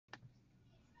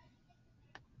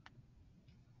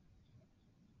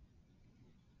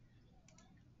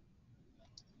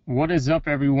What is up,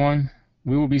 everyone?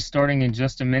 We will be starting in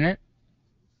just a minute.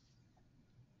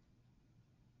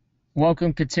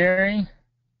 Welcome, Kateri.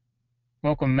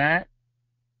 Welcome, Matt.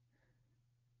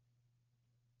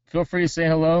 Feel free to say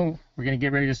hello. We're going to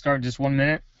get ready to start in just 1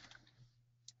 minute.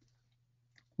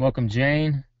 Welcome,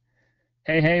 Jane.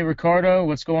 Hey, Ricardo.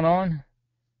 What's going on?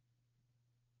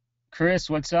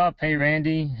 Chris, what's up? Hey,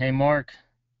 Randy. Hey, Mark.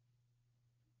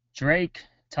 Drake,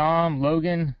 Tom,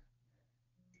 Logan,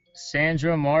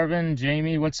 Sandra, Marvin,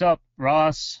 Jamie. What's up?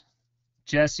 Ross,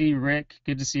 Jesse, Rick.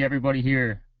 Good to see everybody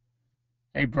here.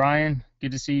 Hey, Brian.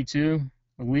 Good to see you too.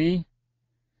 Lee.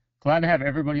 Glad to have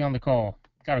everybody on the call.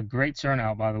 Got a great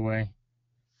turnout, by the way.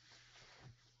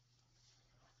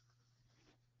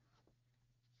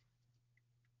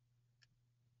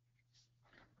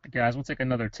 Guys, we'll take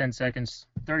another 10 seconds,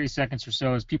 30 seconds or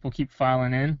so as people keep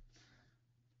filing in.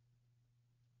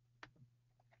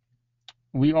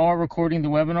 We are recording the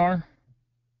webinar.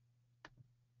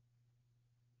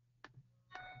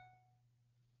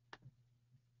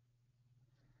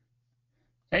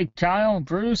 Hey, Kyle,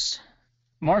 Bruce,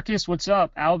 Marcus, what's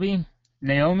up? Albie,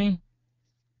 Naomi.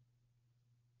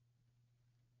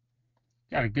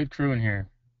 Got a good crew in here.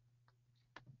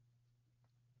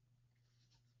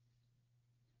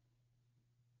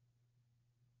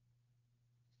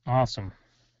 Awesome.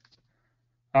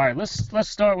 All right, let's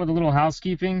start with a little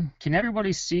housekeeping. Can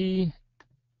everybody see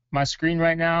my screen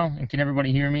right now? And can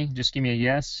everybody hear me? Just give me a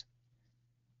yes.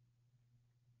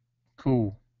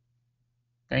 Cool.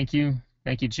 Thank you.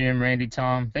 Thank you, Jim, Randy,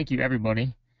 Tom. Thank you,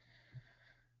 everybody.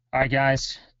 All right,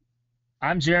 guys.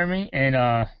 I'm Jeremy,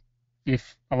 and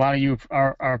if a lot of you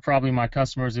are probably my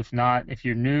customers, if not, if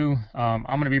you're new, I'm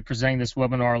going to be presenting this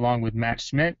webinar along with Matt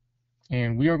Schmidt,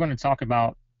 and we are going to talk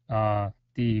about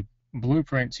the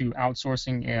blueprint to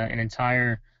outsourcing an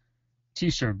entire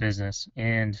t-shirt business.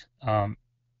 And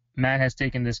Matt has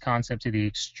taken this concept to the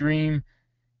extreme.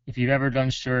 If you've ever done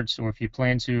shirts or if you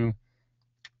plan to,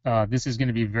 this is going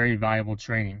to be very valuable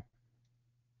training.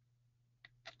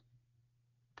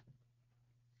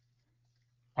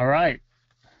 All right.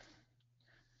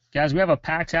 Guys, we have a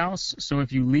packed house, so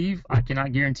if you leave, I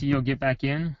cannot guarantee you'll get back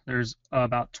in. There's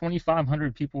about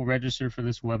 2,500 people registered for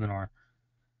this webinar.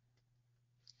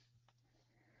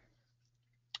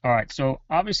 All right, so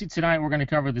obviously tonight we're going to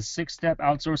cover the 6-step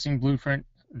outsourcing blueprint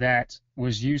that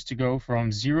was used to go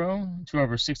from 0 to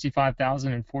over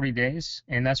 65,000 in 40 days,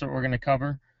 and that's what we're going to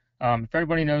cover. If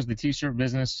everybody knows the t-shirt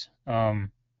business,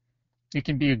 it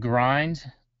can be a grind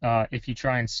if you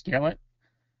try and scale it.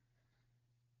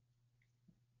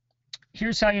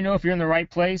 Here's how you know if you're in the right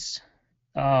place.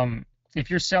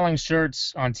 If you're selling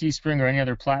shirts on Teespring or any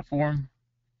other platform,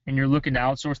 and you're looking to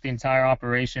outsource the entire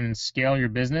operation and scale your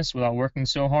business without working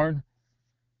so hard.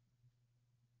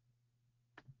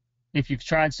 If you've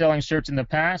tried selling shirts in the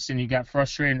past and you got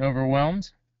frustrated and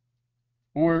overwhelmed,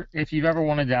 or if you've ever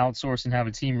wanted to outsource and have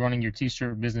a team running your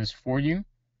t-shirt business for you,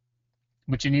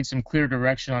 but you need some clear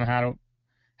direction on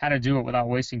how to do it without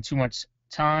wasting too much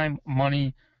time,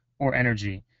 money, or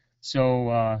energy.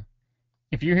 So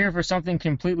if you're here for something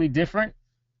completely different,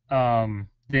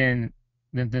 then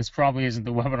this probably isn't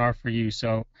the webinar for you.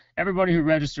 So everybody who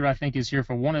registered, I think, is here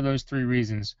for one of those 3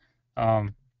 reasons.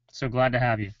 So glad to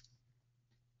have you.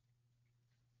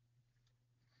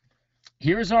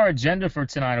 Here's our agenda for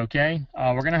tonight, okay?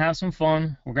 We're going to have some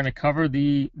fun. We're going to cover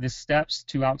the steps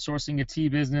to outsourcing a tea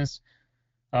business.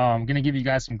 I'm going to give you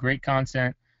guys some great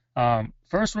content.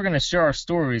 First, we're going to share our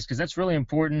stories because that's really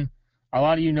important. A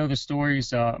lot of you know the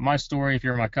stories. My story, if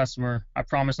you're my customer, I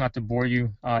promise not to bore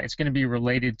you. It's going to be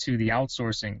related to the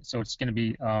outsourcing. So it's going to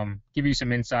be give you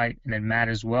some insight, and then Matt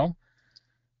as well.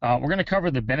 We're going to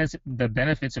cover the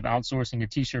benefits of outsourcing a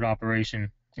t-shirt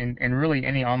operation and really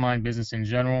any online business in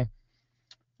general.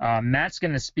 Matt's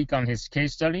going to speak on his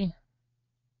case study,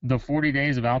 the 40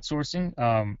 days of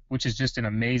outsourcing, which is just an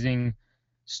amazing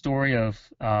story of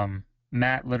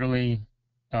Matt literally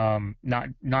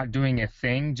not doing a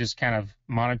thing, just kind of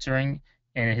monitoring,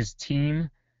 and his team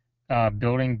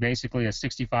building basically a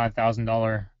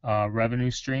 $65,000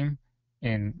 revenue stream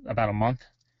in about a month.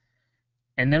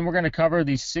 And then we're going to cover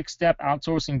the 6-step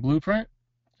outsourcing blueprint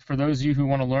for those of you who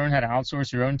want to learn how to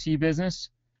outsource your own tea business.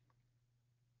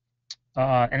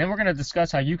 And then we're going to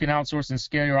discuss how you can outsource and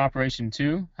scale your operation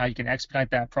too, how you can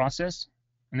expedite that process,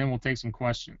 and then we'll take some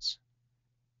questions.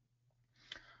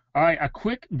 All right, a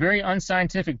quick, very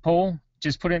unscientific poll.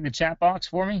 Just put it in the chat box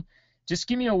for me. Just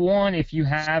give me a 1 if you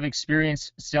have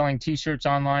experience selling t-shirts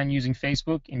online using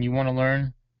Facebook and you want to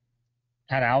learn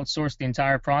how to outsource the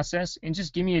entire process. And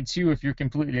just give me a 2 if you're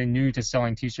completely new to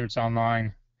selling t-shirts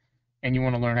online and you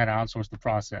want to learn how to outsource the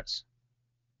process.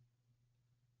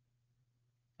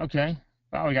 Okay.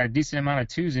 Wow, we got a decent amount of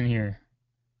twos in here.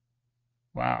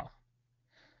 Wow.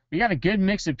 We got a good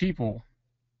mix of people.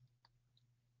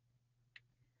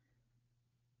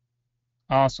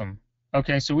 Awesome.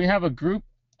 Okay, so we have a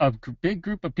big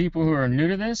group of people who are new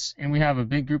to this, and we have a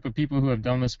big group of people who have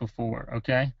done this before,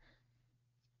 okay?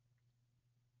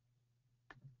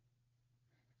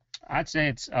 I'd say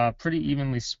it's pretty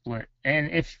evenly split.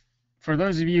 And if, for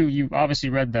those of you, you obviously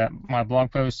read my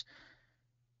blog post,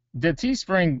 the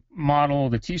Teespring model,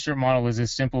 the t-shirt model is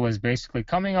as simple as basically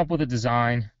coming up with a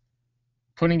design,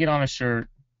 putting it on a shirt,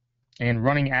 and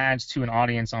running ads to an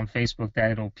audience on Facebook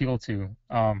that it'll appeal to.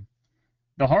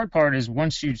 The hard part is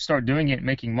once you start doing it,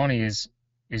 making money is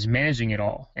managing it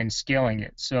all and scaling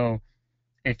it. So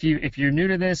if you're new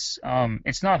to this,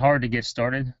 it's not hard to get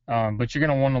started, but you're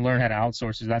gonna want to learn how to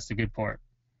outsource. So that's the good part.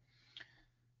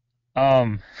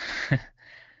 Um,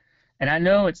 and I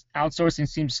know it's outsourcing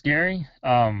seems scary,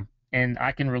 and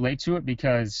I can relate to it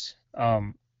because I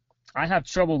have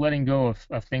trouble letting go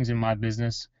of things in my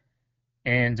business,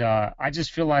 and I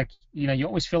just feel like you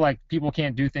always feel like people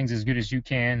can't do things as good as you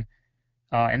can.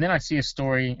 And then I see a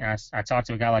story, and I talked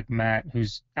to a guy like Matt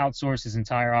who's outsourced his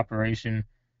entire operation.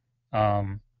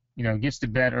 Gets to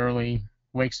bed early,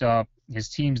 wakes up, his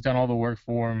team's done all the work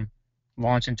for him,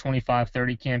 launching 25,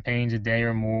 30 campaigns a day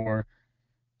or more.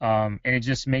 And it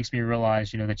just makes me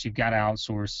realize, that you've got to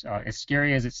outsource. As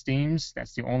scary as it seems,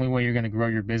 that's the only way you're going to grow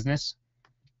your business.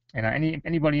 And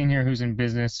anybody in here who's in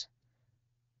business,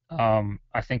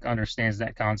 I think understands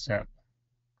that concept.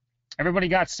 Everybody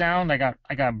got sound? I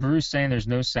got Bruce saying there's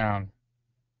no sound.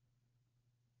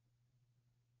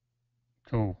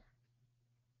 Cool.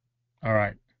 All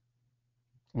right.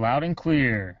 Loud and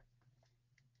clear.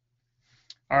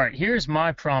 All right, here's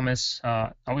my promise.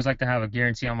 I always like to have a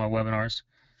guarantee on my webinars.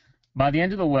 By the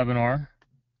end of the webinar,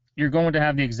 you're going to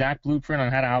have the exact blueprint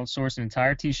on how to outsource an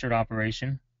entire t-shirt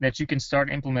operation that you can start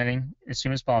implementing as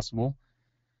soon as possible.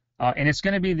 And it's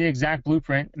going to be the exact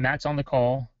blueprint. Matt's on the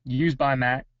call, used by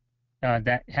Matt,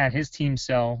 that had his team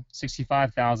sell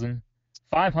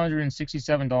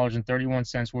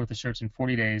 $65,567.31 worth of shirts in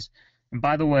 40 days. And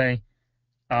by the way,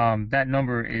 that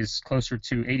number is closer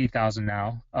to 80,000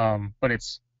 now, but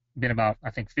it's been about, I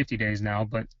think, 50 days now.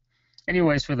 But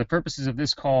anyways, for the purposes of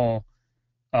this call,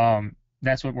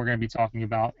 that's what we're going to be talking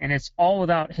about. And it's all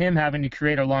without him having to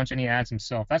create or launch any ads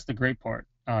himself. That's the great part.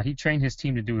 He trained his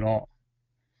team to do it all,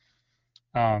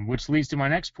 which leads to my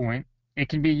next point.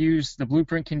 The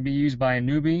blueprint can be used by a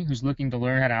newbie who's looking to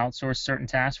learn how to outsource certain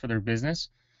tasks for their business.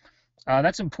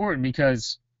 That's important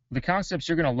because the concepts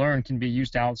you're going to learn can be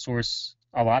used to outsource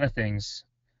a lot of things.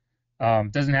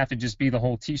 Doesn't have to just be the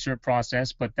whole t-shirt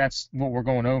process, but that's what we're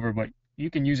going over. But you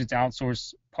can use it to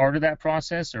outsource part of that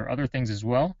process or other things as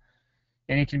well.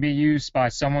 And it can be used by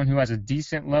someone who has a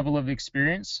decent level of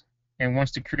experience and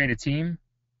wants to create a team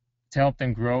to help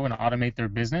them grow and automate their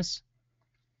business.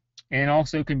 And it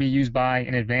also can be used by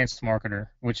an advanced marketer,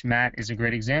 which Matt is a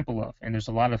great example of. And there's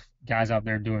a lot of guys out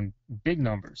there doing big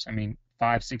numbers. I mean,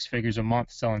 5-6 figures a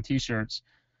month selling t-shirts.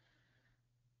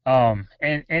 And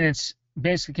it's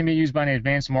basically can be used by an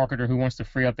advanced marketer who wants to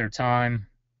free up their time,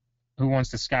 who wants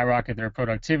to skyrocket their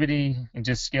productivity and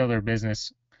just scale their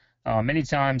business many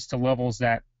times to levels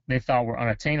that they thought were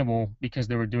unattainable because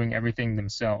they were doing everything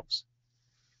themselves.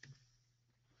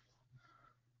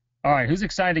 All right, who's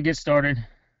excited to get started?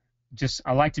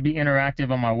 I like to be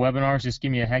interactive on my webinars. Just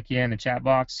give me a heck yeah in the chat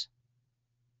box.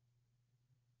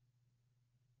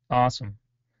 Awesome.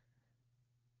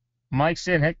 Mike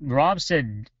said, heck, Rob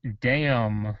said,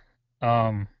 damn.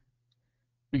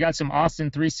 We got some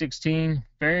Austin 316.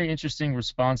 Very interesting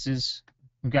responses.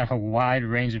 We've got a wide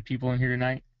range of people in here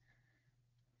tonight.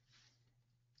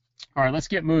 All right, let's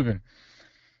get moving.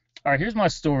 All right, here's my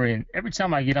story. And every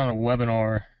time I get on a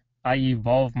webinar, I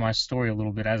evolve my story a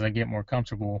little bit as I get more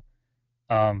comfortable.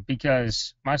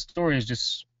 Because my story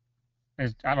is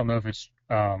I don't know if it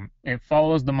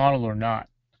follows the model or not.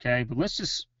 Okay, but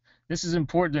this is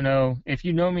important to know. If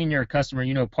you know me and you're a customer,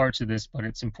 you know parts of this, but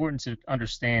it's important to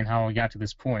understand how I got to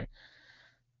this point.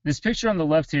 This picture on the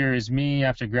left here is me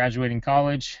after graduating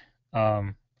college.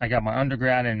 I got my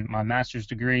undergrad and my master's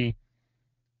degree,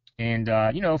 and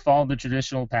followed the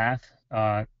traditional path.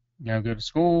 Go to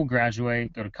school,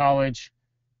 graduate, go to college,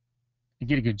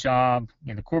 get a good job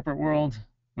in the corporate world,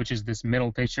 which is this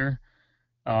middle picture.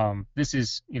 This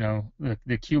is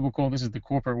the cubicle. This is the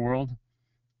corporate world.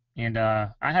 And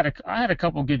I had a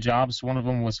couple good jobs. One of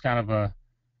them was kind of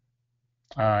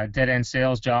a dead-end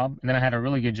sales job, and then I had a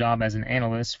really good job as an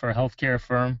analyst for a healthcare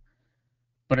firm.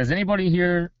 But as anybody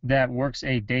here that works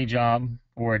a day job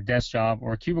or a desk job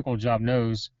or a cubicle job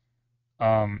knows,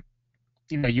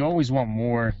 you always want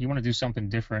more. You want to do something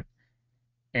different.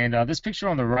 And this picture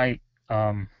on the right,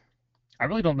 I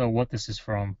really don't know what this is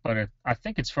from, but I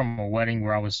think it's from a wedding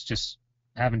where I was just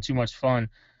having too much fun.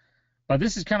 But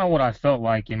this is kind of what I felt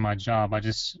like in my job. I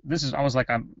was like,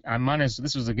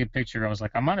 this was a good picture. I was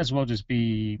like, I might as well just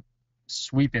be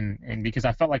sweeping, and because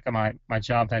I felt like my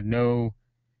job had no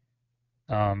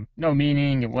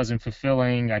meaning. It wasn't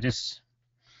fulfilling. It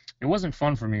wasn't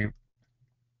fun for me.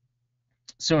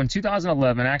 So in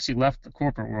 2011, I actually left the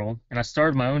corporate world and I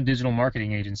started my own digital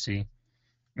marketing agency.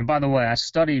 And by the way, I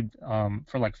studied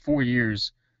for like 4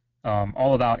 years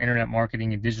all about internet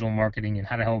marketing and digital marketing and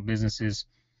how to help businesses.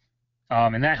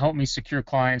 And that helped me secure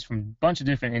clients from a bunch of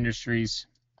different industries.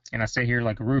 And I say here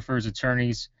like roofers,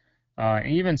 attorneys, and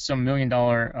even some $1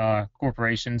 million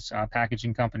corporations,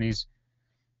 packaging companies.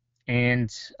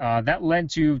 And that led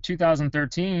to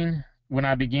 2013 when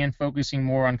I began focusing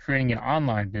more on creating an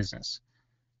online business.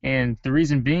 And the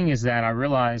reason being is that I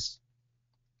realized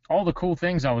all the cool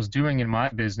things I was doing in my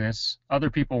business, other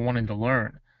people wanted to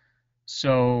learn.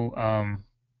 So, I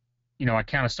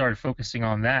kind of started focusing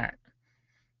on that.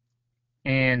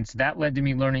 And that led to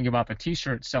me learning about the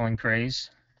t-shirt selling craze.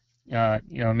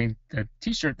 The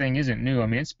t-shirt thing isn't new. I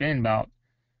mean, it's been about,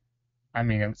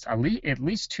 it's at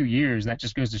least 2 years. That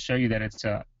just goes to show you that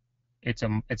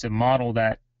it's a model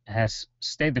that has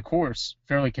stayed the course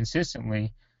fairly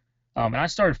consistently. And I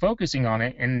started focusing on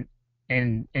it, and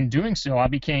in doing so, I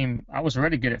was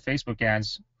already good at Facebook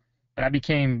ads, but I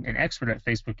became an expert at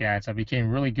Facebook ads. I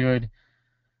became really good,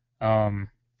 and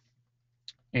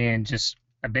just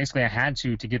basically I had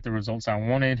to get the results I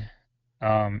wanted,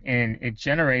 and it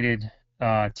generated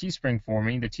Teespring for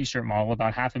me, the t-shirt model,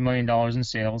 about $500,000 in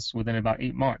sales within about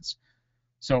 8 months.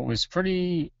 So it was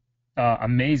pretty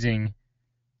amazing,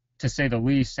 to say the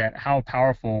least, at how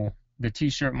powerful the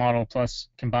t-shirt model plus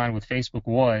combined with Facebook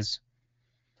was.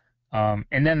 And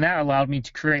then that allowed me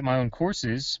to create my own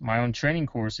courses, my own training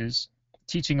courses,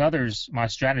 teaching others my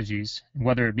strategies,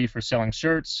 whether it be for selling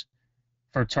shirts,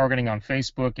 for targeting on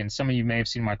Facebook, and some of you may have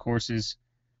seen my courses,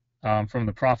 from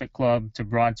the Profit Club to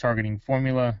broad targeting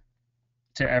formula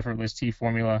to effortless T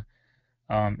formula.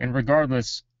 And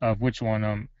regardless of which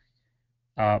one,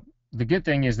 the good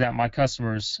thing is that my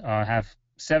customers have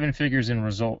 7 figures in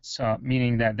results,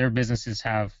 meaning that their businesses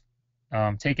have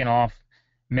taken off,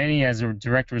 many as a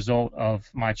direct result of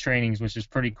my trainings, which is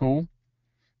pretty cool.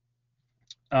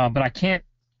 But I can't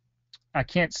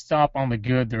stop on the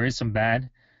good. There is some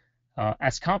bad.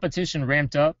 As competition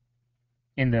ramped up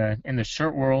in the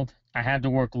shirt world, I had to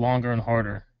work longer and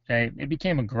harder. Okay, it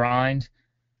became a grind.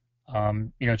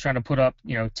 Trying to put up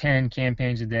 10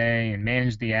 campaigns a day and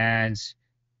manage the ads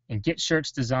and get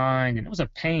shirts designed, and it was a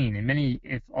pain. And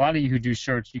if a lot of you who do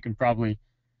shirts, you're probably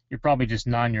just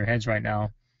nodding your heads right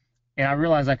now. And I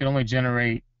realized I could only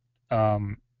generate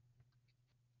so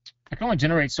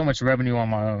much revenue on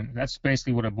my own. That's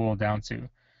basically what it boiled down to.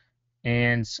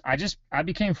 And I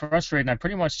became frustrated, and I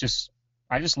pretty much just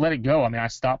let it go. I mean, I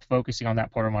stopped focusing on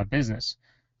that part of my business.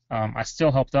 I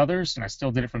still helped others, and I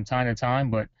still did it from time to time,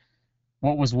 but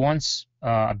what was once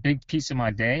a big piece of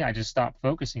my day, I just stopped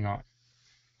focusing on.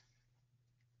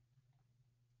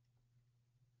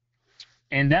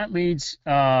 And that leads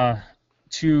to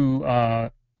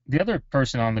the other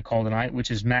person on the call tonight, which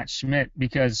is Matt Schmidt,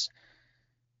 because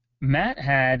Matt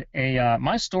had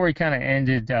my story kind of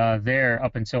ended there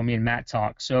up until me and Matt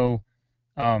talked. So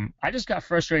I just got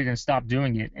frustrated and stopped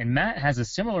doing it. And Matt has a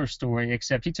similar story,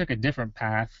 except he took a different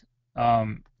path.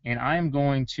 And I am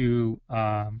going to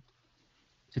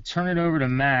turn it over to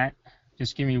Matt.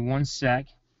 Just give me 1 sec.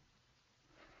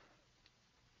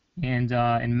 And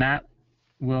Matt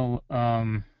will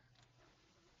 1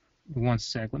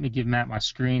 sec. Let me give Matt my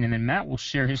screen, and then Matt will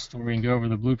share his story and go over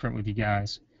the blueprint with you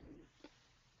guys.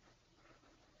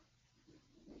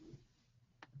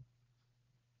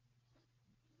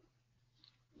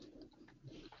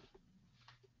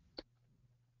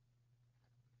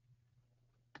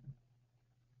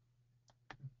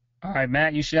 All right,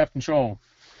 Matt, you should have control.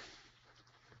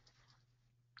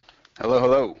 Hello,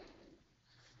 hello.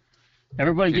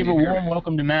 Everybody give a warm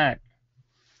welcome to Matt.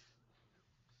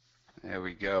 There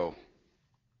we go.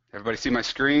 Everybody see my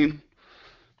screen?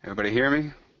 Everybody hear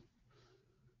me?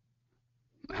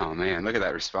 Oh man, look at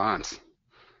that response.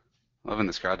 Loving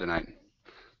this crowd tonight.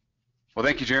 Well,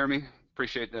 thank you, Jeremy.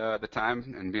 Appreciate the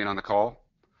time and being on the call.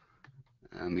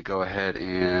 Let me go ahead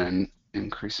and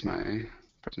increase my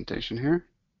presentation here.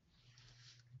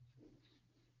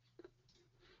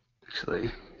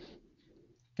 Actually,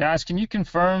 guys, can you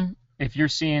confirm if you're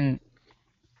seeing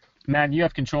Matt? You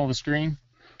have control of the screen.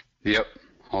 Yep.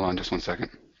 Hold on, just 1 second.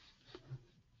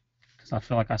 So I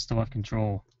feel like I still have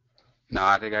control. No,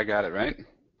 I think I got it right.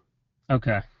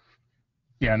 Okay.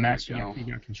 Yeah, There we Matt, go.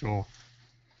 you got control.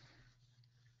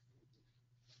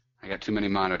 I got too many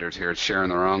monitors here. It's sharing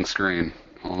the wrong screen.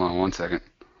 Hold on one second.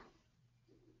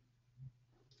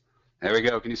 There we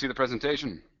go. Can you see the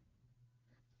presentation?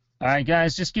 All right,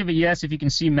 guys, just give a yes if you can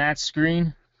see Matt's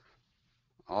screen.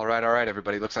 All right,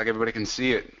 everybody. Looks like everybody can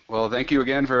see it. Well, thank you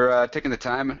again for taking the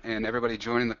time and everybody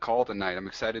joining the call tonight. I'm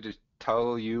excited to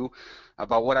tell you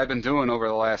about what I've been doing over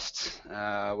the last,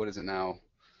 what is it now,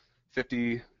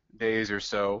 50 days or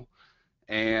so.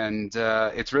 And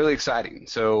it's really exciting.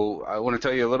 So I want to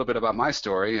tell you a little bit about my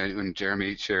story, and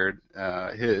Jeremy shared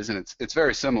his, and it's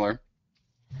very similar.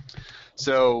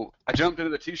 So I jumped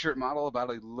into the t-shirt model about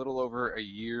a little over a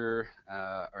year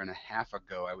or and a half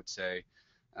ago, I would say.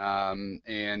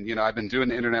 And I've been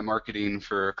doing internet marketing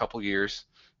for a couple years,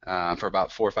 for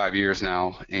about 4 or 5 years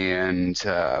now. And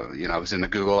I was in the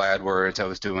Google AdWords. I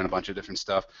was doing a bunch of different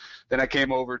stuff. Then I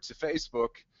came over to Facebook,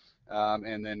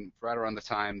 and then right around the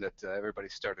time that everybody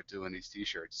started doing these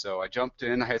t-shirts. So I jumped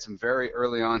in. I had some very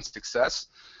early on success.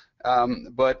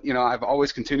 But I've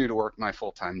always continued to work my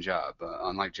full-time job.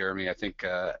 Unlike Jeremy, I think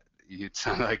you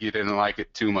sound like you didn't like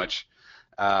it too much,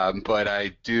 but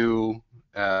I do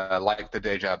like the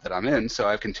day job that I'm in, so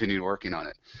I've continued working on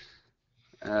it.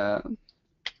 Uh,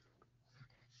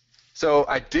 so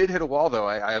I did hit a wall, though.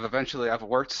 I've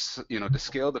worked, to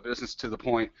scale the business to the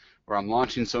point where I'm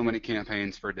launching so many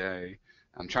campaigns per day.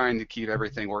 I'm trying to keep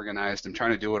everything organized. I'm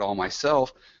trying to do it all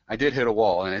myself. I did hit a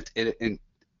wall, and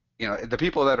the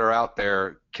people that are out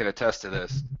there can attest to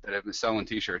this, that have been selling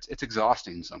t-shirts. It's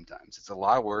exhausting sometimes. It's a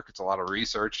lot of work. It's a lot of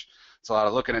research. It's a lot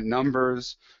of looking at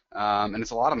numbers, and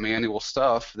it's a lot of manual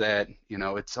stuff that,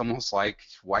 it's almost like,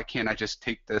 why can't I just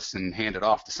take this and hand it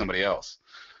off to somebody else?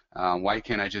 Why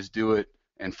can't I just do it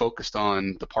and focus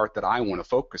on the part that I want to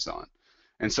focus on?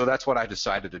 And so that's what I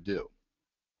decided to do.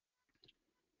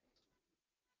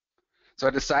 So I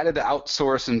decided to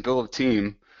outsource and build a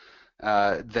team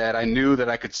that I knew that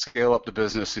I could scale up the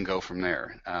business and go from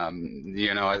there.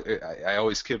 I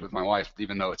always kid with my wife,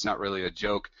 even though it's not really a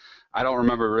joke. I don't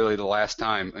remember really the last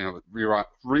time,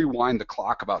 rewind the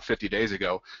clock about 50 days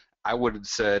ago, I would have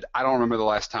said, I don't remember the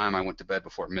last time I went to bed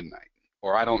before midnight,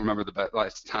 or I don't remember the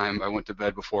last time I went to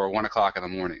bed before 1 o'clock in the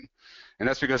morning. And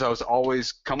that's because I was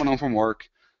always coming home from work,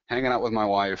 hanging out with my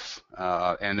wife,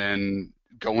 and then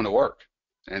going to work.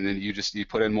 And then you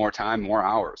put in more time, more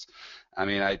hours. I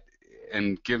mean,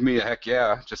 and give me a heck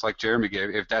yeah, just like Jeremy gave,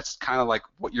 if that's kind of like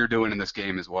what you're doing in this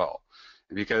game as well.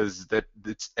 Because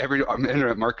it's every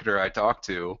internet marketer I talk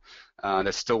to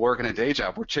that's still working a day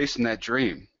job, we're chasing that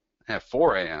dream at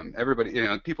 4 a.m. Everybody,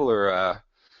 people are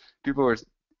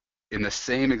in the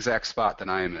same exact spot that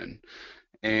I am in.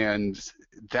 And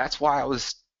that's why I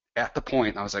was at the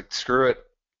point, I was like, screw it,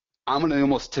 I'm going to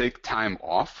almost take time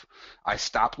off. I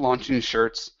stopped launching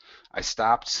shirts. I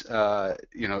stopped,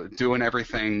 doing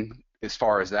everything as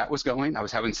far as that was going. I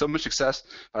was having so much success.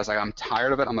 I was like, I'm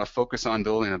tired of it. I'm going to focus on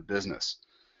building a business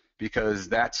because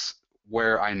that's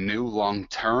where I knew long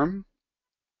term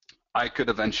I could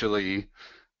eventually,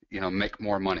 make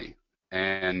more money,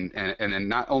 and then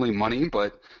not only money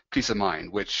but peace of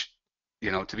mind, which,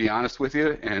 to be honest with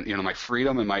you, and my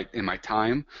freedom and my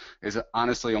time is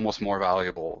honestly almost more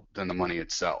valuable than the money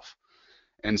itself.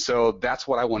 And so that's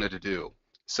what I wanted to do.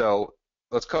 So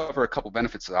let's cover a couple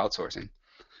benefits of outsourcing.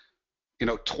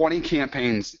 20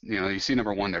 campaigns, you see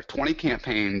number one there, 20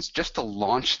 campaigns just to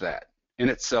launch that in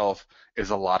itself is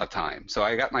a lot of time. So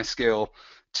I got my scale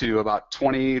to about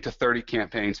 20 to 30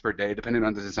 campaigns per day, depending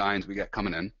on the designs we got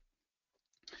coming in.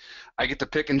 I get to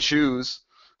pick and choose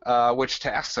which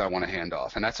tasks I want to hand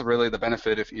off, and that's really the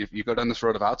benefit. If you go down this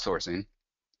road of outsourcing,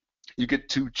 you get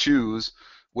to choose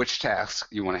which tasks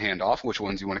you want to hand off, which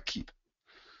ones you want to keep.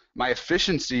 My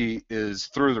efficiency is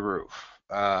through the roof.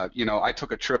 I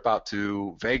took a trip out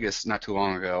to Vegas not too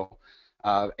long ago,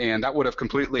 and that would have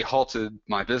completely halted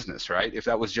my business, right? If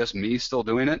that was just me still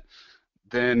doing it,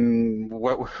 then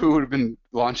who would have been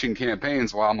launching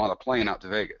campaigns while I'm on a plane out to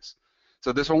Vegas?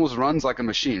 So this almost runs like a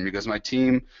machine because my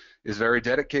team is very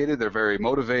dedicated, they're very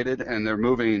motivated, and they're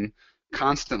moving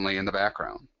constantly in the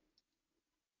background.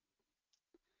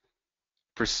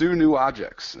 Pursue new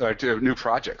objects or new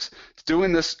projects.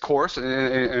 Doing this course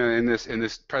in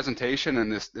this presentation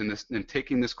and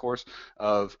taking this course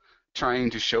of trying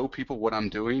to show people what I'm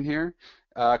doing here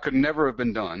could never have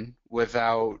been done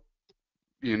without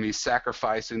me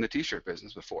sacrificing the t-shirt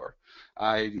business before.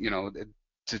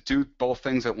 To do both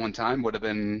things at one time would have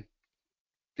been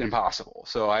impossible.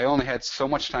 So I only had so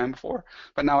much time before,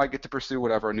 but now I get to pursue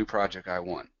whatever new project I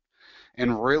want.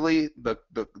 And really, the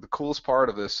coolest part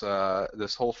of this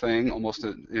whole thing, almost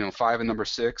five and number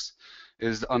six,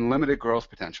 is the unlimited growth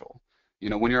potential.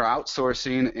 When you're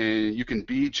outsourcing, you can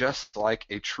be just like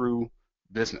a true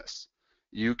business.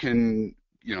 You can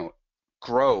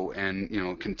grow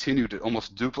and continue to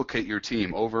almost duplicate your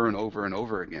team over and over and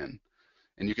over again,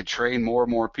 and you can train more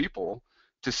and more people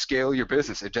to scale your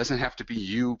business. It doesn't have to be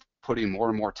you putting more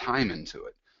and more time into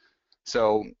it.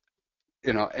 So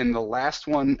and the last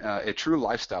one, a true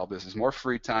lifestyle business, more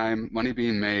free time, money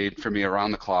being made for me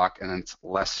around the clock, and it's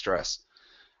less stress.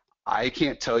 I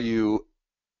can't tell you,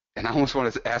 and I almost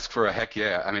want to ask for a heck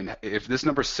yeah. I mean, if this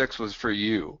number six was for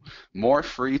you, more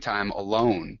free time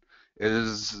alone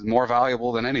is more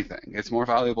valuable than anything. It's more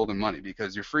valuable than money,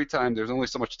 because your free time, there's only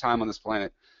so much time on this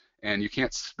planet, and you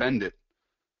can't spend it,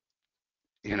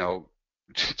 you know,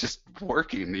 just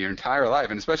working your entire life.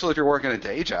 And especially if you're working a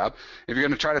day job, if you're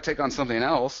going to try to take on something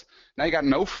else, now you got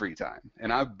no free time.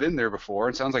 And I've been there before.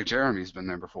 It sounds like Jeremy's been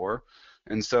there before.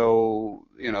 And so,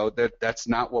 that's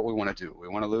not what we want to do. We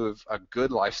want to live a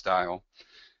good lifestyle.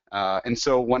 And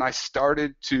so when I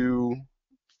started to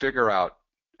figure out,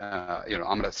 I'm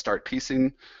going to start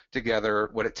piecing together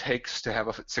what it takes to have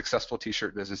a successful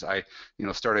t-shirt business, I,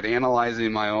 started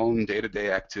analyzing my own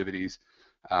day-to-day activities.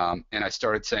 And I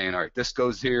started saying, all right, this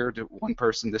goes here to one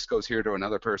person, this goes here to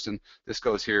another person, this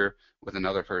goes here with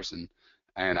another person.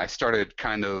 And I started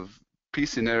kind of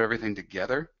piecing everything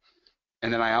together,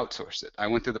 and then I outsourced it. I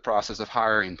went through the process of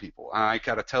hiring people. I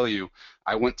got to tell you,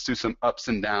 I went through some ups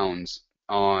and downs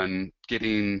on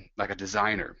getting like a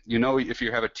designer. If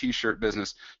you have a t-shirt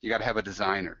business, you got to have a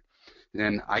designer.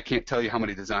 And I can't tell you how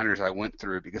many designers I went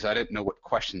through because I didn't know what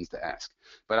questions to ask.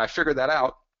 But I figured that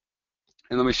out.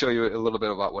 And let me show you a little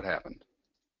bit about what happened.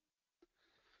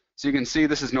 So you can see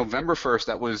this is November 1st.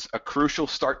 That was a crucial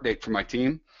start date for my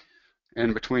team.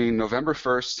 And between November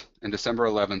 1st and December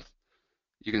 11th,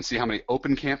 you can see how many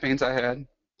open campaigns I had,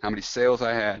 how many sales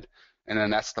I had, and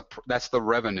then that's the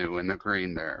revenue in the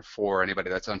green there for anybody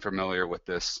that's unfamiliar with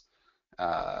this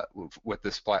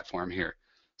platform here.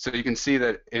 So you can see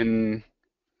that in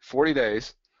 40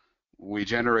 days, we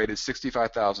generated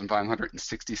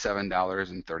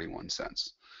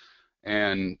 $65,567.31.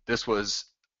 And this was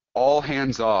all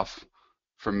hands off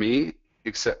for me,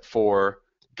 except for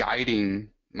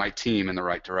guiding my team in the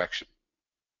right direction.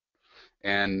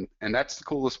 And that's the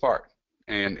coolest part.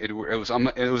 And it was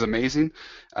amazing.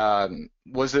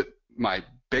 Was it my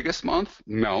biggest month?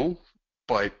 No,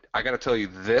 but I got to tell you,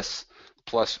 this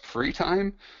plus free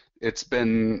time, it's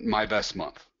been my best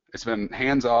month. It's been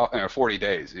hands off, 40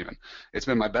 days even. It's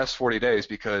been my best 40 days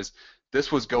because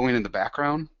this was going in the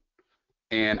background,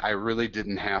 and I really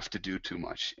didn't have to do too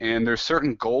much. And there's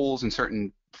certain goals and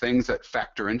certain things that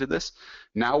factor into this.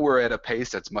 Now we're at a pace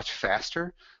that's much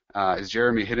faster. As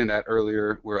Jeremy hit in that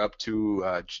earlier, we're up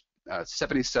to just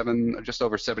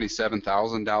over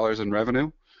 $77,000 in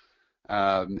revenue.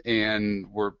 And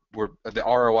the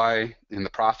ROI and the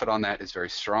profit on that is very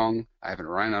strong. I haven't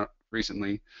run out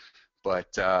recently,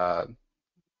 but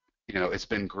it's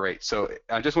been great. So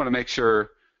I just want to make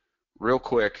sure, real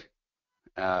quick,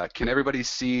 can everybody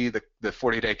see the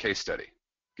 40-day case study?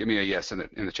 Give me a yes in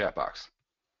the chat box.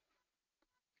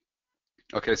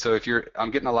 Okay, so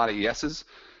I'm getting a lot of yeses.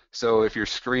 So if your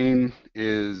screen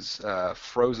is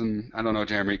frozen, I don't know,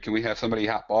 Jeremy, can we have somebody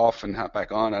hop off and hop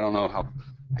back on? I don't know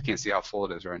I can't see how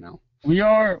full it is right now. We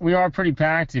are pretty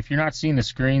packed. If you're not seeing the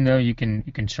screen though, you can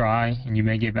try and you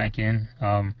may get back in.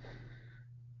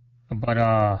 But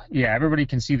yeah, everybody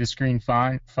can see the screen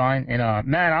fine. And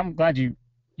Matt, I'm glad you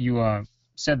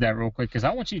said that real quick, because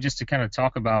I want you just to kind of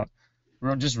talk about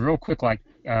real quick, like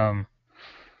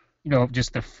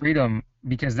just the freedom,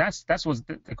 because that's what's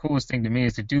the coolest thing to me,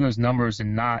 is to do those numbers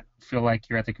and not feel like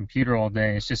you're at the computer all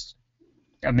day. It's just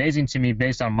amazing to me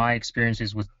based on my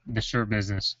experiences with the shirt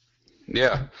business.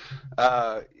 Yeah,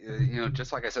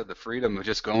 just like I said, the freedom of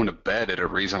just going to bed at a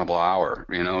reasonable hour,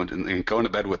 and going to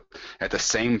bed at the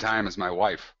same time as my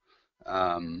wife,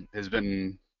 has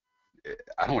been,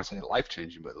 I don't want to say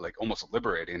life-changing, but like almost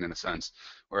liberating in a sense,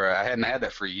 where I hadn't had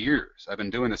that for years. I've been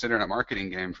doing this internet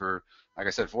marketing game for, like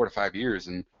I said, 4 to 5 years,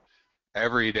 and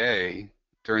every day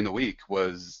during the week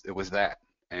was that,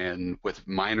 and with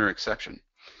minor exception.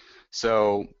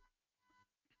 So,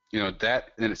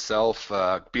 that in itself,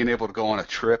 being able to go on a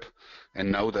trip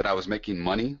and know that I was making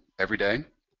money every day,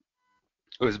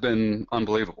 it has been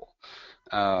unbelievable.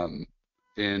 And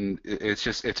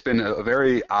it's been a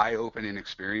very eye-opening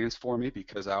experience for me,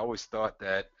 because I always thought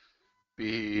that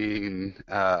being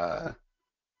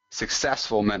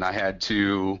successful meant I had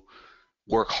to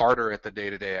work harder at the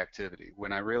day-to-day activity,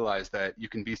 when I realized that you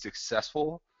can be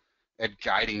successful at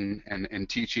guiding and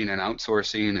teaching and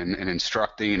outsourcing and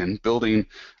instructing and building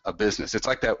a business. It's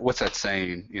like that, what's that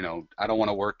saying? I don't want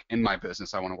to work in my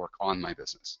business, I want to work on my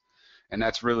business. And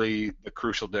that's really the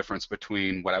crucial difference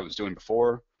between what I was doing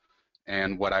before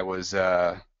and what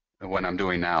I'm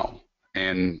doing now.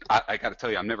 And I got to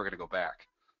tell you, I'm never going to go back.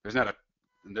 There's not a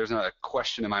there's not a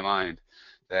question in my mind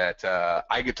that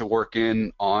I get to work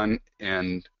in on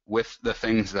and with the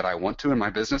things that I want to in my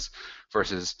business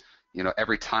versus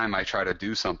every time I try to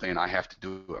do something, I have to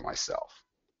do it myself.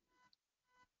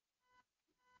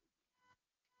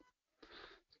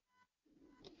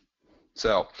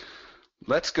 So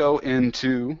let's go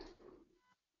into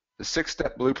the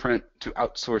 6-step blueprint to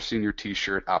outsourcing your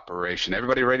t-shirt operation.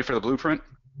 Everybody ready for the blueprint?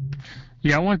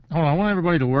 Yeah, I want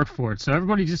everybody to work for it. So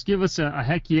everybody just give us a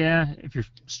heck yeah if you're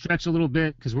stretch a little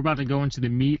bit because we're about to go into the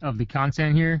meat of the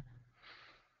content here.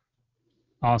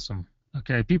 Awesome.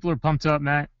 Okay, people are pumped up,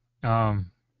 Matt. Go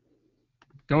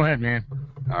ahead, man.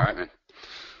 All right, man.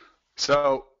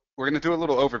 So we're going to do a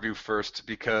little overview first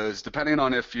because depending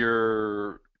on if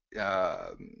you're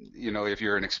if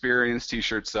you're an experienced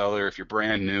t-shirt seller, if you're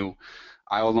brand new,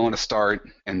 I will want to start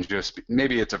and just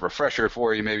maybe it's a refresher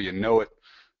for you, maybe you know it,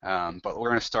 but we're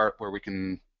going to start where we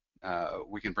can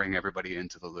bring everybody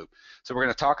into the loop. So we're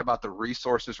going to talk about the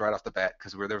resources right off the bat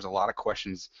because there's a lot of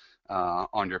questions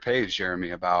on your page,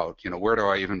 Jeremy, about where do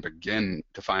I even begin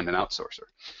to find an outsourcer,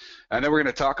 and then we're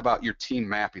going to talk about your team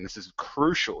mapping. This is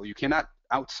crucial. You cannot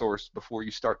outsource before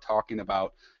you start talking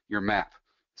about your map.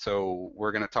 So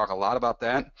we're going to talk a lot about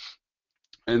that.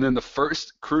 And then the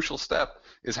first crucial step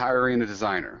is hiring a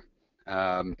designer.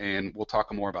 And we'll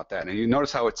talk more about that. And you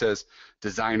notice how it says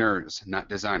designers, not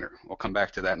designer. We'll come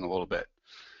back to that in a little bit.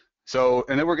 So,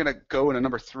 and then we're going to go into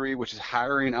number 3, which is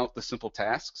hiring out the simple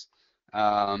tasks.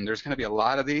 There's going to be a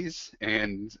lot of these,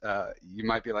 and you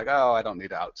might be like, oh, I don't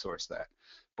need to outsource that.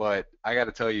 But I got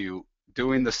to tell you,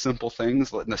 doing the simple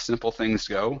things, letting the simple things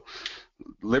go,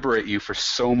 liberate you for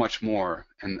so much more,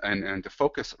 and to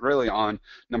focus really on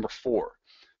number 4.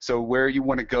 So where you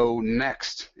want to go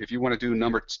next, if you want to do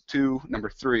number 2, number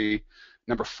 3,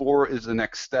 number 4 is the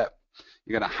next step.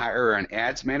 You're going to hire an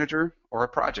ads manager or a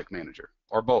project manager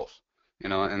or both,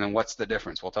 and then what's the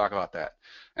difference? We'll talk about that.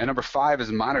 And number 5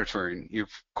 is monitoring. Of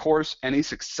course, any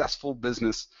successful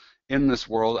business in this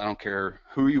world, I don't care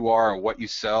who you are or what you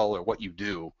sell or what you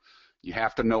do, you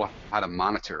have to know how to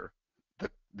monitor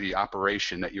the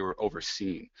operation that you're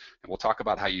overseeing. And we'll talk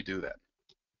about how you do that.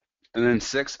 And then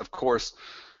 6, of course,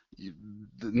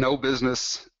 no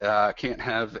business can't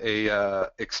have a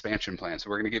expansion plan. So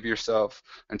we're going to give yourself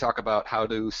and talk about how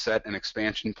to set an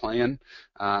expansion plan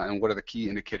and what are the key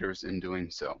indicators in doing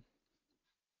so.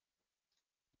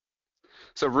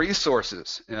 So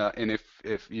resources, and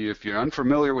if you're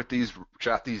unfamiliar with these,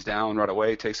 jot these down right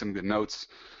away. Take some good notes.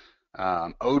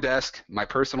 Odesk, my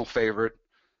personal favorite.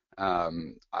 I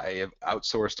have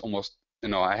outsourced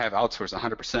I have outsourced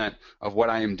 100% of what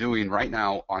I am doing right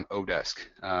now on Odesk.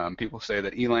 People say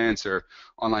that Elance or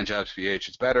Online Jobs PH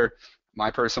is better. My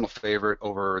personal favorite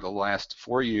over the last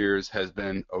 4 years has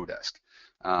been Odesk.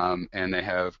 And they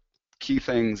have key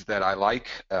things that I like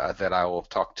that I will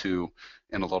talk to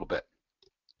in a little bit.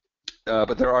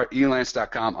 But there are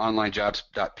elance.com,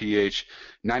 onlinejobs.ph,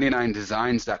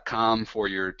 99designs.com for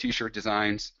your t-shirt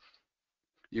designs.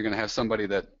 You're going to have somebody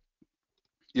that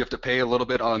you have to pay a little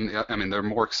bit on. I mean, they're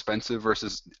more expensive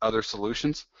versus other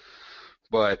solutions,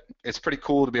 but it's pretty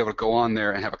cool to be able to go on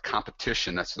there and have a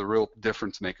competition. That's the real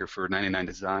difference maker for 99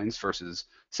 Designs versus,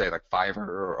 say, like Fiverr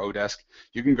or Odesk.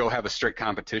 You can go have a straight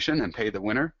competition and pay the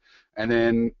winner, and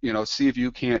then see if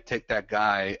you can't take that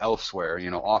guy elsewhere.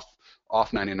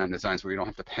 Off 99 Designs where you don't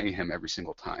have to pay him every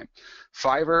single time.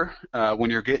 Fiverr, when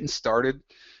you're getting started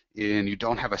and you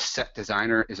don't have a set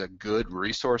designer, is a good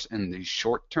resource in the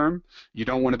short term. You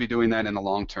don't want to be doing that in the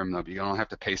long term, though. You don't have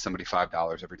to pay somebody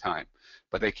 $5 every time.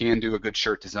 But they can do a good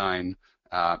shirt design.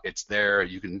 It's there.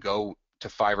 You can go to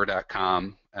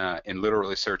Fiverr.com and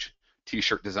literally search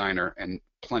t-shirt designer, and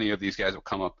plenty of these guys will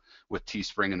come up with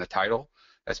Teespring in the title.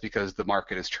 That's because the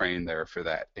market is trained there for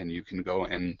that, and you can go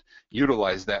and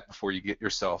utilize that before you get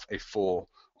yourself a full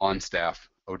on-staff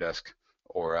Odesk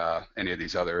or any of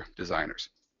these other designers.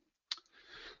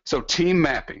 So team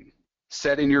mapping,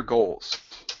 setting your goals.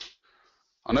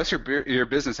 Unless your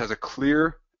business has a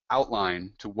clear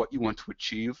outline to what you want to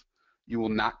achieve, you will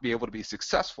not be able to be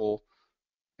successful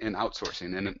in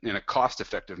outsourcing in a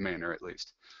cost-effective manner, at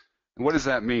least. And what does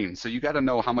that mean? So you got to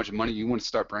know how much money you want to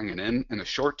start bringing in the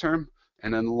short term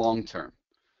and in the long term.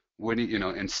 When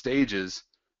in stages,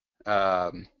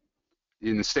 of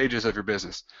your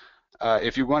business.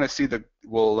 If you want to see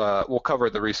we'll cover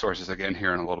the resources again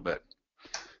here in a little bit.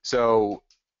 So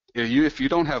if you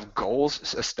don't have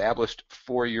goals established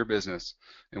for your business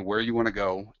and where you want to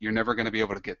go, you're never going to be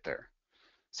able to get there.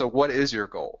 So what is your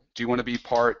goal? Do you want to be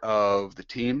part of the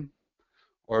team,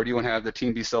 or do you want to have the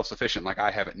team be self-sufficient like I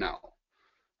have it now?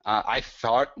 I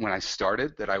thought when I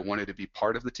started that I wanted to be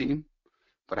part of the team,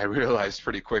 but I realized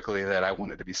pretty quickly that I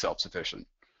wanted to be self-sufficient.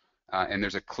 And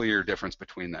there's a clear difference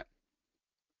between that.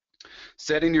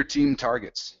 Setting your team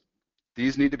targets.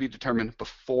 These need to be determined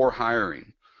before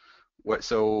hiring.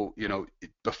 So,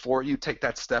 before you take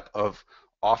that step of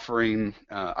offering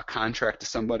a contract to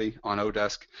somebody on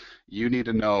Odesk, you need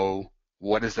to know,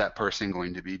 what is that person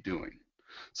going to be doing?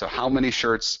 So how many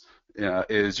shirts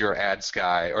is your ads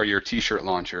guy or your t-shirt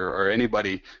launcher or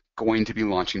anybody going to be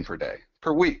launching per day,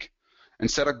 per week? And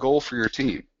set a goal for your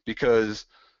team, because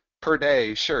per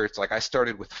day shirts, like I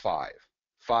started with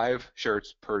five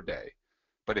shirts per day.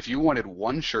 But if you wanted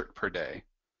one shirt per day,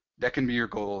 that can be your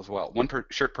goal as well. One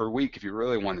shirt per week, if you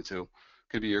really wanted to,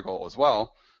 could be your goal as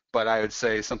well. But I would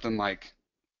say something like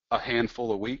a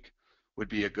handful a week would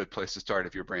be a good place to start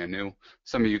if you're brand new.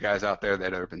 Some of you guys out there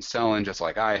that have been selling just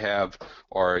like I have,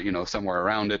 or somewhere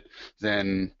around it,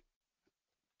 then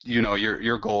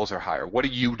your goals are higher. What are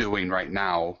you doing right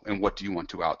now, and what do you want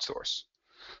to outsource?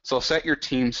 So set your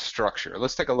team structure.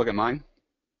 Let's take a look at mine.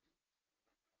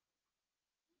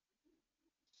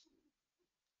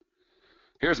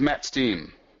 Here's Matt's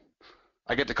team.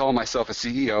 I get to call myself a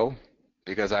CEO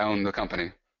because I own the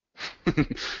company.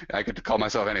 I get to call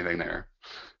myself anything there.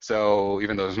 So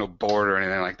even though there's no board or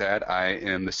anything like that, I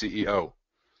am the CEO.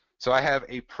 So I have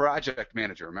a project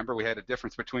manager. Remember, we had a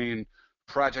difference between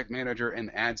project manager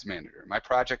and ads manager. My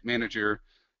project manager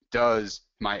does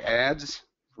my ads,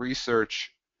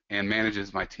 research, and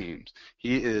manages my teams.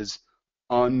 He is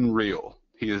unreal.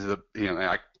 He is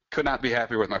I could not be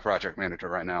happier with my project manager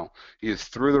right now. He is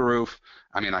through the roof.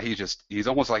 I mean, he's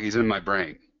almost like he's in my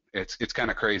brain. It's kind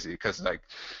of crazy, because like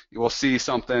we'll see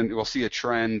something, we'll see a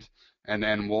trend, and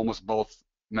then we'll almost both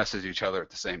message each other at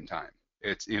the same time.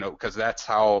 It's because that's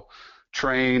how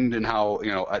trained and how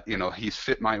he's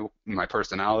fit my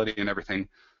personality and everything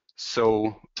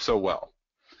so well.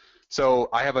 So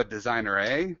I have a designer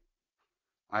A,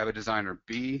 I have a designer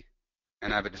B,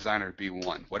 and I have a designer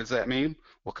B1. What does that mean?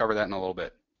 We'll cover that in a little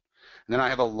bit. And then I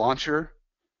have a launcher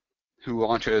who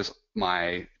launches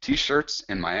my t-shirts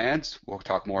and my ads. We'll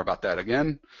talk more about that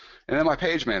again. And then my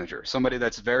page manager, somebody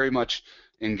that's very much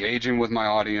engaging with my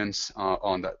audience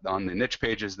on the niche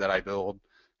pages that I build,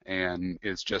 and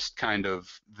is just kind of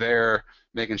there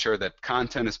making sure that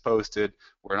content is posted.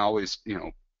 We're always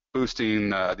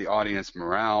boosting the audience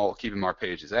morale, keeping our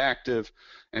pages active,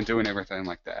 and doing everything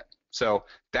like that. So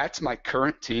that's my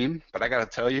current team, but I got to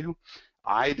tell you,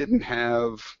 I didn't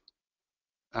have,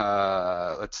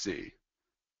 let's see,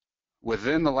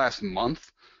 within the last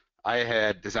month, I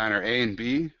had designer A and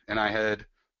B, and I had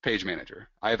page manager.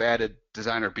 I've added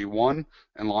designer B1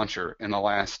 and launcher in the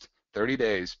last 30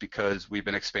 days because we've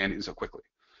been expanding so quickly.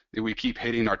 We keep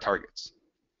hitting our targets.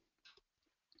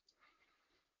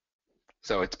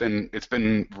 So it's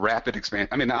been rapid expansion.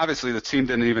 I mean, obviously the team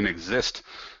didn't even exist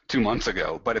 2 months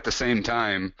ago, but at the same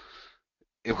time,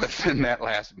 within that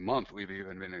last month, we've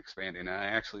even been expanding. And I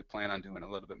actually plan on doing a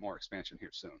little bit more expansion here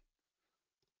soon.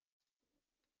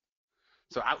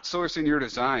 So outsourcing your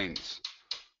designs.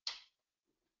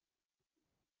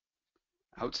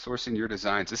 Outsourcing your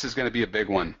designs. This is going to be a big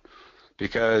one,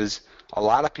 because a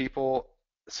lot of people,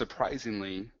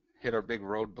 surprisingly, hit a big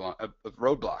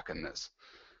roadblock in this.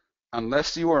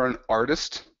 Unless you are an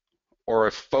artist or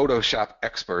a Photoshop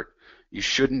expert, you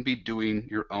shouldn't be doing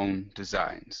your own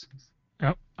designs.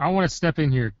 I want to step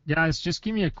in here. Guys, just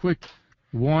give me a quick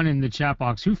one in the chat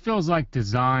box. Who feels like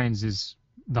designs is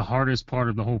the hardest part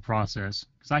of the whole process?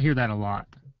 Because I hear that a lot.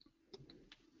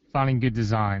 Finding good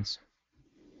designs.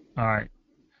 All right.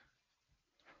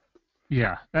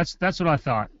 Yeah, that's what I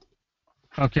thought.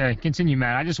 Okay, continue,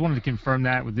 Matt. I just wanted to confirm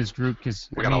that with this group, because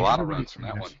we got a lot of runs from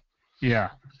that one. Yeah.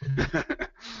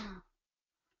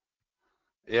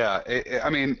 Yeah, I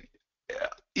mean,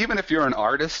 even if you're an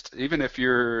artist, even if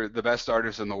you're the best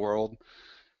artist in the world,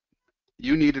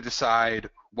 you need to decide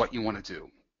what you want to do.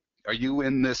 Are you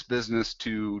in this business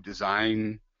to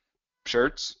design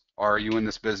shirts, or are you in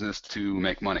this business to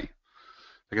make money?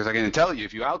 Because I can tell you,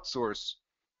 if you outsource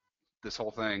this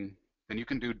whole thing, then you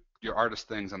can do your artist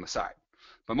things on the side.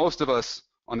 But most of us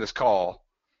on this call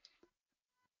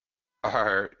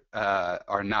are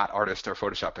not artists or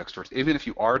Photoshop experts. Even if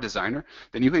you are a designer,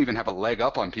 then you even have a leg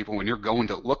up on people when you're going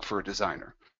to look for a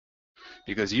designer,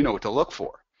 because you know what to look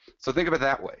for. So think of it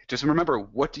that way. Just remember,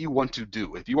 what do you want to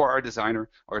do? If you are a designer,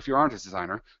 or if you aren't a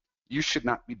designer, you should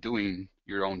not be doing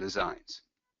your own designs.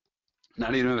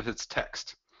 not even if it's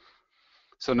text.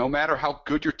 So no matter how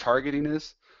good your targeting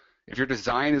is, if your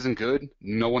design isn't good,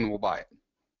 no one will buy it.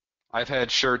 I've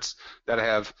had shirts that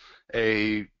have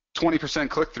a 20%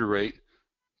 click-through rate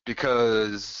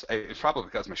because it's probably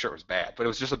because my shirt was bad, but it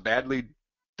was just a badly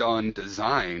done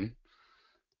design.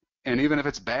 And even if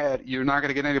it's bad, you're not going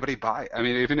to get anybody to buy it. I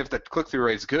mean, even if the click-through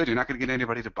rate is good, you're not going to get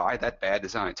anybody to buy that bad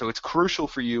design. So it's crucial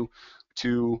for you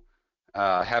to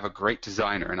have a great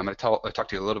designer, and I'm going to talk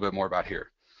to you a little bit more about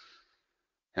here.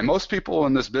 And most people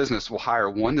in this business will hire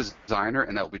one designer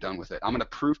and they'll be done with it. I'm going to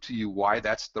prove to you why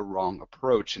that's the wrong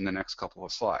approach in the next couple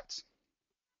of slides.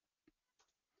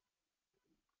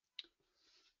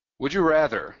 Would you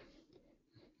rather,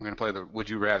 we're going to play the would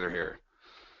you rather here,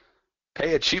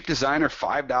 pay a cheap designer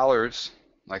 $5,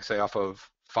 like say off of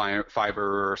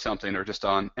Fiverr or something, or just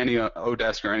on any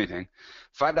Odesk or anything,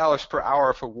 $5 per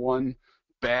hour for one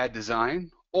bad design,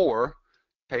 or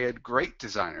pay a great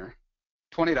designer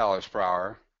 $20 per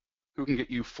hour who can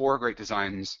get you 4 great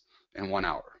designs in 1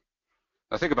 hour.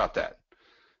 Now think about that.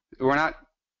 We're not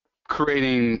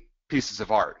creating pieces of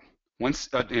art. Once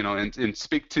and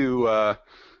speak to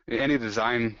any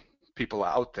design people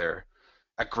out there.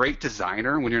 A great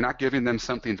designer, when you're not giving them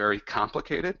something very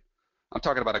complicated, I'm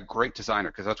talking about a great designer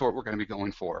because that's what we're going to be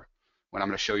going for when I'm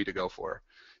going to show you to go for.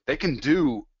 They can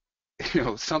do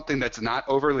something that's not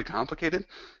overly complicated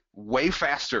way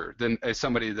faster than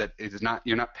somebody that is not.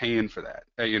 You're not paying for that.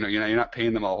 You're not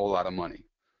paying them a whole lot of money.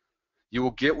 You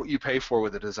will get what you pay for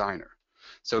with a designer.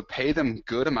 So pay them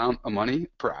good amount of money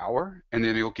per hour, and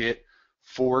then you'll get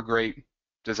 4 great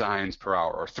designs per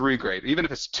hour, or 3 great. Even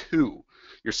if it's 2,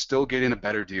 you're still getting a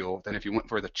better deal than if you went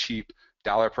for the cheap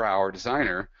dollar per hour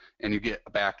designer and you get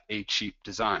back a cheap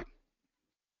design.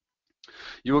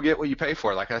 You will get what you pay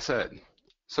for, like I said.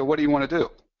 So what do you want to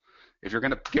do? If you're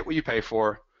going to get what you pay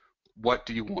for, what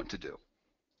do you want to do?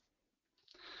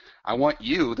 I want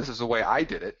you, this is the way I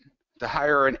did it, to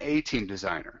hire an A-team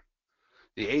designer.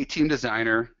 The A-team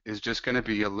designer is just going to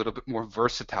be a little bit more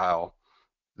versatile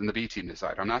than the B-team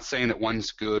designer. I'm not saying that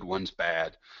one's good, one's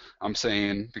bad. I'm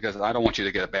saying because I don't want you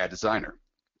to get a bad designer.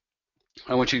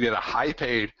 I want you to get a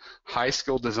high-paid,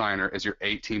 high-skilled designer as your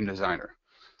A-team designer.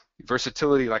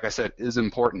 Versatility, like I said, is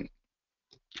important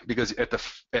because at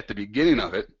the beginning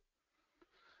of it,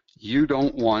 you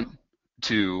don't want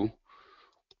to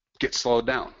get slowed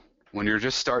down. When you're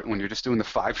just doing the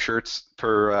 5 shirts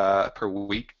per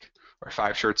week, or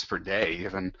 5 shirts per day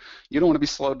even, you don't want to be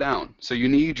slowed down. So you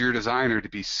need your designer to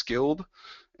be skilled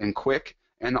and quick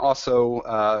and also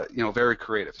very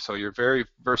creative. So you're very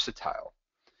versatile.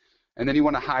 And then you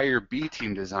want to hire your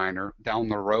B-team designer down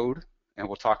the road, and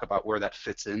we'll talk about where that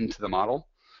fits into the model.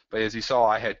 But as you saw,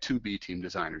 I had 2 B-team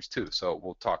designers too, so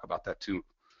we'll talk about that too.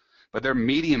 But they're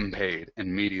medium paid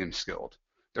and medium skilled.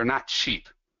 They're not cheap.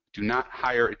 Do not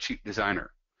hire a cheap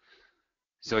designer.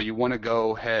 So you want to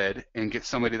go ahead and get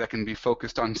somebody that can be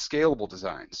focused on scalable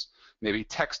designs, maybe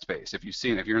text-based. If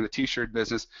you're in the t-shirt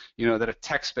business, you know that a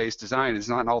text-based design is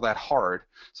not all that hard.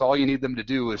 So all you need them to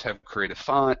do is have creative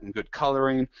font and good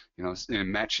coloring,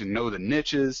 and match and know the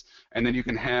niches, and then you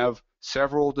can have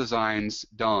several designs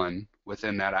done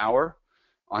within that hour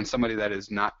on somebody that is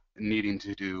not needing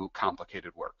to do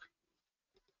complicated work.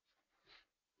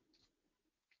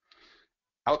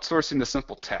 Outsourcing the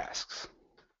simple tasks.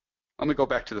 Let me go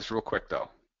back to this real quick though.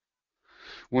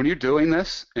 When you're doing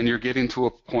this and you're getting to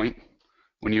a point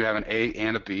when you have an A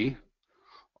and a B,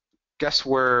 guess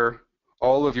where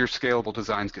all of your scalable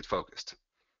designs get focused?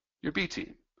 Your B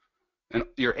team. And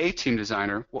your A team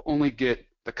designer will only get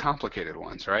the complicated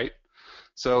ones, right?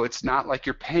 So it's not like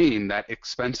you're paying that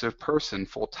expensive person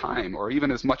full time or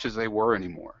even as much as they were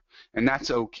anymore. And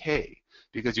that's okay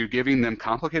because you're giving them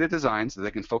complicated designs that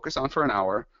they can focus on for an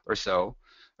hour or so,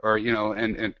 or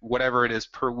and whatever it is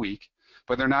per week,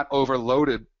 but they're not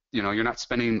overloaded. You're not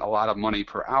spending a lot of money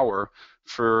per hour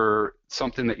for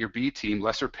something that your B team,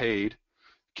 lesser paid,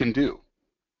 can do.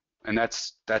 And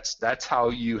that's how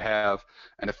you have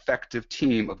an effective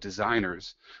team of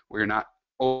designers where you're not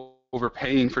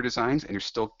overpaying for designs and you're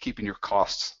still keeping your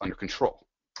costs under control.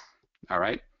 All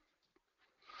right?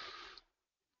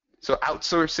 So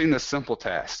outsourcing the simple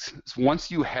tasks. Once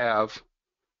you have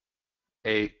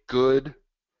a good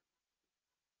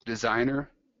designer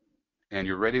and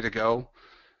you're ready to go,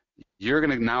 you're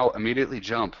going to now immediately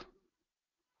jump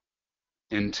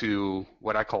into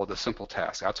what I call the simple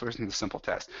task, outsourcing the simple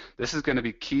task. This is going to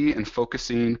be key in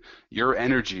focusing your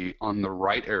energy on the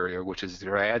right area, which is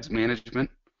your ads management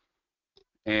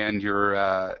and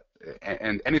your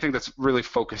and anything that's really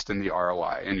focused in the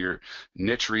ROI and your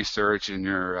niche research and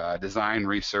your design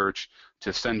research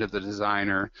to send to the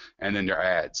designer, and then your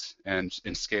ads and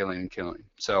scaling and killing.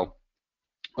 So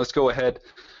let's go ahead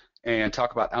and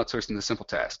talk about outsourcing the simple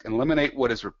task. Eliminate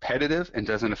what is repetitive and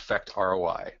doesn't affect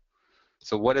ROI.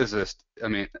 So what is this? I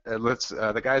mean, let's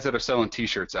the guys that are selling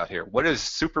T-shirts out here. What is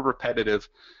super repetitive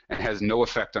and has no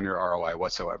effect on your ROI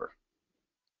whatsoever?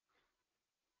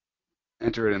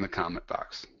 Enter it in the comment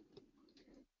box.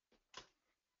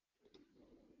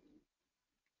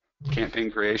 Campaign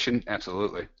creation,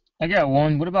 absolutely. I got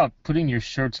one. What about putting your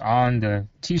shirts on the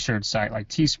T-shirt site like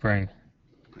Teespring?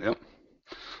 Yep.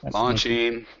 That's the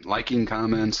Launching, liking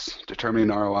comments, determining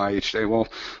ROI each day. Well,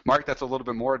 Mark, that's a little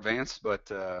bit more advanced,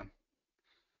 but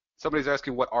somebody's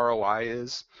asking what ROI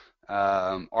is.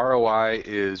 ROI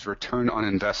is return on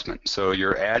investment. So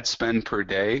your ad spend per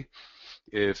day,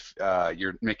 if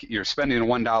you're spending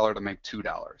 $1 to make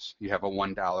 $2, you have a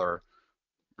 $1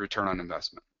 return on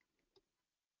investment.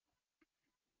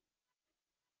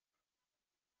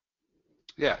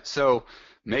 Yeah, so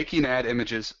making ad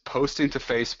images, posting to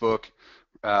Facebook,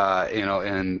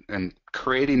 and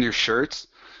creating your shirts.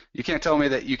 You can't tell me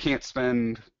that you can't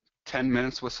spend 10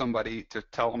 minutes with somebody to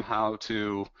tell them how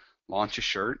to launch a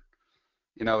shirt.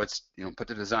 It's put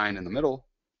the design in the middle,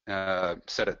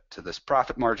 set it to this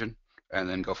profit margin, and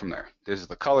then go from there. These are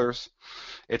the colors.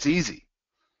 It's easy.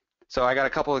 So I got a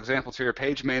couple examples here: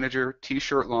 page manager,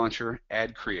 t-shirt launcher,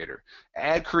 ad creator.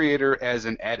 Ad creator as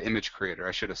an ad image creator,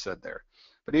 I should have said there.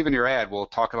 But even your ad, we'll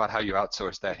talk about how you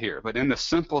outsource that here. But in the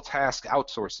simple task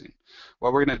outsourcing,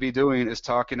 what we're going to be doing is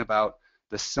talking about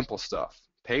the simple stuff.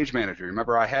 Page manager,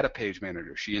 remember I had a page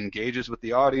manager. She engages with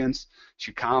the audience,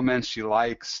 she comments, she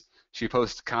likes, she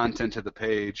posts content to the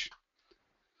page.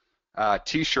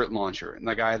 T-shirt launcher, and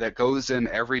the guy that goes in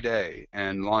every day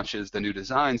and launches the new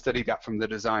designs that he got from the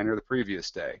designer the previous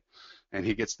day, and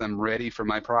he gets them ready for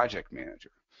my project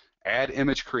manager. Ad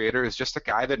image creator is just a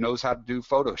guy that knows how to do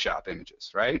Photoshop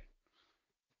images, right?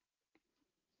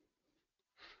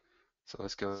 So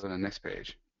let's go to the next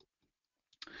page.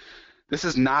 This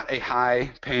is not a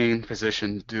high-paying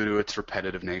position due to its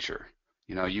repetitive nature.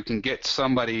 You can get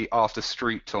somebody off the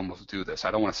street to almost do this.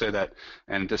 I don't want to say that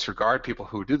and disregard people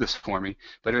who do this for me,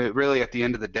 but it really, at the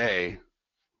end of the day,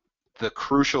 the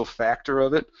crucial factor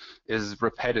of it is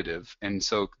repetitive, and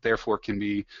so therefore can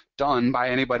be done by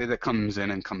anybody that comes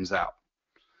in and comes out.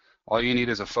 All you need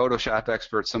is a Photoshop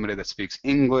expert, somebody that speaks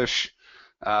English,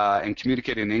 and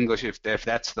communicating in English, if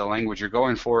that's the language you're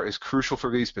going for, is crucial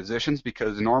for these positions,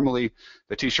 because normally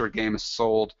the t-shirt game is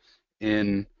sold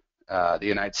in the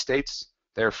United States.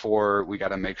 Therefore, we got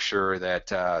to make sure that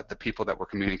the people that we're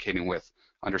communicating with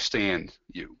understand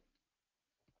you.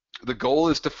 The goal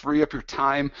is to free up your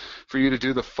time for you to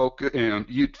do the focus,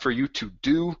 for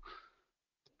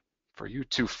you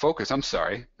to focus. I'm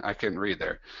sorry, I couldn't read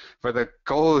there. But the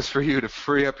goal is for you to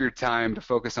free up your time to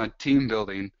focus on team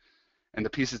building and the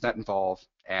pieces that involve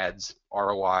ads,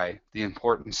 ROI, the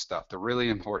important stuff, the really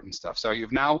important stuff. So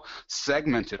you've now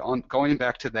segmented on going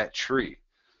back to that tree.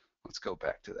 Let's go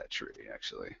back to that tree,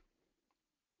 actually.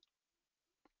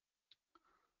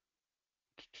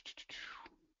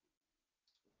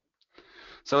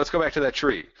 So let's go back to that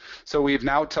tree. So we've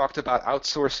now talked about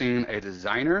outsourcing a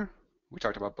designer. We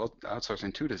talked about both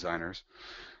outsourcing 2 designers.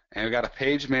 And we got a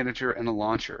page manager and a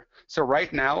launcher. So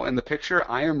right now in the picture,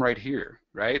 I am right here,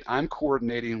 right? I'm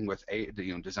coordinating with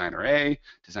designer A,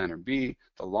 designer B,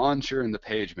 the launcher, and the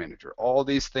page manager. All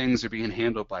these things are being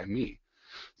handled by me.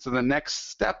 So the next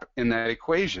step in that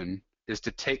equation is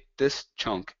to take this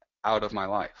chunk out of my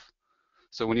life.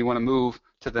 So when you want to move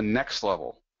to the next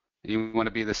level, you want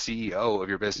to be the CEO of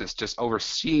your business, just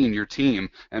overseeing your team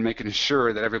and making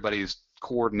sure that everybody's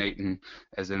coordinating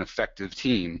as an effective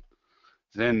team,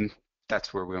 then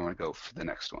that's where we want to go for the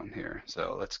next one here.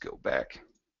 So let's go back.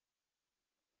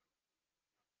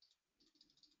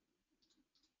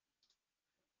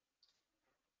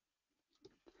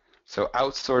 So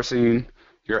outsourcing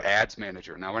your ads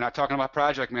manager. Now we're not talking about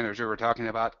project manager, we're talking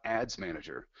about ads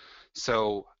manager.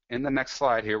 So in the next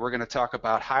slide here, we're going to talk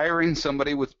about hiring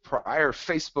somebody with prior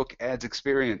Facebook ads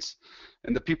experience.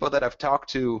 And the people that I've talked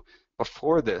to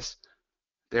before this,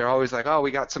 they're always like, oh,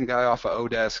 we got some guy off of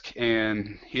Odesk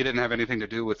and he didn't have anything to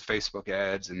do with Facebook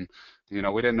ads, and we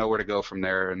didn't know where to go from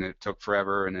there, and it took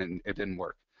forever and it didn't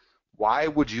work. Why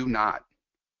would you not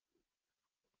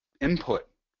input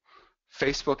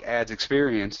Facebook ads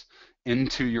experience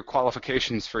into your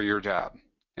qualifications for your job?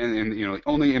 And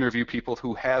only interview people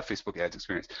who have Facebook ads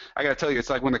experience. I got to tell you, it's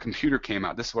like when the computer came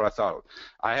out. This is what I thought.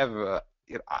 I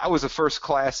was the first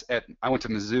class I went to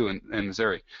Mizzou in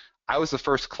Missouri. I was the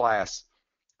first class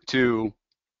to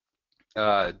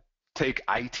take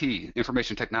IT,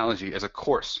 information technology, as a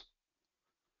course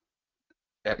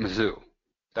at Mizzou.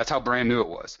 That's how brand new it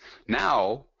was.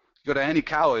 Now, you go to any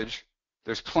college,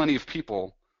 there's plenty of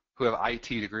people who have IT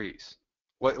degrees.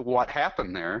 What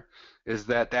happened there is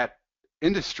that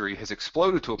industry has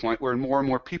exploded to a point where more and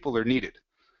more people are needed.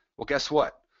 Well, guess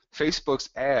what? Facebook's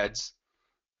ads,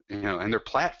 and their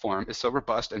platform is so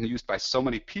robust and used by so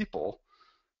many people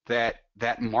that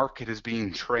that market is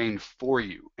being trained for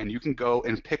you, and you can go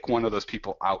and pick one of those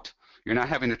people out. You're not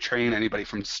having to train anybody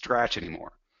from scratch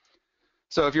anymore.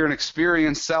 So if you're an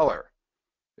experienced seller,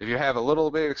 if you have a little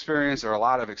bit of experience or a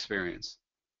lot of experience,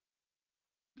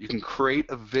 you can create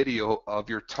a video of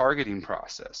your targeting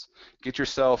process. Get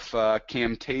yourself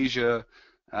Camtasia.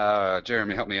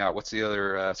 Jeremy, help me out. What's the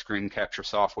other screen capture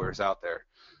softwares out there?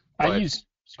 I use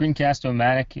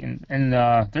Screencast-O-Matic, and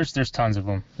there's tons of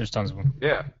them. There's tons of them.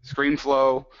 Yeah,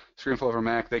 ScreenFlow for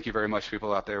Mac. Thank you very much,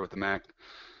 people out there with the Mac.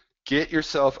 Get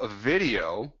yourself a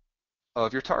video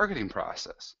of your targeting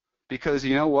process, because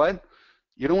you know what?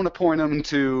 You don't want to point them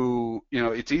to,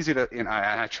 it's easy to, and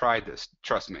I tried this,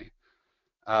 trust me,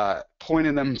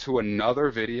 pointing them to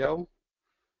another video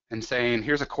and saying,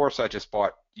 here's a course I just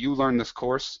bought. You learn this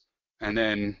course, and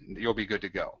then you'll be good to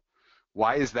go.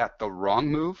 Why is that the wrong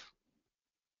move?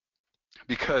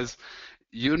 Because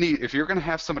if you're going to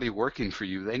have somebody working for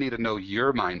you, they need to know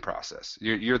your mind process.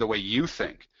 You're the way you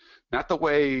think, not the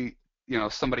way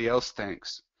somebody else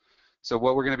thinks. So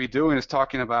what we're going to be doing is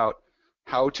talking about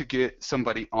how to get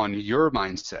somebody on your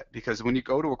mindset, because when you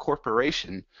go to a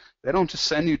corporation, they don't just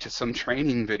send you to some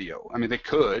training video. I mean, they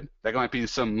could. That might be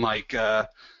some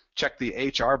check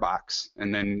the HR box,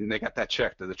 and then they got that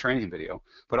checked to the training video.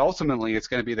 But ultimately, it's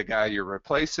going to be the guy you're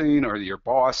replacing or your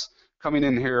boss coming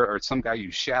in here, or some guy you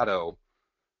shadow,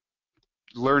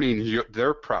 learning you're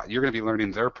going to be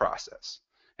learning their process.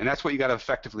 And that's what you got to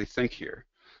effectively think here.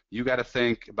 You got to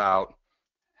think about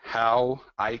how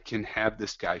I can have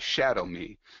this guy shadow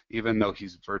me, even though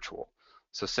he's virtual.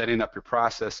 So setting up your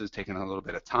processes, taking a little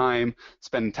bit of time,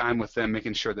 spending time with them,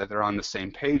 making sure that they're on the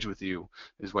same page with you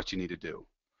is what you need to do.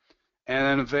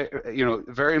 And then,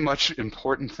 very much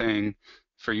important thing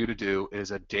for you to do is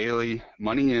a daily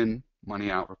money in, money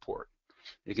out report.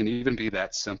 It can even be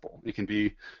that simple. It can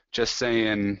be just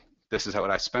saying, this is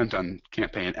what I spent on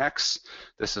campaign X,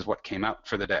 this is what came out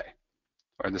for the day,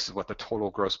 or this is what the total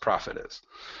gross profit is.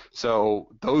 So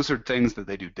those are things that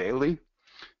they do daily,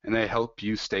 and they help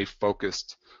you stay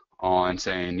focused on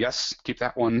saying, yes, keep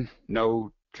that one,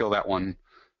 no, kill that one,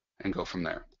 and go from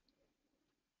there.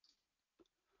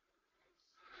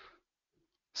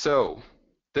 So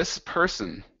this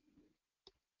person,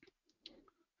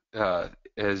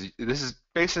 this is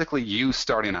basically you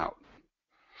starting out.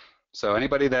 So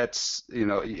anybody that's,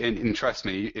 and trust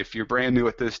me, if you're brand new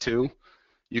at this too,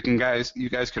 you guys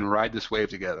can ride this wave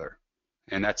together,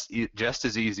 and that's just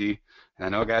as easy. And I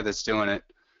know a guy that's doing it,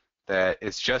 that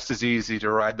it's just as easy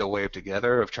to ride the wave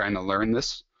together of trying to learn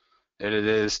this than it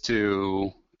is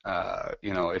to,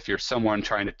 if you're someone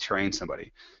trying to train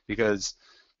somebody. Because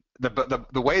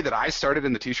the way that I started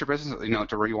in the t-shirt business,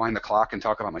 to rewind the clock and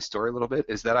talk about my story a little bit,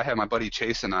 is that I had my buddy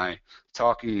Chase and I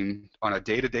talking on a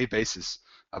day-to-day basis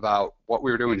about what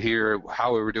we were doing here,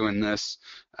 how we were doing this,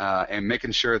 and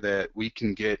making sure that we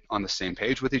can get on the same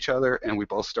page with each other, and we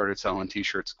both started selling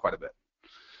t-shirts quite a bit.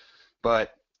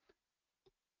 But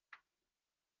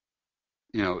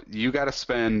you got to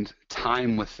spend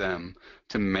time with them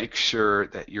to make sure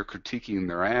that you're critiquing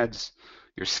their ads,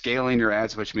 you're scaling your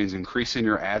ads, which means increasing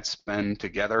your ad spend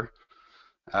together.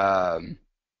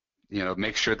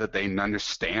 Make sure that they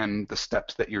understand the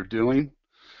steps that you're doing,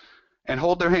 and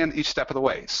hold their hand each step of the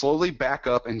way. Slowly back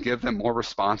up and give them more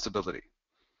responsibility.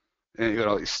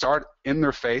 And, start in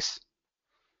their face.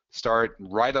 Start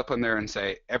right up in there and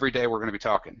say, every day we're going to be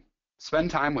talking. Spend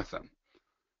time with them.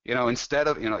 Instead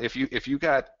of, if you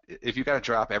got to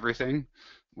drop everything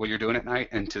what you're doing at night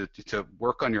and to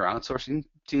work on your outsourcing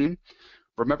team.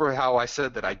 Remember how I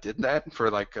said that I did that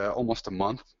for almost a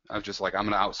month? I was just like, I'm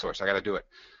going to outsource. I got to do it.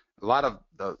 A lot of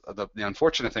the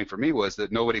unfortunate thing for me was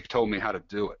that nobody told me how to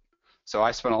do it. So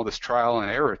I spent all this trial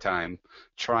and error time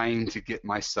trying to get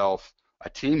myself a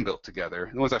team built together.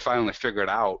 And once I finally figured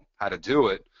out how to do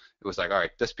it, it was like, all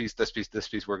right, this piece,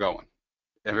 we're going.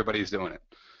 Everybody's doing it.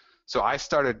 So I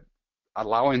started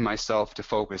allowing myself to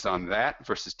focus on that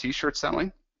versus t-shirt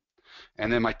selling.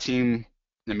 And then my team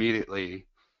immediately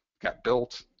got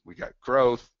built, we got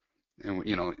growth, and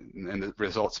and the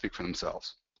results speak for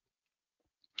themselves.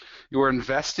 You are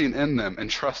investing in them and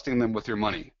trusting them with your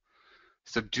money.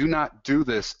 So do not do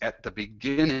this at the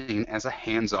beginning as a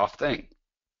hands-off thing.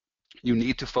 You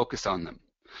need to focus on them.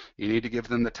 You need to give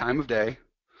them the time of day,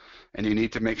 and you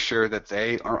need to make sure that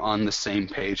they are on the same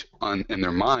page in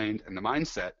their mind and the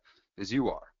mindset as you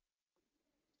are.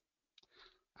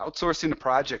 Outsourcing a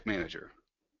project manager.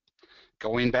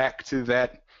 Going back to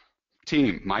that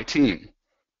team, my team,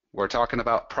 we're talking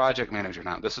about project manager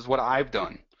now. This is what I've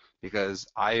done because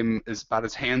I'm about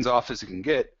as hands off as you can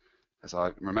get. As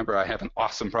I remember, I have an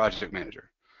awesome project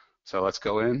manager. So let's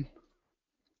go in.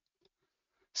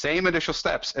 Same initial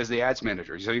steps as the ads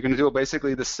manager. So you're going to do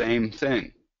basically the same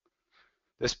thing.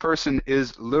 This person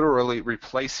is literally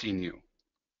replacing you.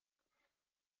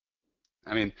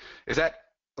 I mean, is that,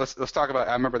 let's talk about,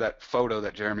 I remember that photo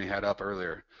that Jeremy had up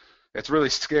earlier. It's really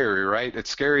scary, right? It's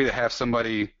scary to have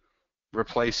somebody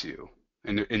replace you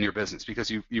in your business because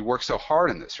you work so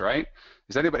hard in this, right?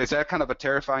 Is that kind of a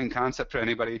terrifying concept to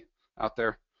anybody out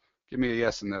there? Give me a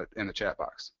yes in the chat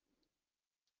box.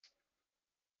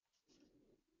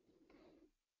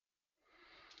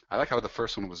 I like how the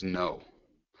first one was no.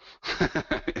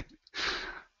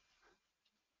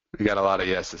 We got a lot of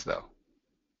yeses though.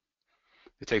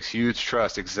 It takes huge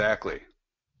trust, exactly.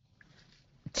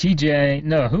 TJ,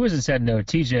 no, who was it said no?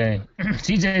 TJ.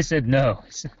 TJ said no.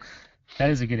 That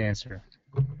is a good answer.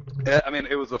 Yeah, I mean,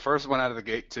 it was the first one out of the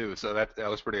gate too, so that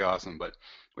was pretty awesome. But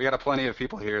we got plenty of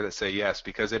people here that say yes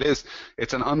because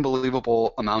it's an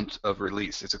unbelievable amount of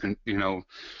release. It's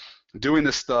doing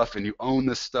this stuff and you own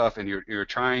this stuff and you're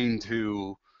trying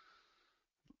to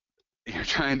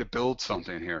build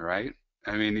something here, right?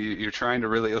 I mean, you're trying to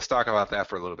really, let's talk about that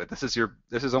for a little bit. This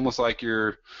is almost like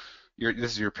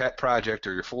this is your pet project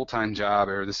or your full-time job,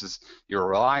 or you're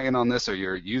relying on this, or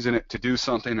you're using it to do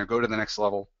something or go to the next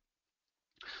level.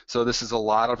 So this is a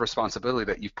lot of responsibility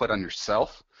that you've put on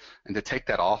yourself, and to take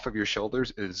that off of your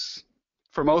shoulders is,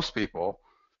 for most people,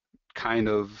 kind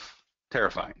of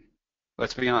terrifying.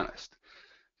 Let's be honest.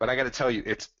 But I got to tell you,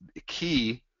 it's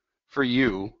key for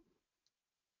you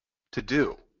to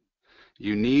do.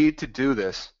 You need to do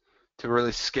this to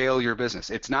really scale your business.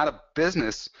 It's not a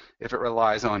business if it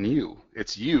relies on you.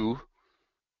 It's you.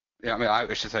 I mean,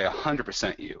 I should say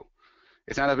 100% you.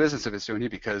 It's not a business if it's doing you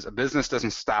because a business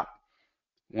doesn't stop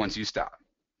once you stop.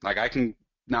 Like I can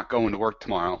not go into work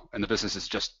tomorrow and the business is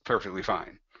just perfectly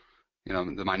fine.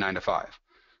 My 9 to 5.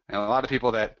 And a lot of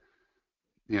people that,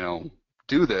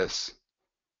 do this,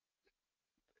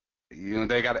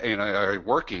 they got, are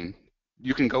working.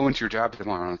 You can go into your job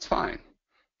tomorrow and it's fine.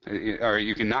 Or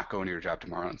you can not go into your job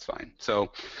tomorrow and it's fine.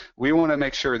 So we want to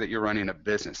make sure that you're running a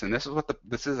business, and this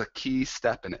is a key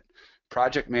step in it.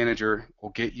 Project manager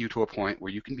will get you to a point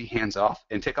where you can be hands off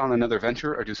and take on another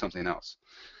venture or do something else.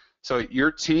 So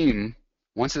your team,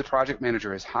 once the project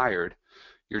manager is hired,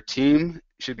 your team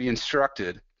should be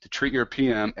instructed to treat your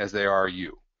PM as they are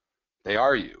you. They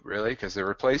are you, really, because they're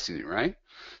replacing you, right?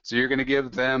 So you're going to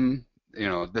give them,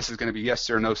 this is going to be yes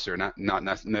sir, no sir, not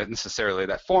necessarily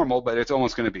that formal, but it's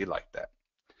almost going to be like that.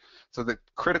 So the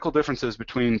critical differences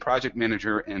between project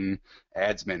manager and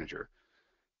ads manager.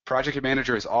 Project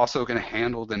manager is also going to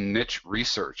handle the niche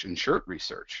research and shirt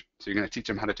research. So you're going to teach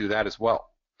them how to do that as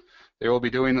well. They will be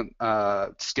doing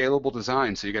scalable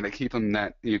design, so you're going to keep them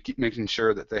keep making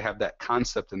sure that they have that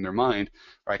concept in their mind,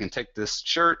 or I can take this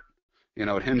shirt,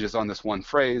 it hinges on this one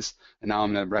phrase, and now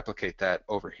I'm going to replicate that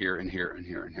over here and here and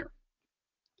here and here.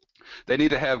 They need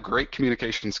to have great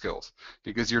communication skills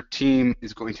because your team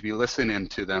is going to be listening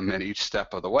to them in each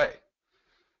step of the way.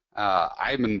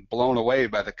 I've been blown away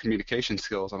by the communication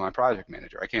skills of my project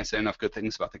manager. I can't say enough good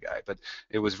things about the guy, but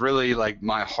it was really like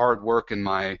my hard work and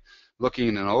my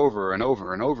looking and over and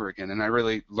over and over again, and I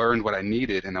really learned what I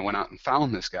needed, and I went out and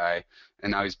found this guy,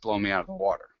 and now he's blown me out of the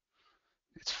water.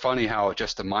 It's funny how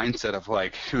just the mindset of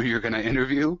like who you're going to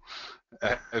interview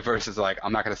versus like,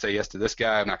 I'm not going to say yes to this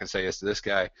guy, I'm not going to say yes to this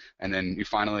guy, and then you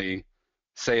finally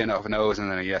say enough no's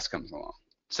and then a yes comes along.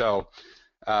 So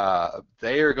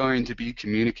they are going to be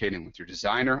communicating with your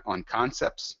designer on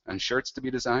concepts and shirts to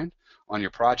be designed, on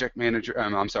your project manager,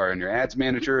 on your ads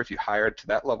manager if you hired to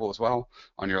that level as well,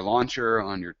 on your launcher,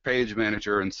 on your page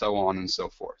manager, and so on and so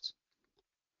forth.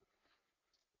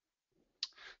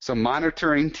 So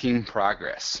monitoring team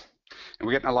progress. And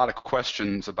we're getting a lot of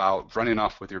questions about running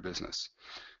off with your business,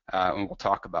 and we'll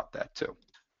talk about that too.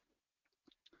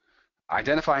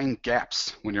 Identifying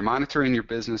gaps. When you're monitoring your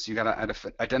business, you got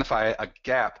to identify a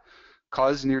gap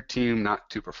causing your team not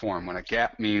to perform. What a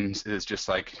gap means is just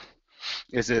like,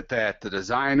 is it that the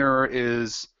designer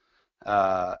is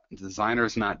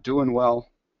not doing well?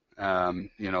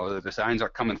 The designs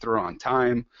aren't coming through on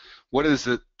time. What is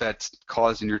it that's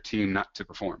causing your team not to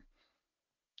perform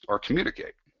or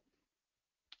communicate?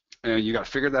 And you got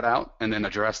to figure that out and then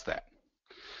address that.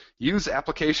 Use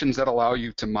applications that allow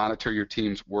you to monitor your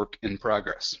team's work in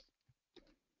progress.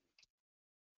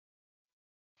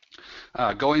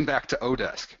 Going back to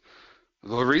Odesk,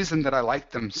 the reason that I like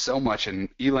them so much, and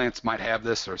Elance might have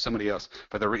this or somebody else,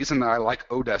 but the reason that I like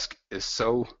Odesk is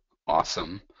so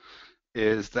awesome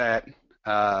is that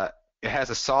it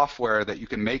has a software that you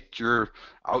can make your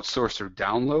outsourcer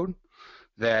download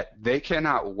that they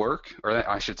cannot work, or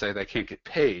I should say they can't get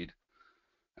paid.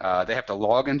 They have to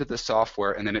log into the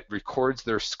software, and then it records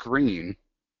their screen,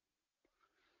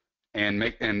 and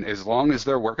as long as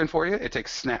they're working for you, it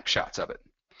takes snapshots of it.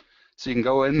 So you can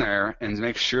go in there and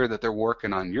make sure that they're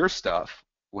working on your stuff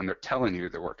when they're telling you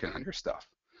they're working on your stuff.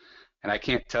 And I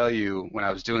can't tell you, when I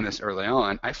was doing this early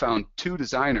on, I found 2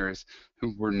 designers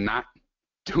who were not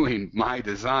doing my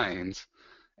designs,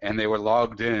 and they were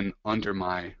logged in under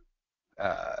my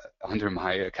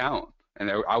account,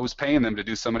 and I was paying them to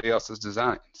do somebody else's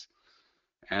designs,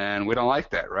 and we don't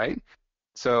like that, right?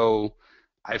 So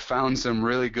I found some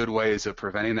really good ways of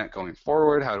preventing that going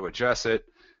forward, how to address it,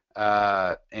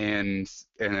 and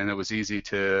then it was easy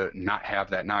to not have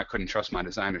that. Now I couldn't trust my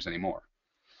designers anymore.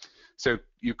 So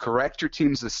you correct your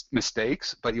team's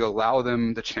mistakes, but you allow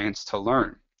them the chance to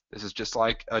learn. This is just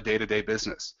like a day-to-day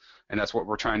business, and that's what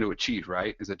we're trying to achieve,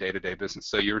 right? Is a day-to-day business.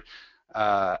 So you're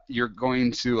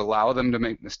going to allow them to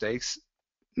make mistakes,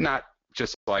 not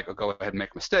just like, oh, go ahead and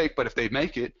make a mistake, but if they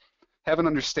make it, have an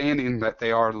understanding that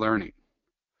they are learning.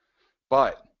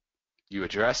 But you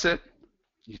address it,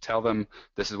 you tell them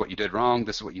this is what you did wrong,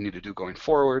 this is what you need to do going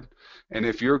forward, and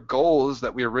if your goals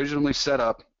that we originally set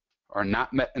up are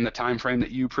not met in the time frame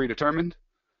that you predetermined,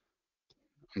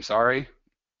 I'm sorry,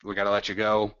 we got to let you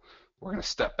go. We're going to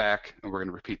step back and we're going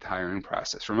to repeat the hiring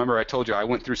process. Remember, I told you I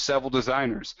went through several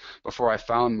designers before I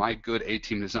found my good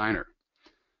A-team designer.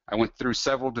 I went through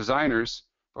several designers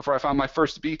before I found my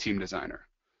first B-team designer.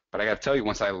 But I got to tell you,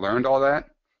 once I learned all that,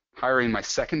 hiring my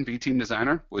second B-team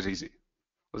designer was easy. It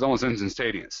was almost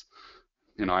instantaneous.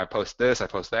 You know, I post this, I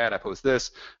post that, I post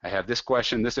this, I have this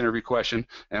question, this interview question,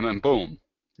 and then boom,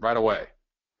 right away,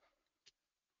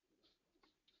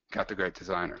 got the great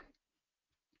designer.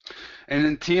 And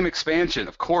then team expansion,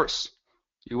 of course,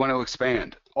 you want to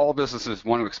expand. All businesses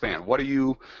want to expand. What are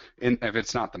you, if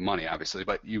it's not the money, obviously,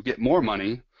 but you get more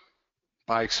money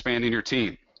by expanding your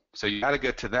team. So you got to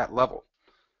get to that level.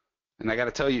 And I got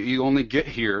to tell you, you only get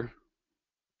here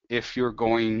if you're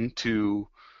going to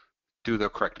do the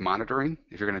correct monitoring,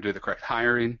 if you're going to do the correct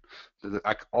hiring,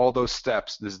 like all those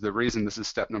steps. This is the reason this is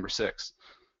step number 6.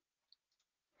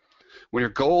 When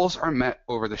your goals are met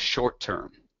over the short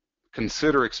term,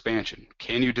 consider expansion.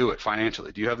 Can you do it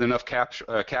financially? Do you have enough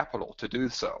capital to do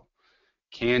so?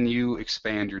 Can you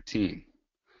expand your team?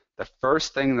 The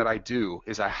first thing that I do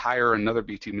is I hire another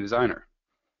B-team designer.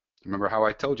 Remember how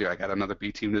I told you I got another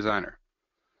B-team designer?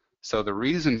 So the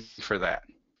reason for that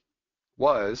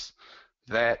was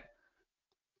that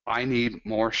I need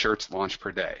more shirts launched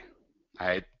per day.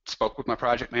 I spoke with my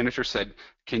project manager, said,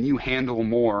 can you handle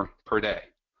more per day?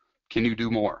 Can you do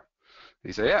more?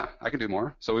 He said, yeah, I can do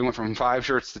more. So we went from 5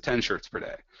 shirts to 10 shirts per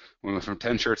day. We went from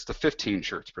 10 shirts to 15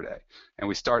 shirts per day. And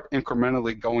we start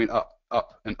incrementally going up,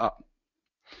 and up.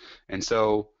 And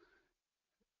so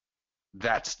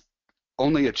that's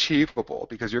only achievable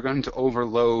because you're going to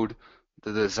overload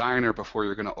the designer before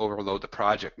you're going to overload the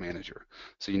project manager.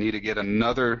 So you need to get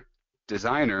another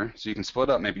designer so you can split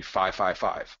up maybe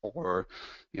 5-5-5, or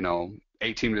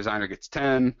A-team designer gets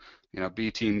 10,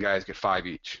 B-team guys get 5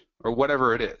 each, or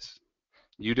whatever it is.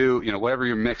 You do, whatever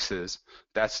your mix is,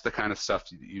 that's the kind of stuff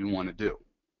you want to do.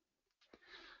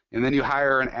 And then you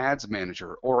hire an ads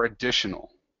manager or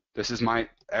additional. This is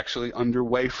actually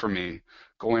underway for me,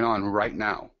 going on right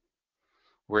now.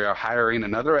 We are hiring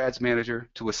another ads manager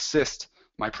to assist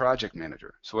my project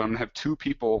manager. So I'm going to have 2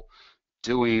 people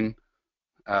doing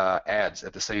ads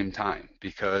at the same time,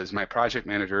 because my project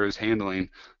manager is handling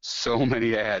so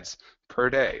many ads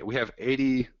per day. We have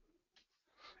 82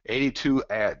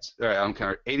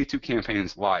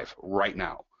 campaigns live right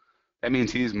now. That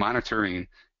means he's monitoring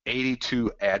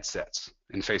 82 ad sets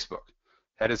in Facebook.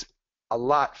 That is a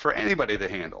lot for anybody to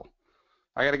handle.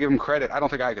 I got to give him credit. I don't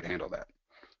think I could handle that.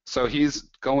 So he's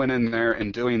going in there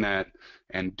and doing that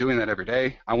every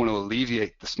day. I want to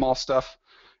alleviate the small stuff,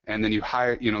 and then you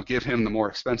hire, give him the more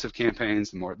expensive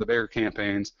campaigns, the bigger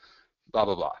campaigns, blah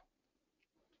blah blah.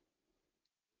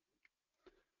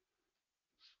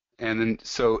 And then,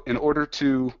 so in order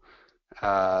to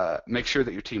make sure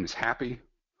that your team is happy,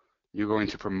 you're going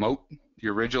to promote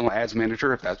your original ads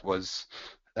manager. If that was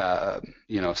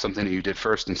something that you did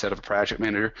first instead of a project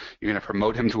manager, you're going to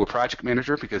promote him to a project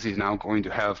manager because he's now going to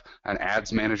have an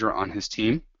ads manager on his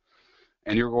team.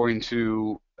 and you're going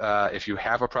to, if you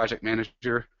have a project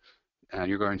manager,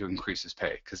 you're going to increase his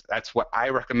pay, because that's what I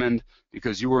recommend,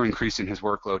 because you are increasing his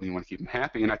workload and you want to keep him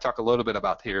happy. And I talk a little bit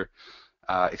about here,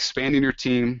 expanding your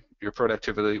team, your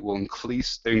productivity will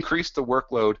increase the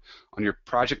workload on your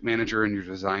project manager and your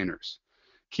designers.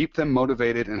 Keep them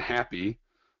motivated and happy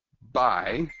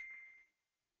by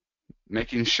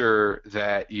making sure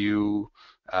that you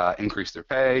increase their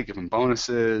pay, give them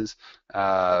bonuses.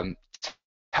 I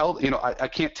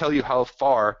can't tell you how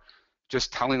far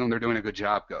just telling them they're doing a good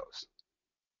job goes.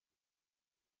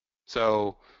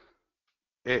 So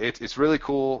it's really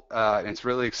cool, and it's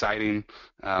really exciting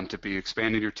to be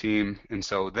expanding your team, and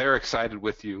so they're excited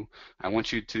with you. I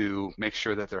want you to make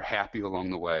sure that they're happy along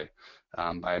the way,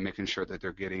 by making sure that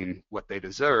they're getting what they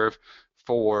deserve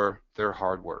for their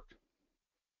hard work.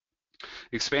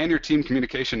 Expand your team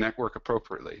communication network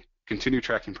appropriately. Continue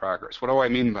tracking progress. What do I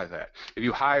mean by that? If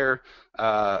you hire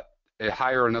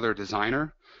another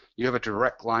designer, you have a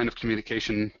direct line of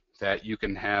communication that you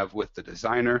can have with the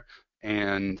designer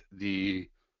and the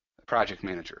project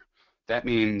manager. That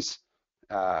means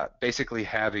basically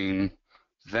having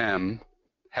them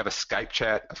have a Skype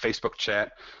chat, a Facebook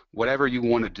chat, whatever you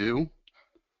want to do.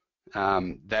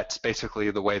 That's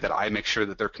basically the way that I make sure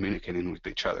that they're communicating with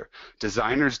each other.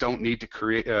 Designers don't need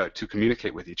to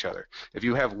communicate with each other. If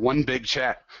you have one big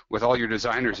chat with all your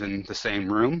designers in the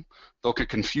same room, they'll get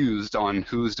confused on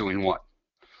who's doing what.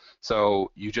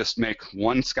 So you just make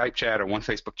one Skype chat or one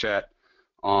Facebook chat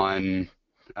on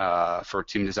for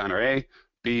team designer A,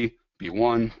 B,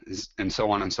 B1, and so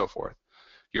on and so forth.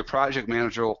 Your project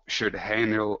manager should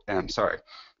handle.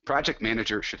 Project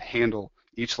manager should handle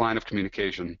each line of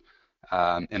communication,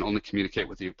 and only communicate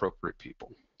with the appropriate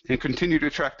people. And continue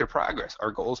to track their progress. Are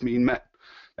goals being met?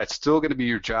 That's still going to be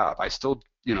your job. I still,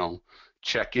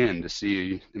 check in to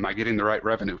see, am I getting the right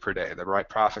revenue per day, the right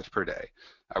profit per day?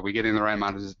 Are we getting the right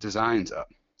amount of designs up?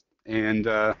 And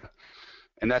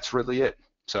that's really it.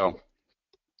 So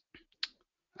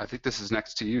I think this is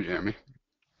next to you, Jeremy.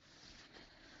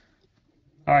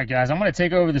 All right, guys, I'm going to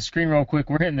take over the screen real quick.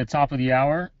 We're hitting the top of the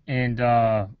hour, and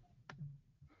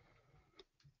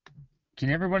can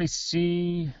everybody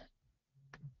see?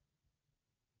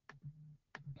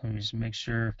 Let me just make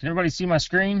sure. Can everybody see my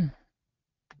screen?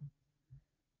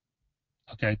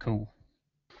 Okay, cool.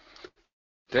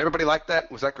 Did everybody like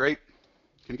that? Was that great?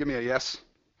 Can you give me a yes?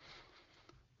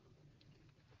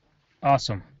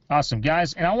 Awesome, awesome,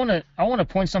 guys. And I want to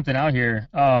point something out here.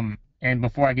 And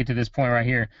before I get to this point right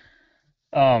here,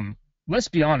 let's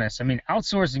be honest. I mean,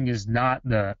 outsourcing is not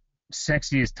the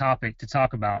sexiest topic to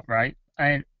talk about, right?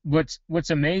 And what's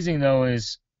amazing though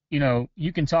is,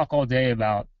 you can talk all day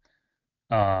about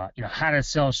how to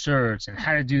sell shirts and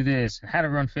how to do this and how to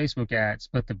run Facebook ads,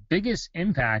 but the biggest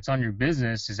impact on your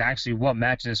business is actually what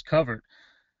Matt just covered.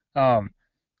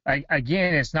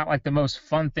 Again, it's not like the most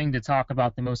fun thing to talk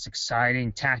about, the most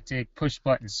exciting tactic, push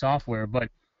button software, but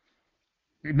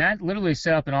Matt literally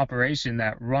set up an operation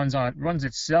that runs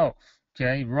itself.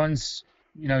 Okay, he's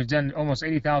done almost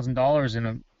 $80,000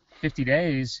 in 50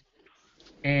 days,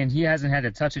 and he hasn't had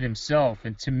to touch it himself.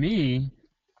 And to me,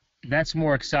 that's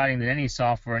more exciting than any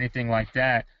software or anything like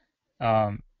that.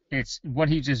 It's what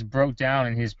he just broke down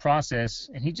in his process,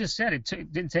 and he just said it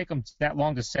didn't take him that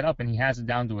long to set up, and he has it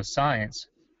down to a science.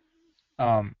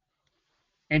 So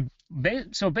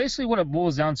basically what it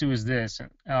boils down to is this,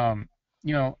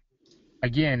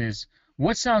 again, is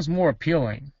what sounds more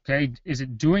appealing, okay? Is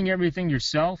it doing everything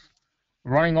yourself,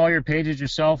 running all your pages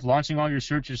yourself, launching all your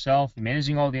shirts yourself,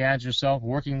 managing all the ads yourself,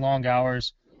 working long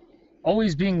hours,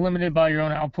 always being limited by your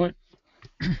own output?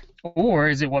 Or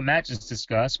is it what Matt just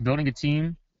discussed, building a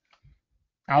team,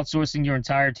 outsourcing your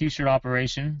entire t-shirt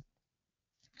operation,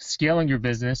 scaling your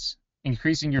business,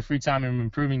 increasing your free time, and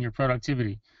improving your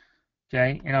productivity?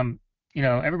 Okay, and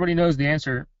everybody knows the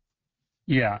answer.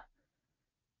 Yeah.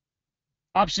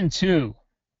 Option 2,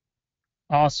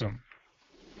 awesome.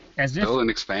 Build and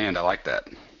expand. I like that.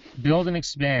 Build and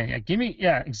expand.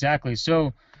 Yeah, exactly.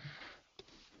 So,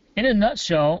 in a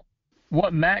nutshell,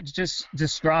 what Matt just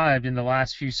described in the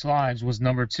last few slides was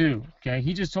number 2. Okay,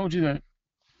 he just told you that,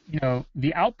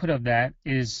 the output of that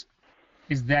is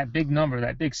that big number,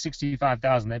 that big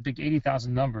 65,000, that big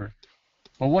 80,000 number.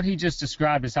 But what he just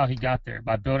described is how he got there,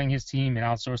 by building his team and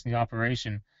outsourcing the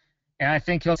operation. And I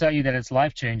think he'll tell you that it's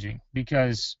life-changing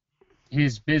because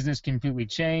his business completely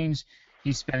changed.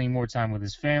 He's spending more time with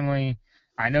his family.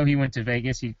 I know he went to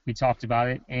Vegas. We talked about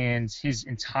it, and his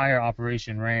entire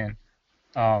operation ran.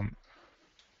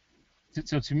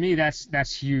 So to me,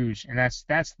 that's huge, and that's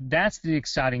the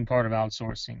exciting part of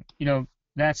outsourcing.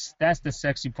 That's the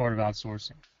sexy part of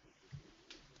outsourcing.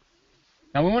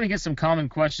 Now we want to get some common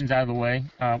questions out of the way.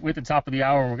 We're at the top of the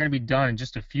hour. We're going to be done in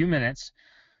just a few minutes.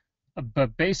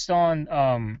 But based on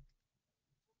um,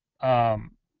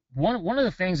 one of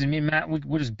the things, and me and Matt,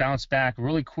 we'll just bounce back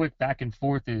really quick back and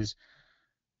forth is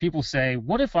people say,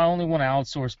 what if I only want to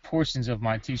outsource portions of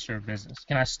my t-shirt business?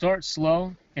 Can I start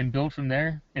slow and build from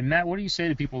there? And Matt, what do you say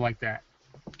to people like that?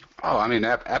 Oh, I mean,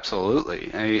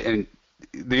 absolutely. And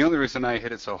the only reason I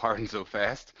hit it so hard and so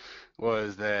fast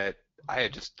was that I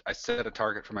set a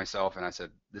target for myself and I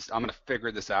said I'm going to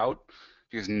figure this out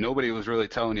because nobody was really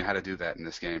telling you how to do that in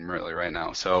this game really right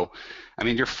now. So, I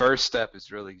mean, your first step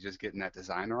is really just getting that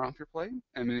designer off your plate.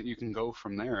 I mean, you can go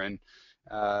from there and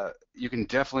you can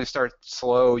definitely start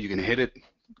slow. You can hit it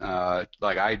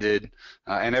like I did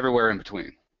and everywhere in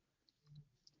between.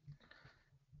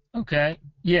 Okay.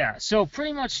 Yeah. So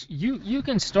pretty much you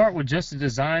can start with just a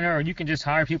designer, or you can just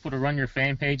hire people to run your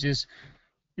fan pages.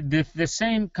 The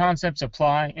same concepts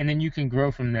apply, and then you can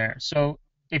grow from there. So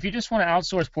if you just want to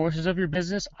outsource portions of your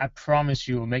business, I promise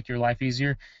you it will make your life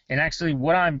easier. And actually,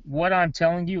 what I'm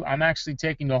telling you, I'm actually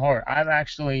taking to heart. I've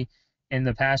actually in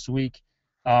the past week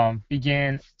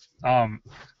began um,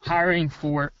 hiring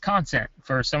for content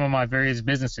for some of my various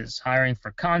businesses, hiring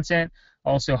for content,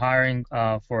 also hiring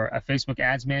for a Facebook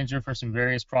ads manager for some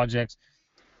various projects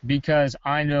because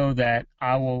I know that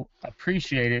I will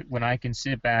appreciate it when I can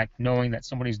sit back knowing that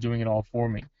somebody's doing it all for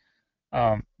me.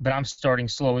 But I'm starting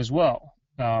slow as well.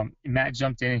 Matt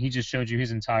jumped in and he just showed you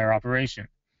his entire operation.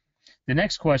 The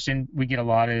next question we get a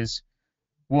lot is,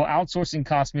 will outsourcing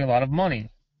cost me a lot of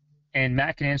money? And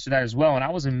Matt can answer that as well. And I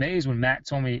was amazed when Matt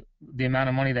told me the amount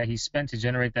of money that he spent to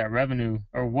generate that revenue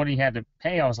or what he had to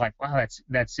pay. I was like, wow,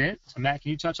 that's it. So Matt, can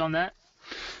you touch on that?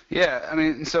 Yeah, I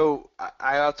mean, so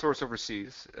I outsource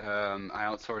overseas. I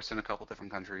outsource in a couple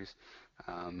different countries,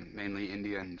 mainly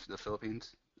India and the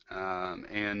Philippines.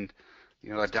 And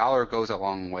you know, a dollar goes a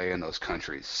long way in those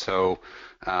countries. So,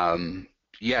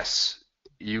 yes,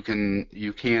 you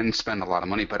can spend a lot of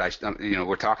money, but you know,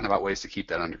 we're talking about ways to keep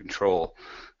that under control.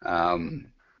 Um,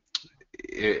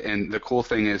 and the cool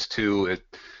thing is too,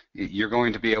 you're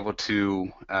going to be able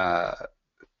to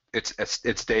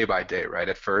it's day by day, right,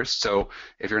 at first. So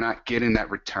if you're not getting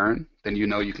that return, then you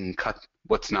know you can cut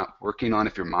what's not working on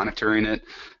if you're monitoring it,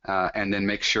 and then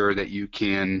make sure that you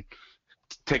can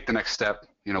take the next step.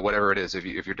 You know, whatever it is. If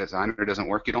your designer doesn't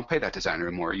work, you don't pay that designer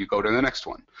anymore. You go to the next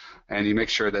one, and you make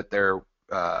sure that they're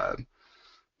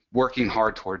working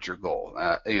hard towards your goal.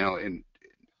 You know,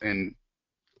 in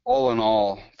all in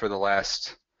all, for the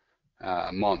last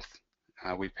month,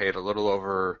 we paid a little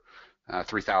over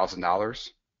 $3,000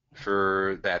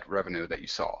 for that revenue that you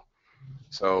saw.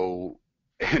 So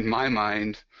in my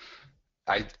mind,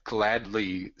 I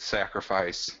gladly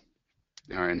sacrifice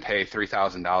and pay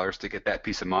 $3,000 to get that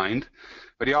peace of mind.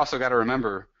 But you also got to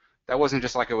remember that wasn't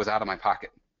just like it was out of my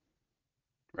pocket,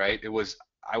 right? It was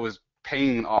I was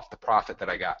paying off the profit that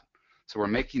I got. So we're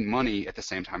making money at the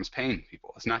same time as paying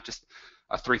people. It's not just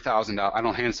a $3,000. I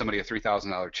don't hand somebody a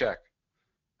 $3,000 check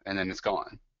and then it's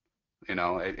gone. You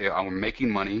know, I'm making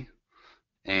money,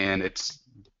 and it's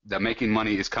the making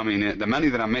money is coming in. The money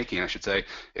that I'm making, I should say,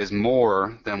 is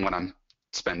more than what I'm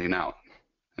spending out,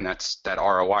 and that's that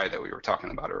ROI that we were talking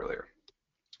about earlier.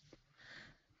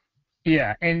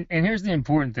 Yeah, and here's the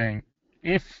important thing.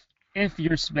 If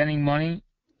you're spending money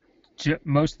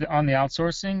most on the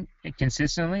outsourcing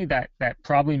consistently, that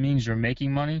probably means you're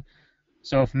making money.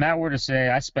 So if Matt were to say,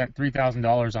 I spent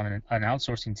 $3,000 on an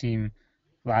outsourcing team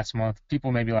last month,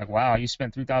 people may be like, wow, you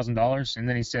spent $3,000. And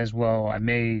then he says, well, I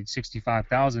made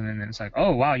 65,000. And then it's like,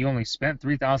 oh, wow, you only spent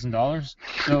 $3,000.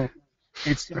 So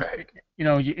it's, Right.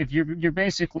 if you're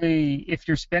basically, if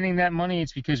you're spending that money,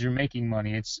 it's because you're making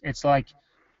money. It's like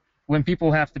when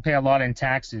people have to pay a lot in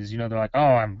taxes, they're like, oh,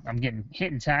 I'm getting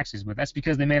hit in taxes, but that's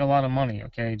because they made a lot of money.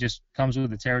 Okay, it just comes with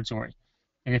the territory.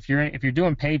 And if you're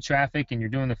doing paid traffic and you're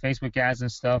doing the Facebook ads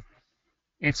and stuff,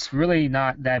 it's really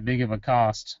not that big of a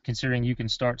cost considering you can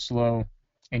start slow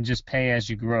and just pay as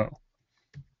you grow.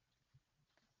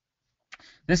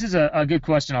 This is a good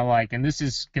question I like, and this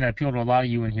is going to appeal to a lot of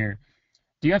you in here.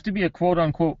 Do you have to be a quote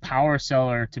unquote power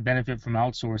seller to benefit from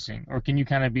outsourcing, or can you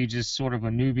kind of be just sort of a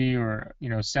newbie or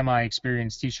semi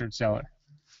experienced t-shirt seller?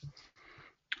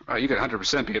 You could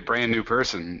 100% be a brand new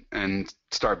person and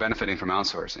start benefiting from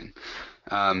outsourcing.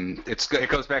 It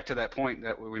goes back to that point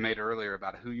that we made earlier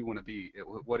about who you want to be.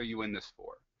 What are you in this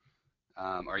for?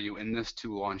 Are you in this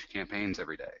to launch campaigns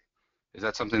every day? Is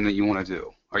that something that you want to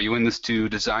do? Are you in this to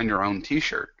design your own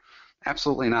T-shirt?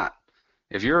 Absolutely not.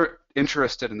 If you're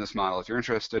interested in this model, if you're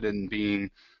interested in being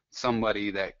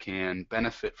somebody that can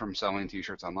benefit from selling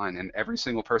T-shirts online, and every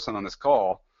single person on this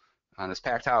call on this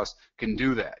packed house can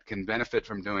do that, can benefit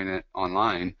from doing it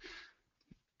online.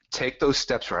 Take those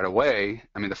steps right away.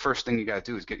 I mean, the first thing you got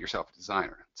to do is get yourself a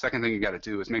designer. Second thing you got to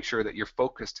do is make sure that you're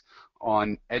focused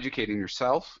on educating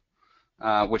yourself,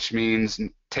 which means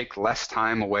take less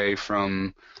time away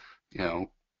from, you know,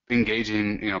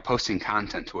 engaging, you know, posting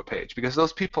content to a page, because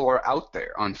those people are out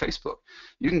there on Facebook.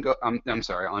 You can go, I'm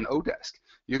sorry, on Odesk.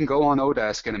 You can go on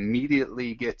Odesk and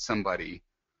immediately get somebody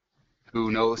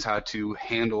who knows how to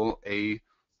handle a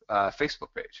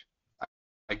Facebook page.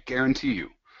 I guarantee you.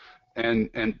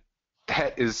 And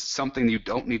that is something you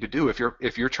don't need to do if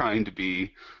you're trying to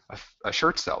be a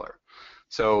shirt seller.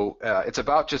 So it's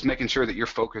about just making sure that you're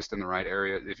focused in the right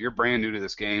area. If you're brand new to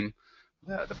this game,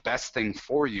 the best thing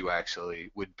for you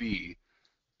actually would be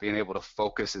being able to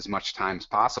focus as much time as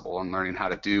possible on learning how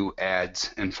to do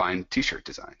ads and find t-shirt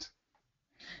designs.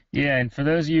 Yeah, and for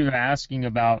those of you who are asking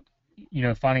about,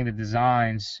 finding the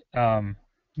designs,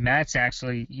 Matt's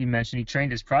actually, he mentioned he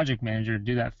trained his project manager to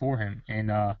do that for him, and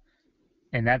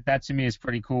that to me is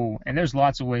pretty cool. And there's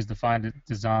lots of ways to find the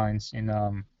designs,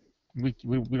 and we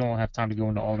don't have time to go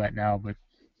into all that now, but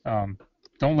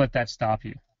don't let that stop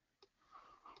you.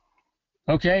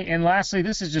 Okay, and lastly,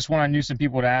 this is just one I knew some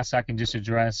people would ask, I can just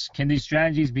address. Can these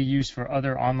strategies be used for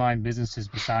other online businesses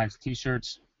besides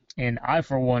t-shirts? And I,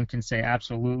 for one, can say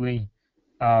absolutely,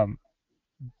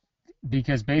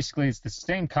 because basically it's the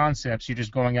same concepts, you're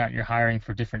just going out and you're hiring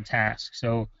for different tasks.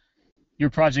 So your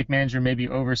project manager may be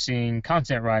overseeing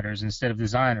content writers instead of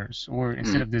designers, or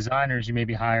instead of designers, you may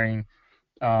be hiring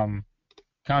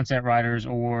content writers,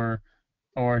 or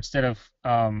instead of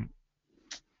a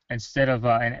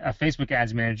Facebook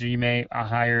ads manager, you may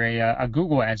hire a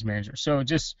Google ads manager. So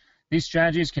just these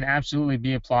strategies can absolutely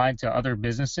be applied to other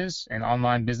businesses and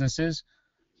online businesses.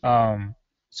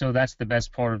 So that's the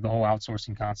best part of the whole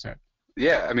outsourcing concept.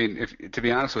 Yeah, I mean, to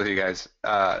be honest with you guys,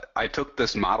 I took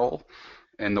this model,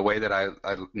 and the way that I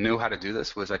knew how to do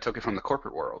this was I took it from the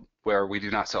corporate world, where we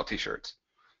do not sell t-shirts.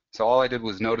 So all I did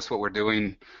was notice what we're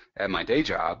doing at my day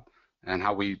job and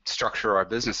how we structure our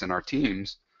business and our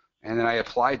teams, and then I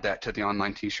applied that to the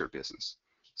online t-shirt business.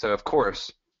 So of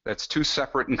course, that's two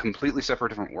separate and completely separate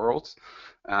different worlds,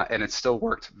 and it still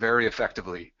worked very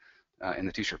effectively in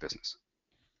the t-shirt business.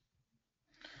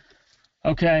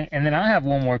 Okay, and then I have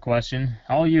one more question.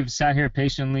 All you've sat here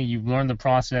patiently, you've learned the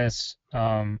process.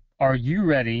 Are you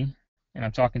ready, and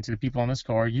I'm talking to the people on this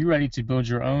call, are you ready to build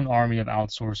your own army of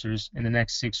outsourcers in the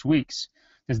next 6 weeks?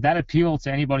 Does that appeal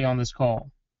to anybody on this call?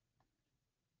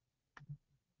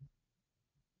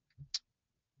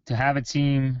 To have a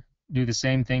team do the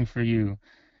same thing for you.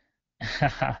 He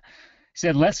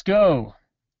said, let's go.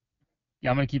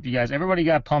 Yeah, I'm going to keep you guys. Everybody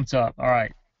got pumped up. All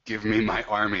right. Give me my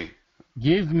army.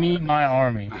 Give me my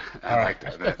army. I like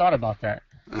that. I thought about that.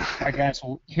 All right, guys.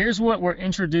 Well, here's what we're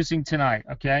introducing tonight,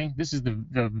 okay? This is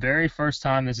the very first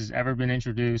time this has ever been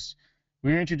introduced.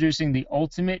 We're introducing the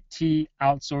Ultimate T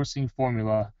Outsourcing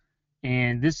Formula,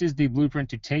 and this is the blueprint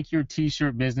to take your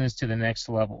t-shirt business to the next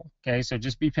level, okay? So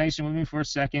just be patient with me for a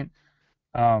second.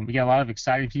 We got a lot of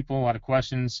excited people, a lot of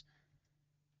questions.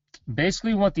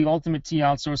 Basically, what the Ultimate T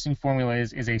Outsourcing Formula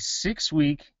is a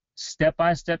 6-week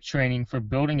step-by-step training for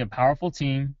building a powerful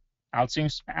team,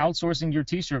 outsourcing your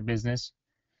t-shirt business,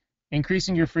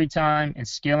 increasing your free time, and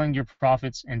scaling your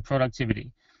profits and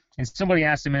productivity. And somebody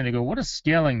asked a minute ago, what does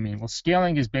scaling mean? Well,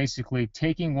 scaling is basically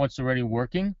taking what's already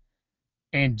working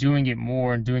and doing it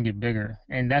more and doing it bigger.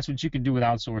 And that's what you can do with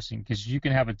outsourcing, because you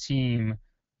can have a team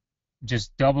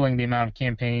just doubling the amount of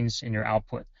campaigns in your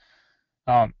output.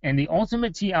 And the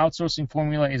Ultimate T Outsourcing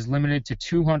Formula is limited to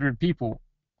 200 people.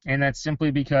 And that's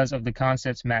simply because of the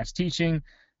concepts Matt's teaching,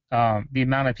 the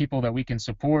amount of people that we can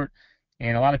support.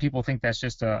 And a lot of people think that's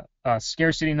just a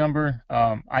scarcity number.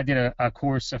 I did a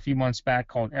course a few months back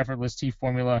called Effortless T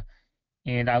Formula,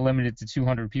 and I limited it to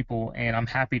 200 people. And I'm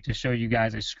happy to show you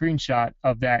guys a screenshot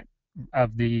of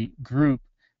the group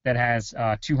that has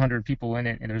 200 people in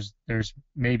it. And there's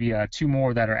maybe 2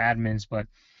 more that are admins. But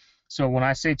so when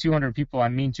I say 200 people, I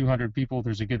mean 200 people.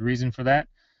 There's a good reason for that.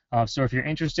 So if you're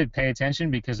interested, pay attention,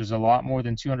 because there's a lot more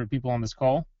than 200 people on this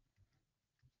call.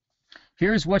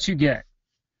 Here's what you get.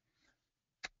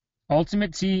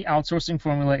 Ultimate T Outsourcing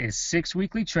Formula is 6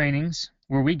 weekly trainings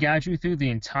where we guide you through the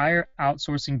entire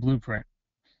outsourcing blueprint,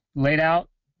 laid out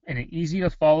in an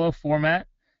easy-to-follow format,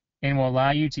 and will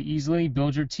allow you to easily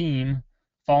build your team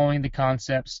following the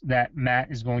concepts that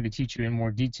Matt is going to teach you in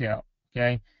more detail.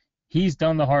 Okay? He's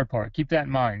done the hard part. Keep that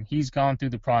in mind. He's gone through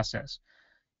the process.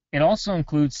 It also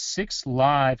includes 6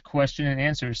 live question and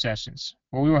answer sessions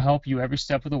where we will help you every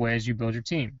step of the way as you build your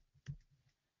team.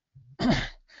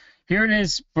 Here it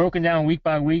is broken down week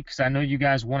by week because I know you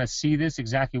guys want to see this,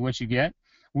 exactly what you get.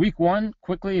 Week 1,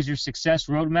 quickly, is your success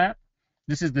roadmap.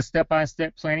 This is the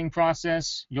step-by-step planning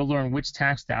process. You'll learn which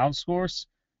tasks to outsource.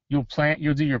 You'll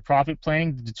do your profit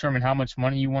planning to determine how much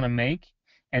money you want to make,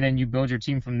 and then you build your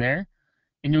team from there.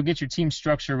 And you'll get your team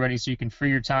structure ready so you can free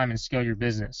your time and scale your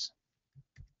business.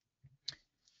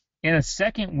 In a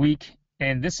second week,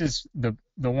 and this is the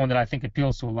one that I think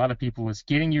appeals to a lot of people, is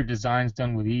getting your designs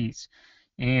done with ease.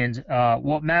 And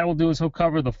what Matt will do is he'll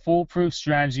cover the foolproof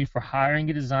strategy for hiring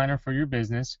a designer for your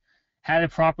business, how to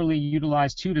properly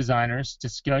utilize 2 designers to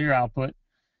scale your output,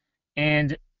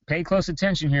 and pay close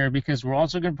attention here because we're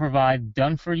also going to provide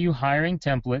done-for-you hiring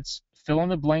templates, fill in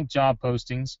the blank job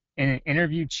postings, and an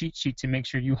interview cheat sheet to make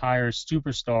sure you hire a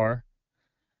superstar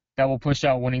that will push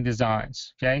out winning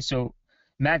designs. Okay, so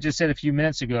Matt just said a few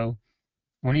minutes ago,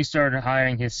 when he started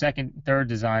hiring his second, third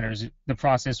designers, the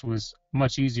process was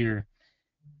much easier.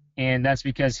 And that's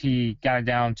because he got it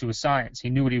down to a science. He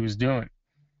knew what he was doing.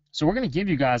 So we're going to give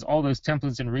you guys all those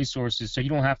templates and resources so you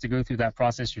don't have to go through that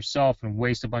process yourself and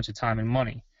waste a bunch of time and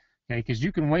money. Okay, because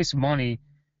you can waste money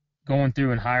going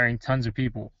through and hiring tons of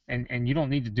people, and you don't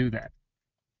need to do that.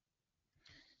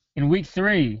 In week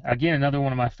 3, again, another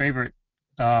one of my favorite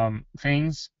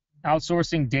things,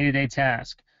 outsourcing day-to-day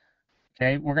tasks.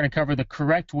 Okay, we're going to cover the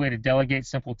correct way to delegate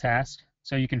simple tasks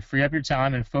so you can free up your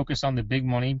time and focus on the big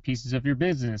money pieces of your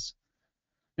business.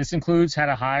 This includes how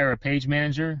to hire a page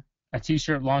manager, a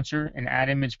t-shirt launcher, an ad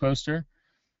image poster.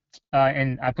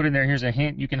 And I put in there, here's a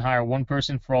hint, you can hire one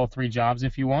person for all 3 jobs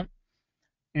if you want.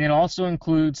 And it also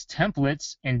includes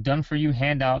templates and done-for-you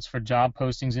handouts for job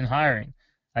postings and hiring.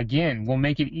 Again, we'll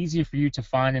make it easy for you to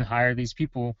find and hire these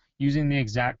people using the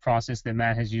exact process that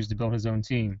Matt has used to build his own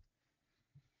team.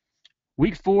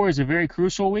 Week 4 is a very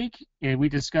crucial week. We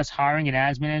discuss hiring an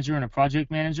ads manager and a project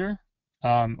manager,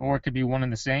 or it could be one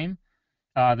and the same.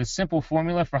 The simple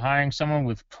formula for hiring someone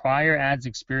with prior ads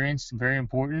experience, very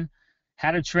important.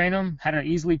 How to train them, how to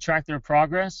easily track their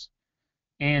progress,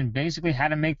 and basically how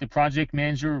to make the project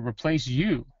manager replace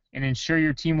you and ensure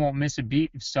your team won't miss a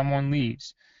beat if someone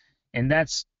leaves. And that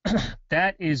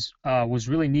was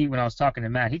really neat when I was talking to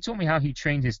Matt. He told me how he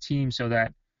trained his team so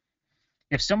that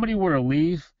if somebody were to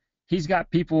leave, he's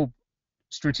got people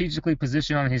strategically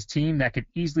positioned on his team that could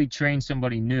easily train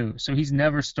somebody new. So he's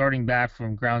never starting back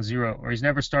from ground zero, or he's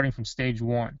never starting from stage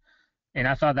 1. And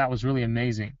I thought that was really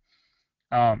amazing.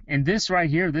 And this right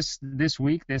here, this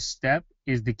week, this step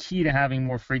is the key to having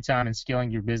more free time and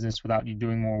scaling your business without you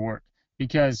doing more work,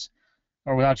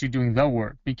 or without you doing the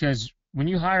work. Because when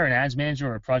you hire an ads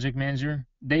manager or a project manager,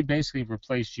 they basically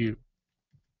replace you.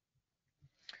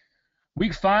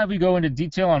 Week 5, we go into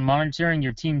detail on monitoring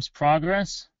your team's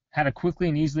progress, how to quickly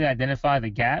and easily identify the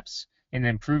gaps and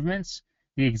improvements,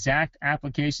 the exact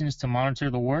applications to monitor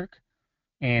the work,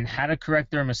 and how to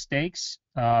correct their mistakes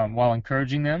while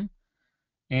encouraging them,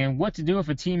 and what to do if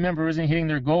a team member isn't hitting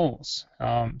their goals.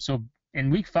 So in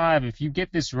week 5, if you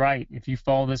get this right, if you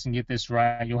follow this and get this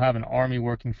right, you'll have an army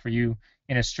working for you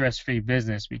in a stress-free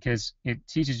business, because it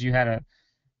teaches you how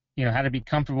to be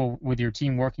comfortable with your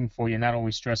team working for you and not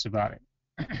always stress about it.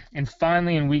 And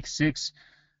finally, in week 6,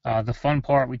 the fun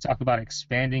part, we talk about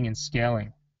expanding and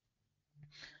scaling.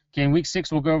 Okay, in week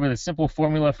 6, we'll go over the simple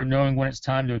formula for knowing when it's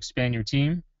time to expand your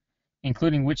team,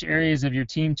 including which areas of your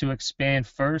team to expand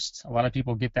first. A lot of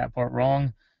people get that part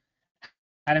wrong.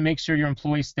 How to make sure your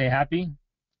employees stay happy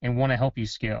and want to help you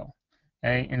scale.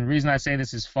 Okay? And the reason I say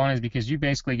this is fun is because you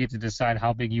basically get to decide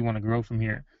how big you want to grow from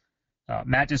here.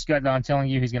 Matt just got done telling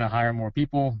you he's going to hire more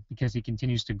people because he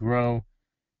continues to grow.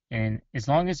 And as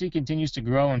long as he continues to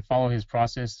grow and follow his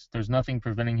process, there's nothing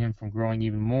preventing him from growing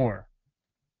even more.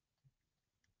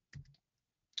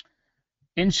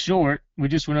 In short, we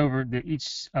just went over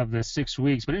each of the 6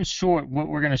 weeks, but in short, what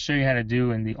we're going to show you how to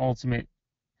do in the ultimate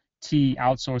T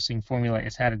outsourcing formula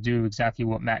is how to do exactly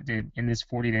what Matt did in this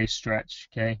 40-day stretch,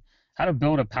 okay? How to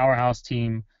build a powerhouse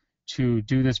team to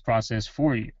do this process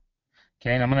for you,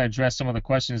 okay? And I'm going to address some of the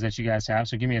questions that you guys have,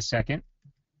 so give me a second.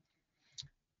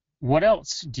 What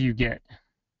else do you get?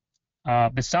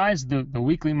 Besides the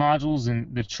weekly modules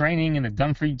and the training and the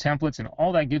done-for-you templates and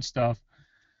all that good stuff,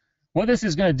 what this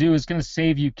is going to do is going to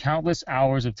save you countless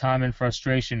hours of time and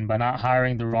frustration by not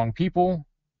hiring the wrong people,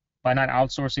 by not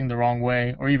outsourcing the wrong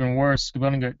way, or even worse,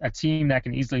 building a team that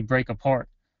can easily break apart.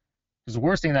 Because the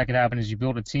worst thing that could happen is you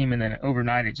build a team and then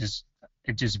overnight it just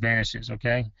vanishes,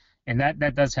 okay? And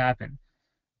that does happen.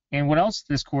 And what else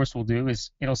this course will do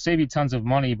is it'll save you tons of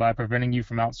money by preventing you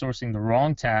from outsourcing the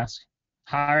wrong task,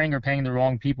 hiring or paying the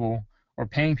wrong people, or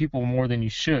paying people more than you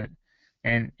should.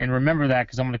 And remember that,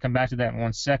 because I'm going to come back to that in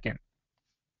 1 second.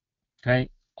 Okay.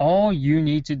 All you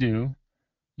need to do,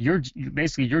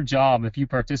 basically your job if you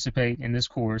participate in this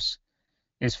course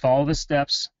is follow the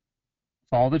steps,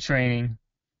 follow the training,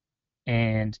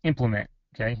 and implement.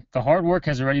 Okay, the hard work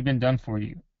has already been done for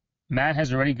you. Matt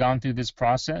has already gone through this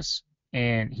process,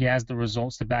 and he has the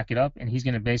results to back it up, and he's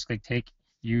going to basically take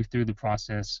you through the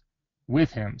process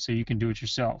with him so you can do it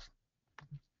yourself.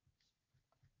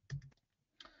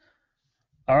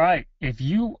 All right, if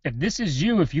this is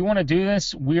you, if you want to do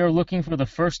this, we are looking for the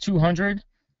first 200.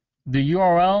 The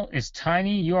URL is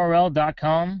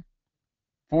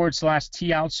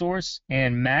tinyurl.com/toutsource.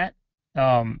 And Matt,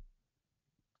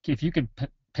 if you could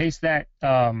paste that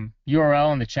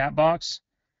URL in the chat box,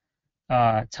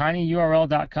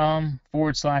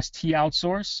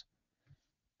 tinyurl.com/toutsource.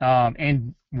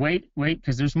 And wait,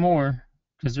 because there's more.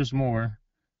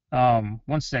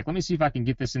 One sec. Let me see if I can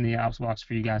get this in the outbox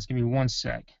for you guys. Give me one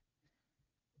sec.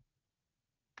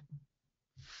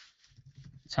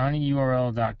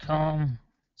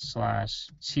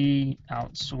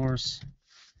 tinyurl.com/toutsource.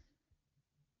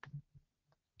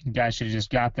 You guys should have just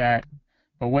got that.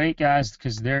 But wait, guys,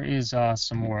 because there is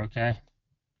some more, okay?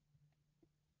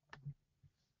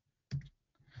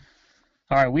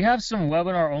 All right, we have some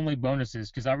webinar-only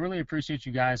bonuses because I really appreciate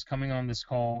you guys coming on this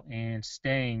call and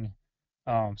staying.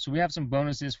 So we have some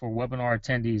bonuses for webinar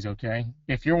attendees, okay?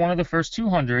 If you're one of the first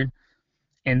 200,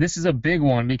 and this is a big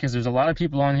one because there's a lot of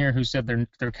people on here who said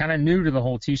they're kind of new to the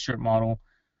whole t-shirt model.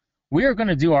 We are going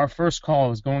to do our first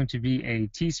call is going to be a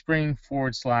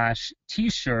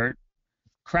Teespring/t-shirt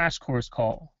crash course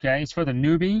call, okay? It's for the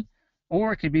newbie,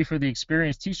 or it could be for the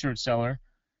experienced t-shirt seller.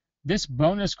 This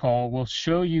bonus call will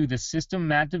show you the system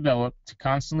Matt developed to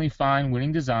constantly find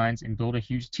winning designs and build a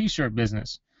huge t-shirt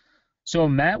business. So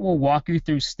Matt will walk you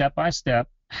through step by step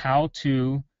how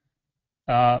to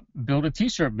build a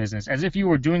t-shirt business as if you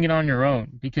were doing it on your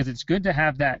own, because it's good to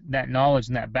have that knowledge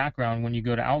and that background when you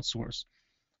go to outsource.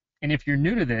 And if you're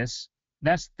new to this,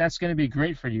 that's going to be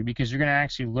great for you because you're going to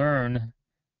actually learn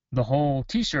the whole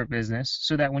t-shirt business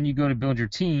so that when you go to build your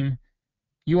team,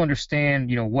 you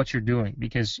understand, what you're doing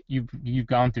because you've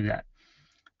gone through that.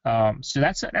 So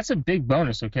that's a big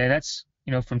bonus, okay? That's,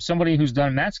 from somebody who's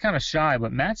done, Matt's kind of shy,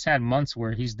 but Matt's had months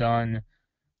where he's done,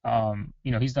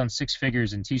 he's done 6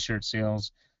 figures in t-shirt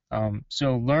sales.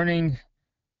 So learning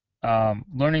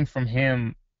from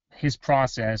him, his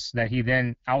process that he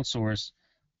then outsourced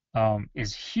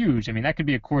is huge. I mean, that could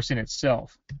be a course in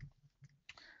itself.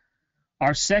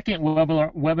 Our second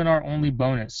webinar-only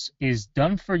bonus is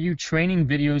done-for-you training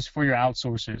videos for your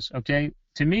outsourcers. Okay,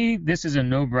 to me, this is a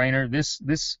no-brainer. This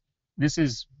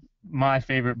is my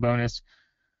favorite bonus.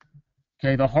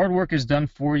 Okay, the hard work is done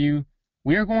for you.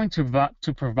 We are going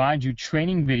to provide you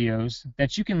training videos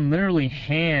that you can literally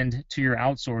hand to your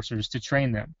outsourcers to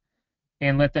train them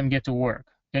and let them get to work.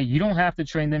 Okay, you don't have to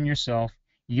train them yourself.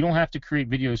 You don't have to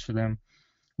create videos for them.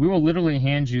 We will literally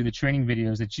hand you the training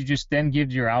videos that you just then give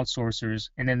to your outsourcers,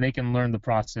 and then they can learn the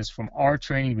process from our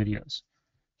training videos.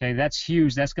 Okay, that's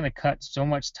huge. That's going to cut so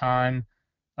much time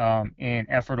and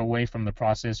effort away from the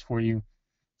process for you.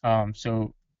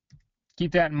 So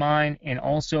keep that in mind. And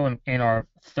also in our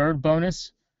third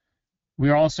bonus,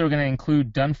 we are also going to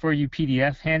include done-for-you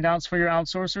PDF handouts for your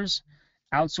outsourcers.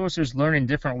 Outsourcers learn in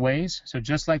different ways. So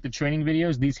just like the training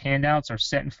videos, these handouts are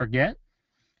set and forget.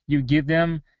 You give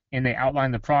them, and they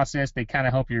outline the process. They kind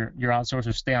of help your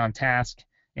outsourcers stay on task.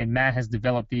 And Matt has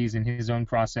developed these in his own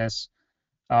process.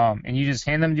 And you just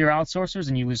hand them to your outsourcers,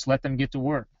 and you just let them get to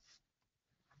work.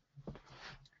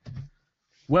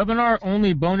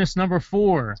 Webinar-only bonus number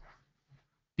 4,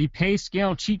 the pay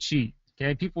scale cheat sheet.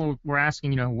 Okay, people were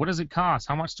asking, what does it cost?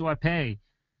 How much do I pay?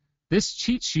 This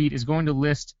cheat sheet is going to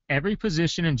list every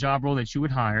position and job role that you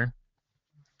would hire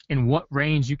and what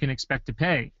range you can expect to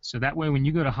pay. So that way, when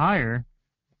you go to hire,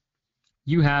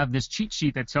 you have this cheat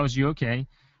sheet that tells you, okay,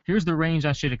 here's the range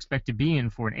I should expect to be in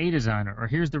for an A designer, or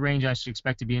here's the range I should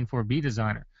expect to be in for a B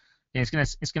designer. And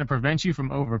it's gonna prevent you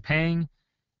from overpaying.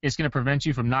 It's gonna prevent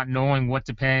you from not knowing what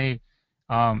to pay.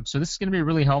 So this is gonna be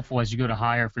really helpful as you go to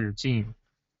hire for your team.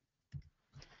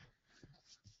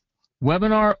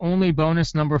 Webinar only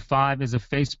bonus number 5 is a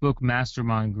Facebook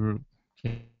mastermind group.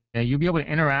 Okay, you'll be able to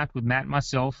interact with Matt and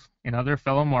myself and other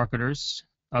fellow marketers.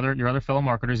 Your other fellow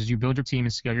marketers as you build your team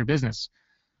and scale your business.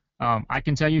 I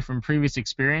can tell you from previous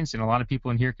experience, and a lot of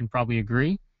people in here can probably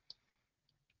agree,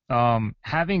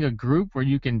 having a group where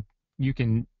you can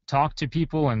talk to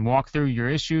people and walk through your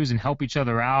issues and help each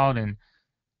other out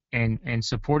and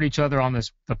support each other on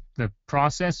the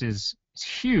process is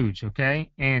huge, okay?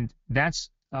 And that's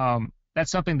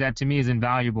something that to me is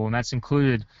invaluable, and that's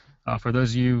included for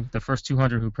those of you, the first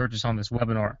 200 who purchase on this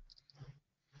webinar.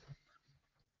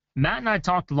 Matt and I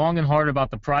talked long and hard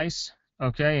about the price,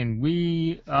 okay, and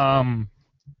we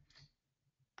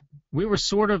were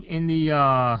sort of in the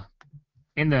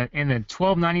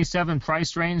 1297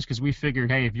 price range because we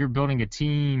figured, hey, if you're building a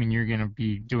team and you're going to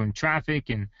be doing traffic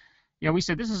and we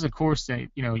said this is a course that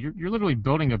you're literally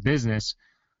building a business,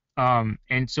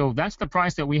 and so that's the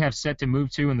price that we have set to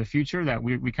move to in the future that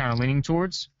we kind of leaning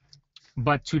towards.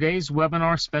 But today's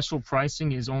webinar special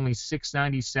pricing is only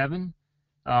 697.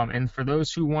 And for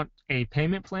those who want a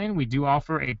payment plan, we do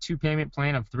offer a 2-payment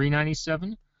plan of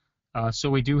 397. So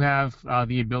we do have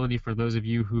the ability for those of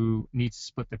you who need to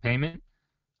split the payment.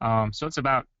 So it's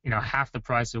about half the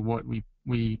price of what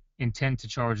we intend to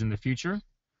charge in the future.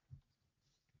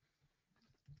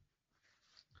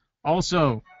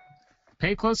 Also,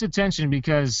 pay close attention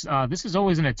because this is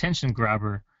always an attention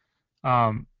grabber.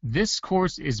 This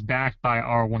course is backed by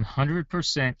our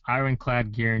 100%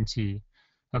 ironclad guarantee.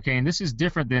 Okay, and this is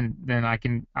different than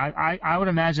I would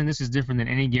imagine this is different than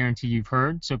any guarantee you've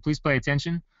heard. So please pay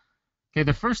attention. Okay,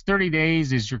 the first 30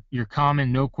 days is your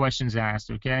common no questions asked.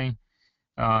 Okay,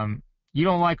 you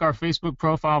don't like our Facebook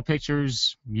profile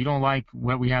pictures, you don't like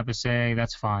what we have to say,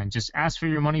 that's fine. Just ask for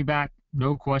your money back,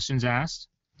 no questions asked.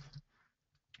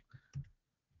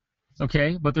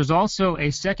 Okay, but there's also a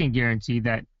second guarantee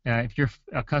that if you're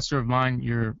a customer of mine,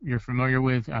 you're familiar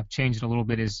with. I've changed it a little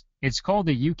bit. It's called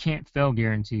the "You Can't Fail"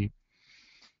 guarantee.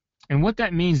 And what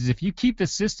that means is if you keep the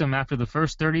system after the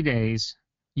first 30 days,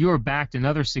 you are backed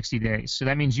another 60 days. So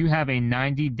that means you have a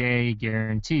 90-day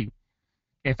guarantee.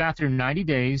 If after 90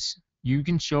 days you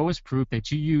can show us proof that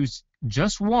you used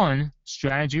just one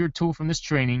strategy or tool from this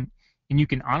training, and you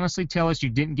can honestly tell us you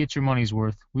didn't get your money's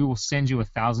worth, we will send you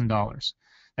 $1,000.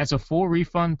 That's a full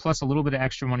refund plus a little bit of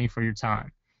extra money for your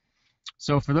time.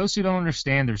 So for those who don't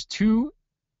understand, there's two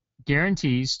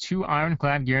guarantees, two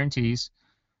ironclad guarantees.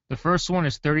 The first one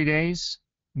is 30 days,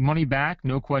 money back,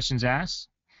 no questions asked.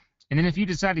 And then if you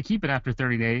decide to keep it after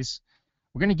 30 days,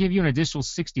 we're going to give you an additional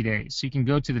 60 days. So you can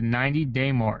go to the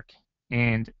 90-day mark.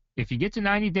 And if you get to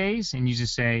 90 days and you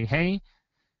just say, hey,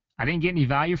 I didn't get any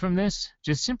value from this,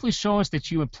 just simply show us that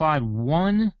you applied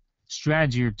one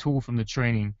strategy or tool from the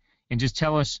training and just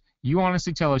tell us, you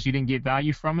honestly tell us you didn't get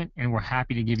value from it, and we're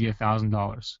happy to give you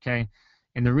 $1,000, okay?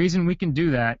 And the reason we can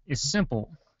do that is simple,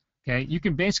 okay? You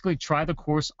can basically try the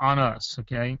course on us,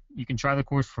 okay? You can try the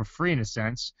course for free in a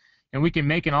sense, and we can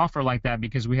make an offer like that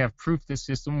because we have proof this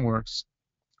system works,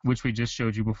 which we just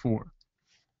showed you before.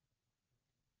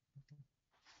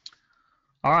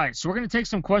 All right, so we're going to take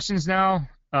some questions now.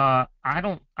 I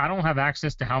don't have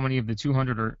access to how many of the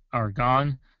 200 are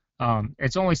gone.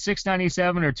 It's only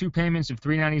 $697 or 2 payments of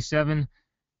 $397.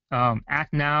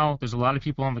 Act now. There's a lot of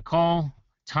people on the call.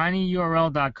 tinyurl.com/T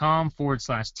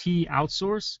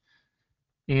outsource.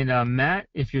 And Matt,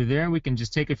 if you're there, we can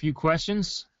just take a few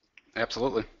questions.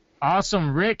 Absolutely.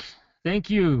 Awesome, Rick. Thank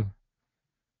you.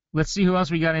 Let's see who else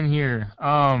we got in here.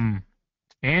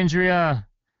 Andrea,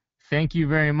 thank you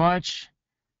very much.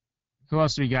 Who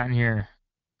else do we got in here?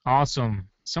 Awesome.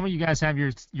 Some of you guys have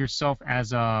yourself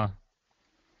as a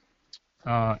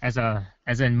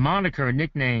moniker, a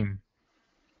nickname.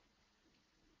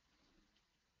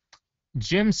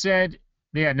 Jim said,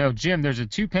 yeah, no, Jim, there's a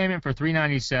 2 payment for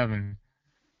 $397.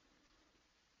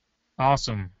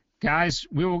 Awesome. Guys,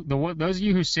 those of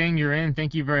you who saying you're in,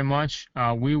 thank you very much.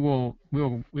 We will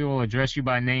address you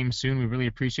by name soon. We really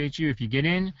appreciate you. If you get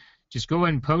in, just go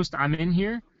ahead and post I'm in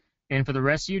here. And for the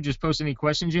rest of you, just post any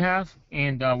questions you have,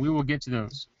 and we will get to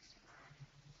those.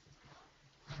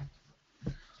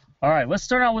 All right, let's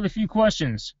start out with a few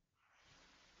questions.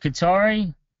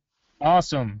 Katari,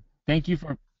 awesome. Thank you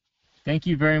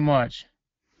very much.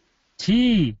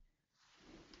 T,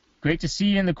 great to see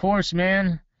you in the course,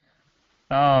 man.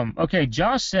 Okay,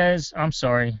 Josh says, I'm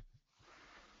sorry.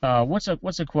 What's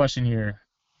a question here?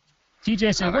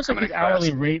 TJ said, what's a good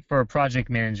hourly rate for a project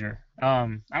manager?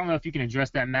 I don't know if you can address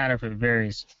that matter if it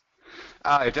varies.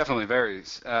 It definitely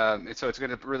varies. So it's going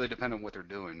to really depend on what they're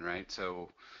doing, right? So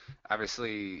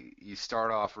obviously you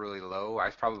start off really low.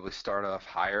 I probably start off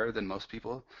higher than most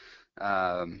people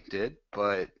did,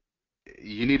 but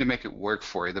you need to make it work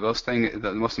for you. The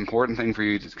most important thing for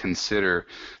you to consider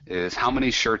is how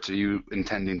many shirts are you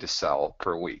intending to sell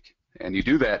per week, and you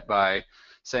do that by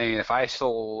saying if I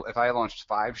launched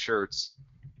 5 shirts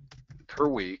per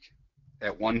week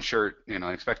at one shirt,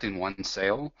 expecting one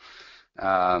sale,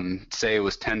 say it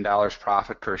was $10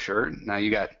 profit per shirt, now you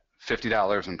got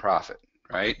 $50 in profit,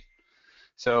 right?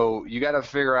 So you got to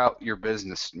figure out your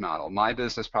business model. My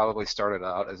business probably started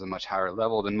out as a much higher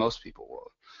level than most people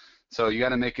will. So you got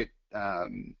to make it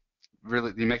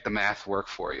really you make the math work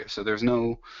for you. So there's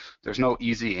no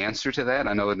easy answer to that.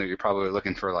 I know that you're probably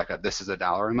looking for like a this is a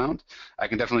dollar amount. I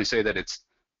can definitely say that it's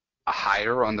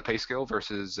higher on the pay scale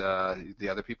versus the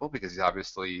other people because he's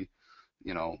obviously,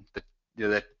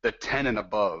 the 10 and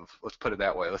above. Let's put it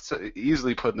that way. Let's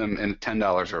easily put them in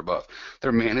 $10 or above.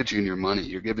 They're managing your money.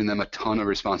 You're giving them a ton of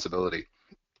responsibility.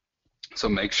 So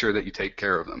make sure that you take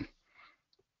care of them.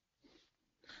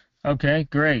 Okay,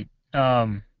 great.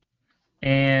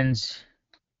 And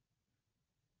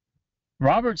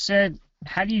Robert said,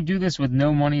 "How do you do this with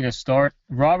no money to start?"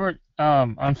 Robert,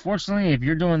 unfortunately, if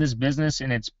you're doing this business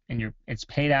and it's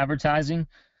paid advertising,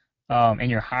 and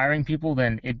you're hiring people,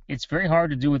 then it's very hard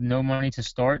to do with no money to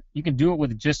start. You can do it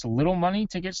with just a little money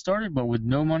to get started, but with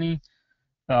no money,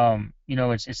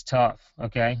 it's tough.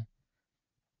 Okay.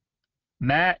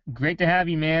 Matt, great to have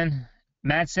you, man.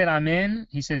 Matt said, "I'm in."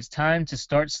 He said, "It's time to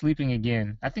start sleeping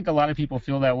again." I think a lot of people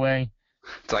feel that way.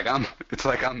 It's like I'm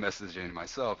messaging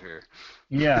myself here.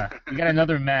 Yeah, we got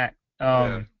another Matt.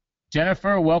 Yeah.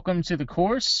 Jennifer, welcome to the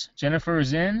course. Jennifer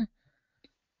is in.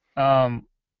 Um,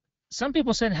 some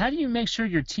people said, "How do you make sure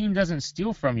your team doesn't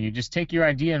steal from you? Just take your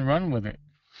idea and run with it."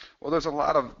 Well, there's a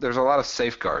lot of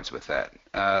safeguards with that.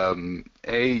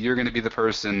 You're going to be the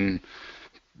person.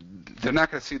 They're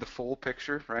not going to see the full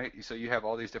picture, right? So you have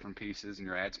all these different pieces, and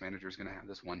your ads manager is going to have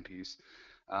this one piece.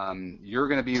 You're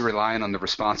going to be relying on the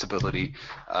responsibility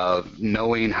of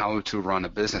knowing how to run a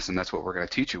business, and that's what we're going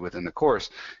to teach you within the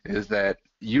course, is that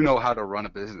you know how to run a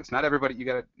business. Not everybody, you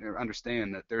got to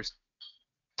understand that there's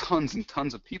tons and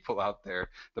tons of people out there.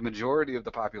 The majority of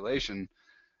the population,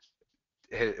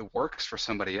 it works for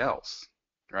somebody else,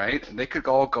 right? They could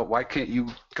all go, why can't you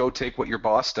go take what your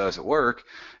boss does at work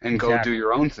and go do Exactly.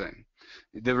 your own thing?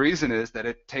 The reason is that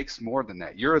it takes more than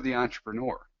that. You're the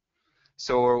entrepreneur.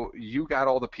 So you got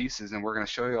all the pieces, and we're going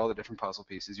to show you all the different puzzle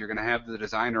pieces. You're going to have the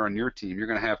designer on your team. You're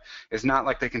going to have, it's not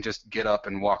like they can just get up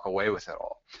and walk away with it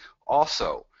all.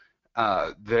 Also,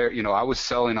 I was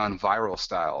selling on viral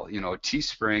style,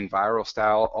 Teespring, viral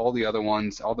style, all the other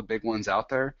ones, all the big ones out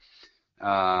there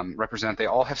they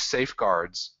all have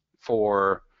safeguards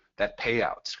for that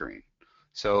payout screen.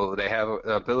 So they have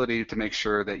the ability to make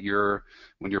sure that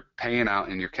when you're paying out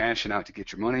and you're cashing out to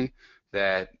get your money,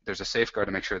 that there's a safeguard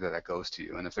to make sure that that goes to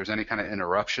you. And if there's any kind of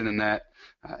interruption in that,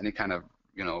 any kind of,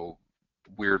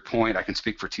 weird point, I can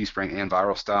speak for Teespring and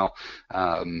Viral Style.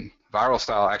 Viral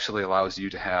Style actually allows you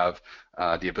to have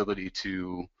the ability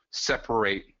to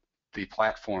separate the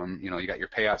platform. You got your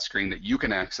payout screen that you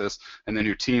can access, and then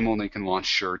your team only can launch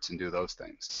shirts and do those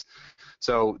things.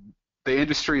 So the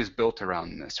industry is built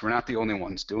around this. We're not the only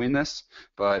ones doing this,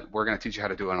 but we're going to teach you how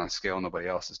to do it on a scale nobody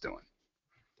else is doing.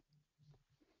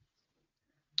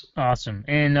 Awesome.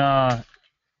 And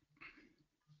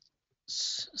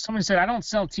someone said, "I don't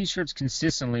sell T-shirts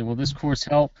consistently. Will this course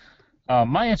help?"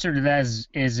 My answer to that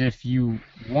is if you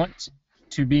want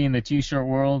to be in the T-shirt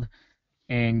world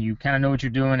and you kind of know what you're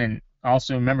doing, and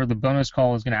also remember the bonus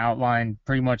call is going to outline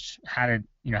pretty much how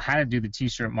to do the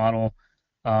T-shirt model.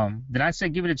 Then I'd say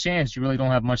give it a chance. You really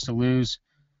don't have much to lose.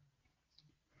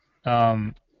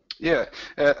 Um, Yeah,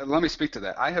 let me speak to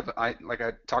that. Like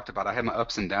I talked about, I had my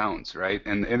ups and downs, right?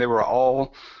 And they were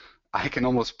all, I can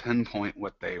almost pinpoint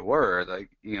what they were. Like,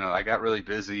 I got really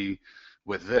busy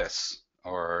with this,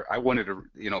 or I wanted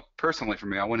to, personally for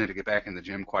me, I wanted to get back in the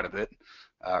gym quite a bit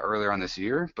earlier on this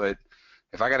year. But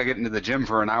if I got to get into the gym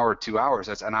for an hour or 2 hours,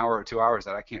 that's an hour or 2 hours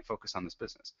that I can't focus on this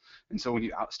business. And so when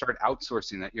you start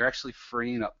outsourcing that, you're actually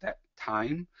freeing up that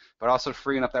time, but also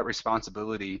freeing up that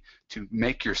responsibility to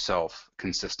make yourself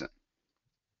consistent.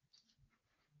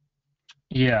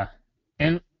 yeah.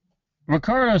 And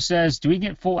Ricardo says, "Do we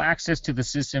get full access to the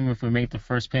system if we make the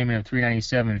first payment of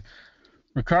 397?"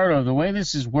 Ricardo, the way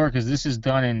this is work is this is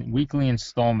done in weekly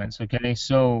installments. Okay,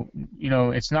 so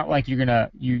it's not like you're gonna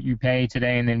you pay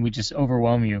today and then we just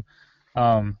overwhelm you.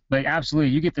 But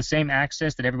absolutely, you get the same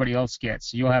access that everybody else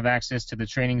gets. You'll have access to the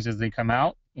trainings as they come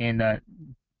out, and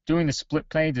doing the split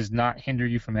pay does not hinder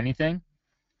you from anything.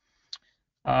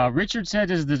 Richard said,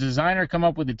 "Does the designer come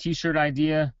up with a T-shirt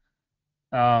idea?"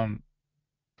 Um,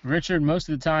 Richard, most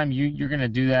of the time you're going to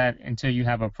do that until you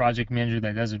have a project manager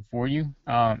that does it for you.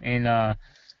 And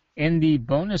in the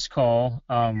bonus call,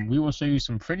 we will show you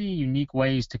some pretty unique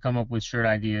ways to come up with shirt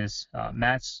ideas.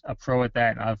 Matt's a pro at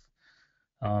that.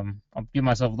 I'll give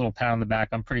myself a little pat on the back.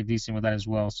 I'm pretty decent with that as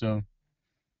well. So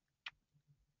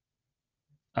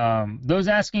those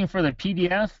asking for the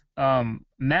PDF,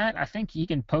 Matt, I think he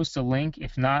can post a link.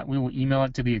 If not, we will email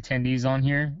it to the attendees on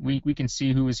here. We can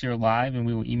see who is here live, and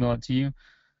we will email it to you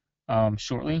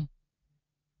shortly.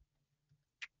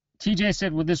 TJ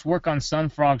said, "Would this work on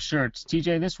Sunfrog shirts?"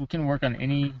 TJ, this can work on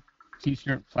any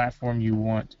t-shirt platform you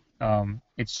want.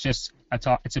 It's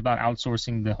about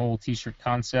outsourcing the whole t-shirt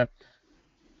concept.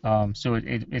 So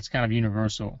it's kind of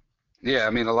universal. Yeah,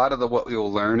 I mean, a lot of the what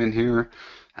you'll learn in here,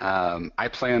 I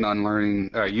plan on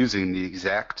learning using the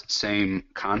exact same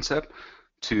concept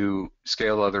to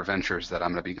scale other ventures that I'm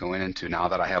going to be going into now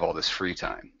that I have all this free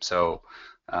time. So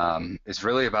it's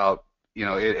really about,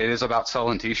 it is about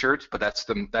selling T-shirts, but that's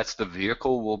the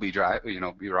vehicle we'll be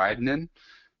riding in.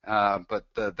 But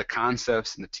the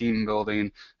concepts and the team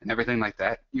building and everything like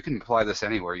that, you can apply this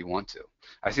anywhere you want to.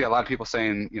 I see a lot of people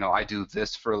saying, I do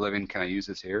this for a living. Can I use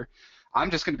this here? I'm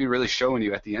just going to be really showing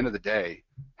you at the end of the day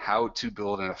how to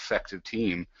build an effective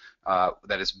team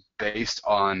that is based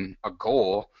on a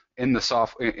goal in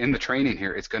the training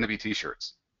here. It's going to be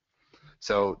T-shirts.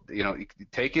 So you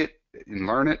take it and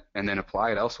learn it, and then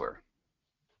apply it elsewhere,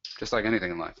 just like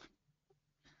anything in life.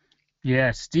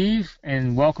 Yeah, Steve,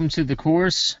 and welcome to the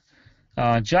course.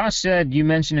 Josh said you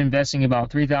mentioned investing about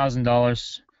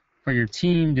 $3,000 for your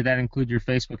team. Did that include your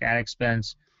Facebook ad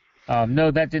expense? No,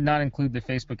 that did not include the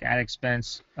Facebook ad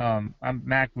expense.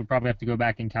 Mac would probably have to go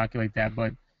back and calculate that,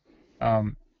 but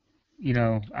um,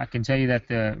 I can tell you that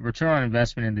the return on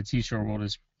investment in the t-shirt world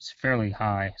is fairly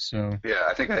high. So Yeah,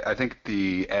 I think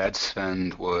the ad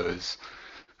spend was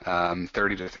 30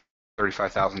 to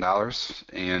 $35,000,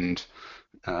 and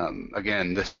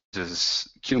again, this is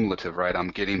cumulative, right? I'm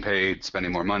getting paid,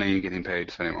 spending more money, getting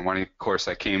paid, spending more money. Of course,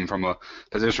 I came from a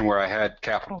position where I had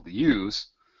capital to use,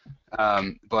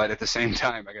 but at the same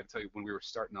time, I got to tell you, when we were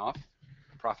starting off,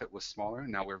 profit was smaller.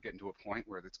 Now we're getting to a point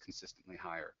where it's consistently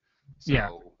higher. yeah,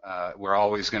 So we're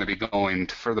always going to be going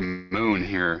for the moon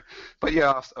here. But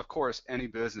yeah, of course, any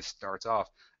business starts off.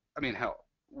 I mean, hell,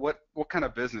 what kind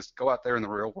of business? Go out there in the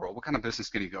real world. What kind of business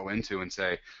can you go into and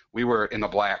say we were in the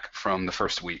black from the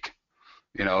first week?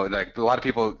 Like a lot of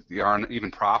people aren't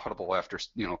even profitable after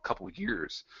a couple of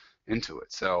years into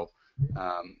it. So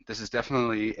this is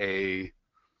definitely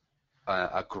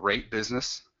a great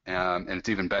business, and it's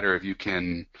even better if you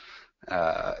can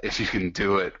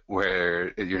do it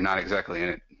where you're not exactly in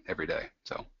it every day.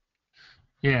 So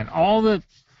yeah, and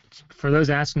for those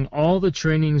asking, all the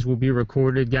trainings will be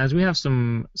recorded, guys. We have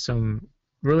some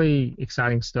really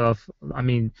exciting stuff. I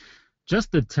mean,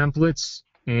 just the templates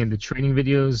and the training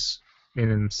videos in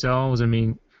themselves. I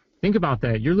mean, think about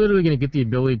that. You're literally going to get the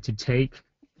ability to take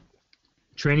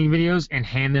training videos and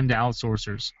hand them to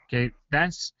outsourcers. Okay,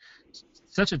 that's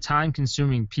such a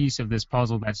time-consuming piece of this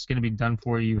puzzle that's going to be done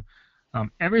for you.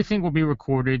 Everything will be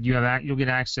recorded. You'll get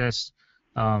access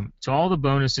to all the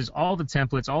bonuses, all the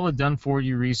templates, all the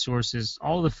done-for-you resources,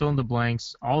 all the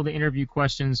fill-in-the-blanks, all the interview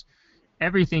questions,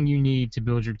 everything you need to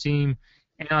build your team.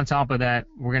 And on top of that,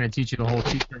 we're going to teach you the whole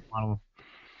t-shirt model.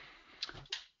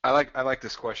 I like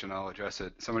this question. I'll address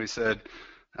it. Somebody said,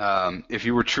 if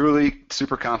you were truly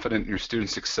super confident in your student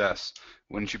success,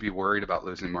 wouldn't you be worried about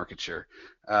losing market share?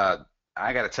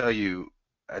 I got to tell you,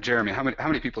 Jeremy, how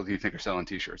many people do you think are selling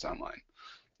T-shirts online?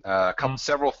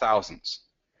 Several thousands.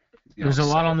 There's a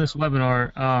lot on this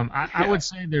webinar. I Yeah. would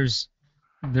say there's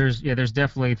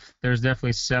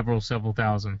definitely several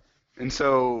thousand. And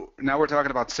so now we're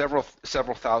talking about several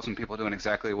thousand people doing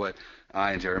exactly what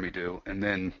I and Jeremy do, and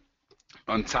then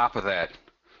on top of that,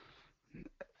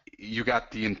 you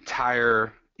got the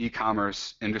entire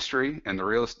e-commerce industry and the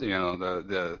real,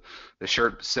 the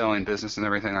shirt selling business and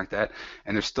everything like that.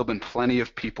 And there's still been plenty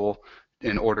of people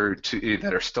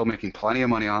that are still making plenty of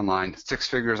money online, six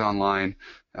figures online,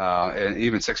 and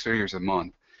even six figures a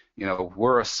month.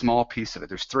 We're a small piece of it.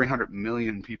 There's 300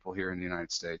 million people here in the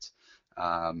United States,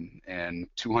 and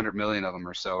 200 million of them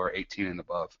or so are 18 and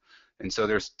above. And so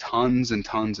there's tons and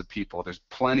tons of people. There's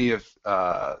plenty of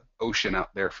ocean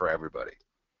out there for everybody.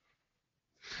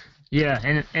 Yeah,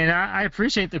 and I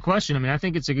appreciate the question. I mean, I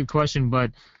think it's a good question,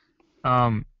 but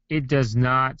it does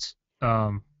not.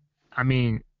 I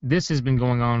mean, this has been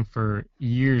going on for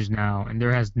years now, and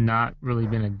there has not really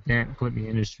been a dent put in the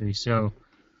industry. So,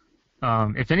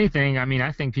 if anything, I mean,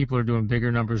 I think people are doing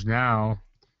bigger numbers now.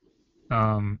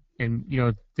 And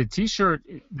the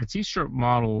t-shirt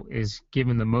model is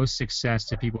giving the most success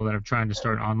to people that are trying to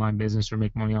start an online business or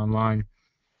make money online.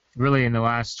 Really, in the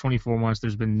last 24 months,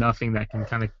 there's been nothing that can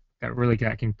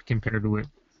compare to it.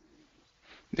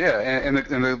 Yeah, and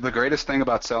the greatest thing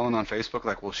about selling on Facebook,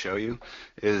 like we'll show you,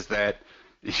 is that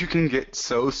you can get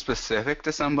so specific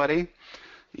to somebody.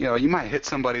 You might hit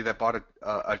somebody that bought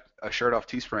a shirt off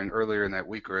Teespring earlier in that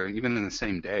week or even in the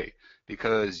same day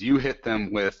because you hit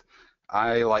them with,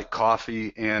 I like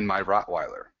coffee and my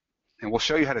Rottweiler. And we'll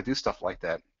show you how to do stuff like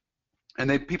that.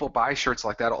 And people buy shirts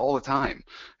like that all the time.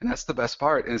 And that's the best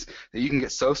part is that you can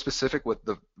get so specific with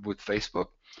Facebook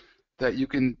that you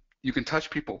can you can touch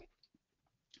people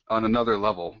on another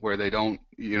level where they don't,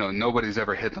 nobody's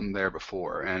ever hit them there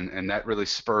before, and that really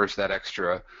spurs that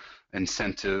extra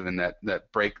incentive and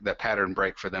that pattern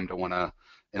break for them to want to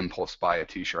impulse buy a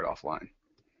t-shirt offline.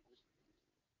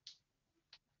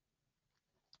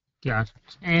 Yeah.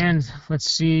 And let's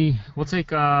see. We'll take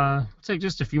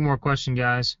just a few more questions,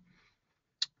 guys.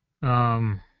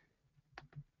 Um,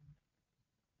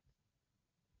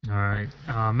 all right.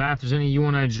 Matt, if there's any you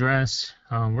want to address,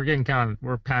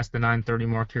 we're past the 9:30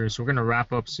 mark here, so we're gonna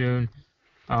wrap up soon.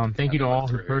 Yeah, Thank I've you to been all about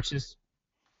who through. purchased.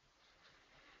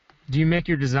 Do you make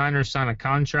your designers sign a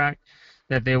contract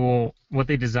that what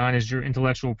they design is your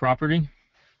intellectual property?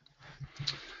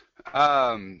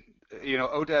 Um,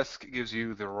 Odesk gives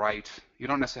you the right. You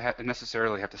don't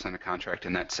necessarily have to sign a contract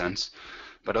in that sense,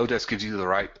 but Odesk gives you the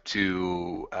right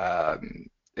to,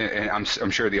 and I'm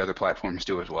sure the other platforms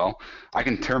do as well. I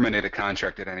can terminate a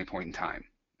contract at any point in time,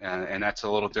 and that's a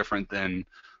little different than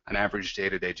an average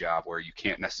day-to-day job where you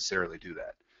can't necessarily do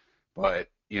that. But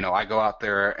I go out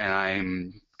there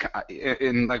and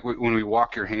in like when we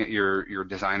walk your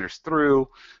designers through,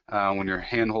 when you're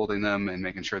hand holding them and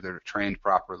making sure they're trained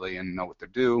properly and know what they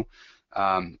do.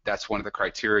 That's one of the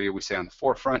criteria we say on the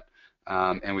forefront,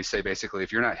 and we say basically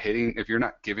if you're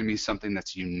not giving me something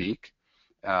that's unique,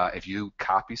 if you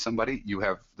copy somebody, you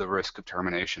have the risk of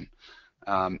termination,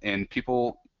 and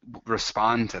people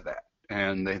respond to that,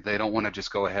 and they don't want to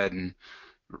just go ahead and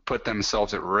put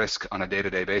themselves at risk on a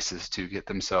day-to-day basis to get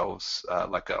themselves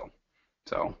let go.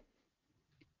 So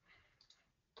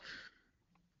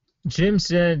Jim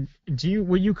said,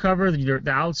 will you cover the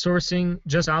outsourcing,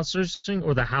 just outsourcing,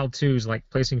 or the how-tos like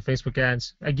placing Facebook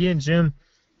ads? Again, Jim,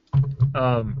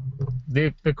 um,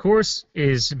 the course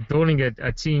is building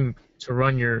a team to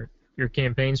run your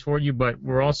campaigns for you, but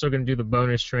we're also going to do the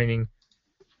bonus training,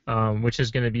 which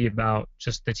is going to be about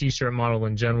just the t-shirt model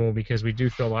in general, because we do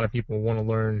feel a lot of people want to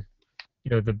learn,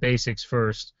 the basics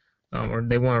first, or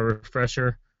they want a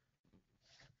refresher.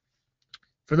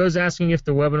 For those asking if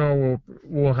the webinar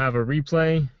will have a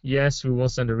replay, yes, we will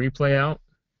send a replay out.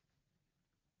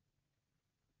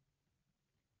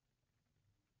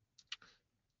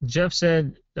 Jeff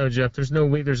said, "Oh, Jeff, there's no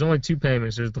way. There's only two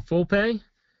payments. There's the full pay,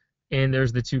 and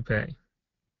there's the two pay."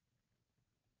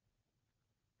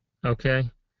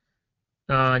 Okay.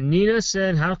 Nina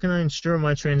said, "How can I ensure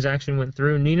my transaction went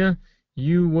through?" Nina,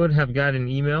 you would have got an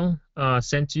email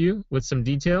sent to you with some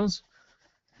details.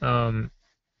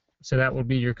 So that will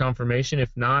be your confirmation.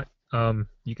 If not,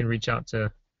 you can reach out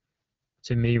to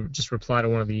me. Just reply to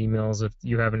one of the emails if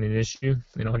you're having an issue,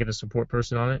 and I'll get a support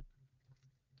person on it.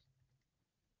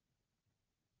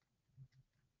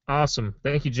 Awesome.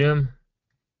 Thank you, Jim.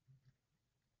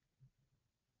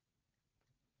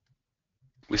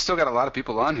 we still got a lot of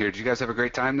people on here. Did you guys have a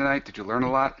great time tonight? Did you learn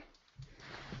a lot?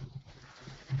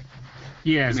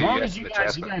 Yeah, Give as me a long yes as in you the guys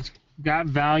chat you though. guys got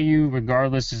value,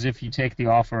 regardless as if you take the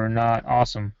offer or not.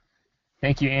 Awesome.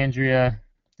 Thank you, Andrea.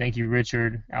 Thank you,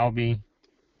 Richard, Albie,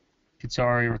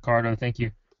 Katari, Ricardo. Thank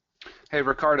you. Hey,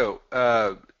 Ricardo,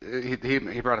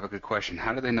 he brought up a good question.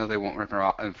 How do they know they won't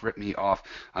rip me off?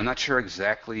 I'm not sure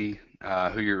exactly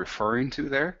who you're referring to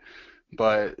there,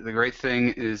 but the great thing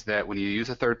is that when you use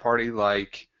a third party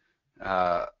like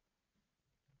uh,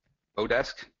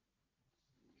 Odesk,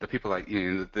 the people like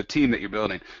the team that you're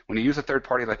building, when you use a third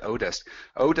party like Odesk,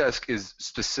 Odesk is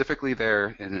specifically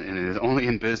there and is only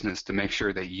in business to make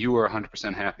sure that you are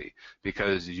 100% happy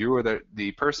because you are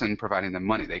the person providing them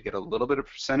money. They get a little bit of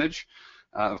percentage,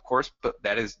 of course, but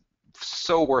that is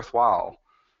so worthwhile.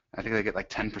 I think they get like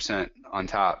 10% on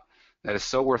top. That is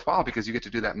so worthwhile because you get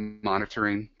to do that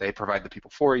monitoring. They provide the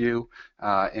people for you,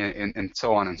 and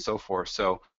so on and so forth.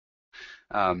 So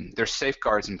there's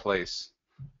safeguards in place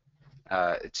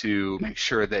to make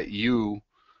sure that you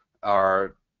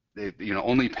are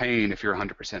only paying if you're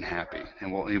 100% happy,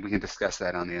 and we can discuss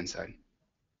that on the inside.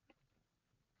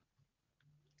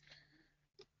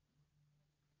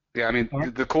 Yeah, I mean All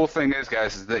right. the cool thing is,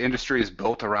 guys, is the industry is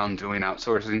built around doing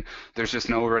outsourcing. There's just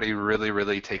nobody really,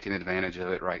 really taking advantage of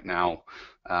it right now,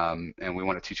 and we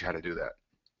want to teach you how to do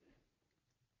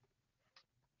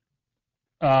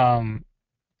that. Um,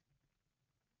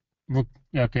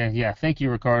 okay, yeah. Thank you,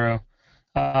 Ricardo.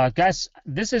 Guys,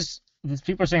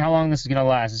 people are saying how long this is going to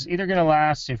last. It's either going to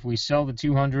last if we sell the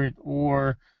 200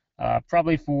 or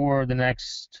probably for the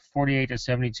next 48 to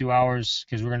 72 hours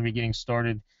because we're going to be getting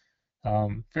started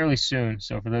fairly soon.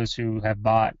 So for those who have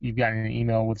bought, you've gotten an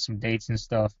email with some dates and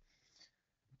stuff.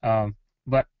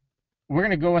 But we're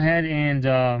going to go ahead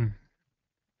and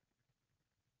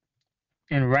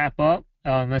wrap up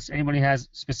unless anybody has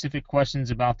specific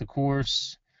questions about the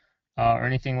course. or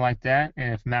anything like that.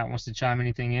 And if Matt wants to chime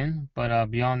anything in, but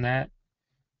beyond that,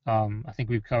 I think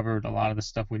we've covered a lot of the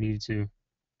stuff we needed to.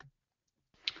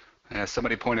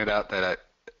 Somebody pointed out that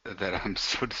I'm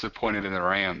so disappointed in the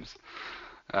Rams.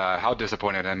 How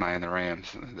disappointed am I in the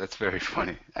Rams? That's very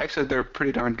funny. Actually, they're a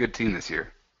pretty darn good team this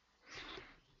year.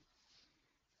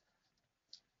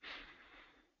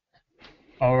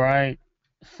 All right.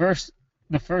 First,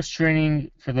 the first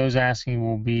training for those asking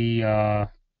will be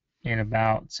in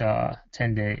about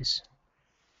 10 days.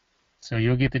 So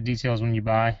you'll get the details when you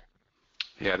buy.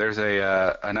 Yeah, there's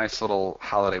a nice little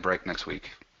holiday break next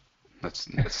week. That's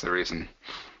the reason.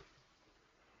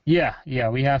 Yeah, yeah,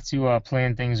 we have to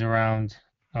plan things around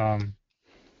um,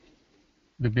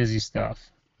 the busy stuff.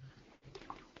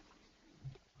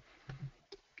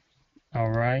 All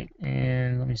right,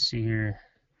 and let me see here.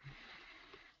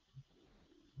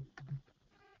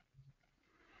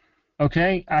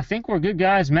 Okay, I think we're good,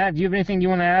 guys. Matt, do you have anything you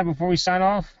want to add before we sign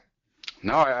off?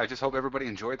 No, I just hope everybody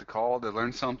enjoyed the call. They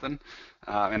learned something,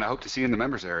 and I hope to see you in the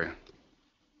members area.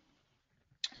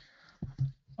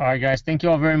 All right, guys, thank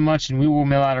you all very much, and we will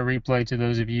mail out a replay to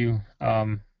those of you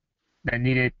that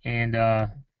need it. And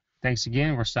thanks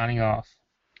again. We're signing off.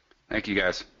 Thank you,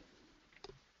 guys.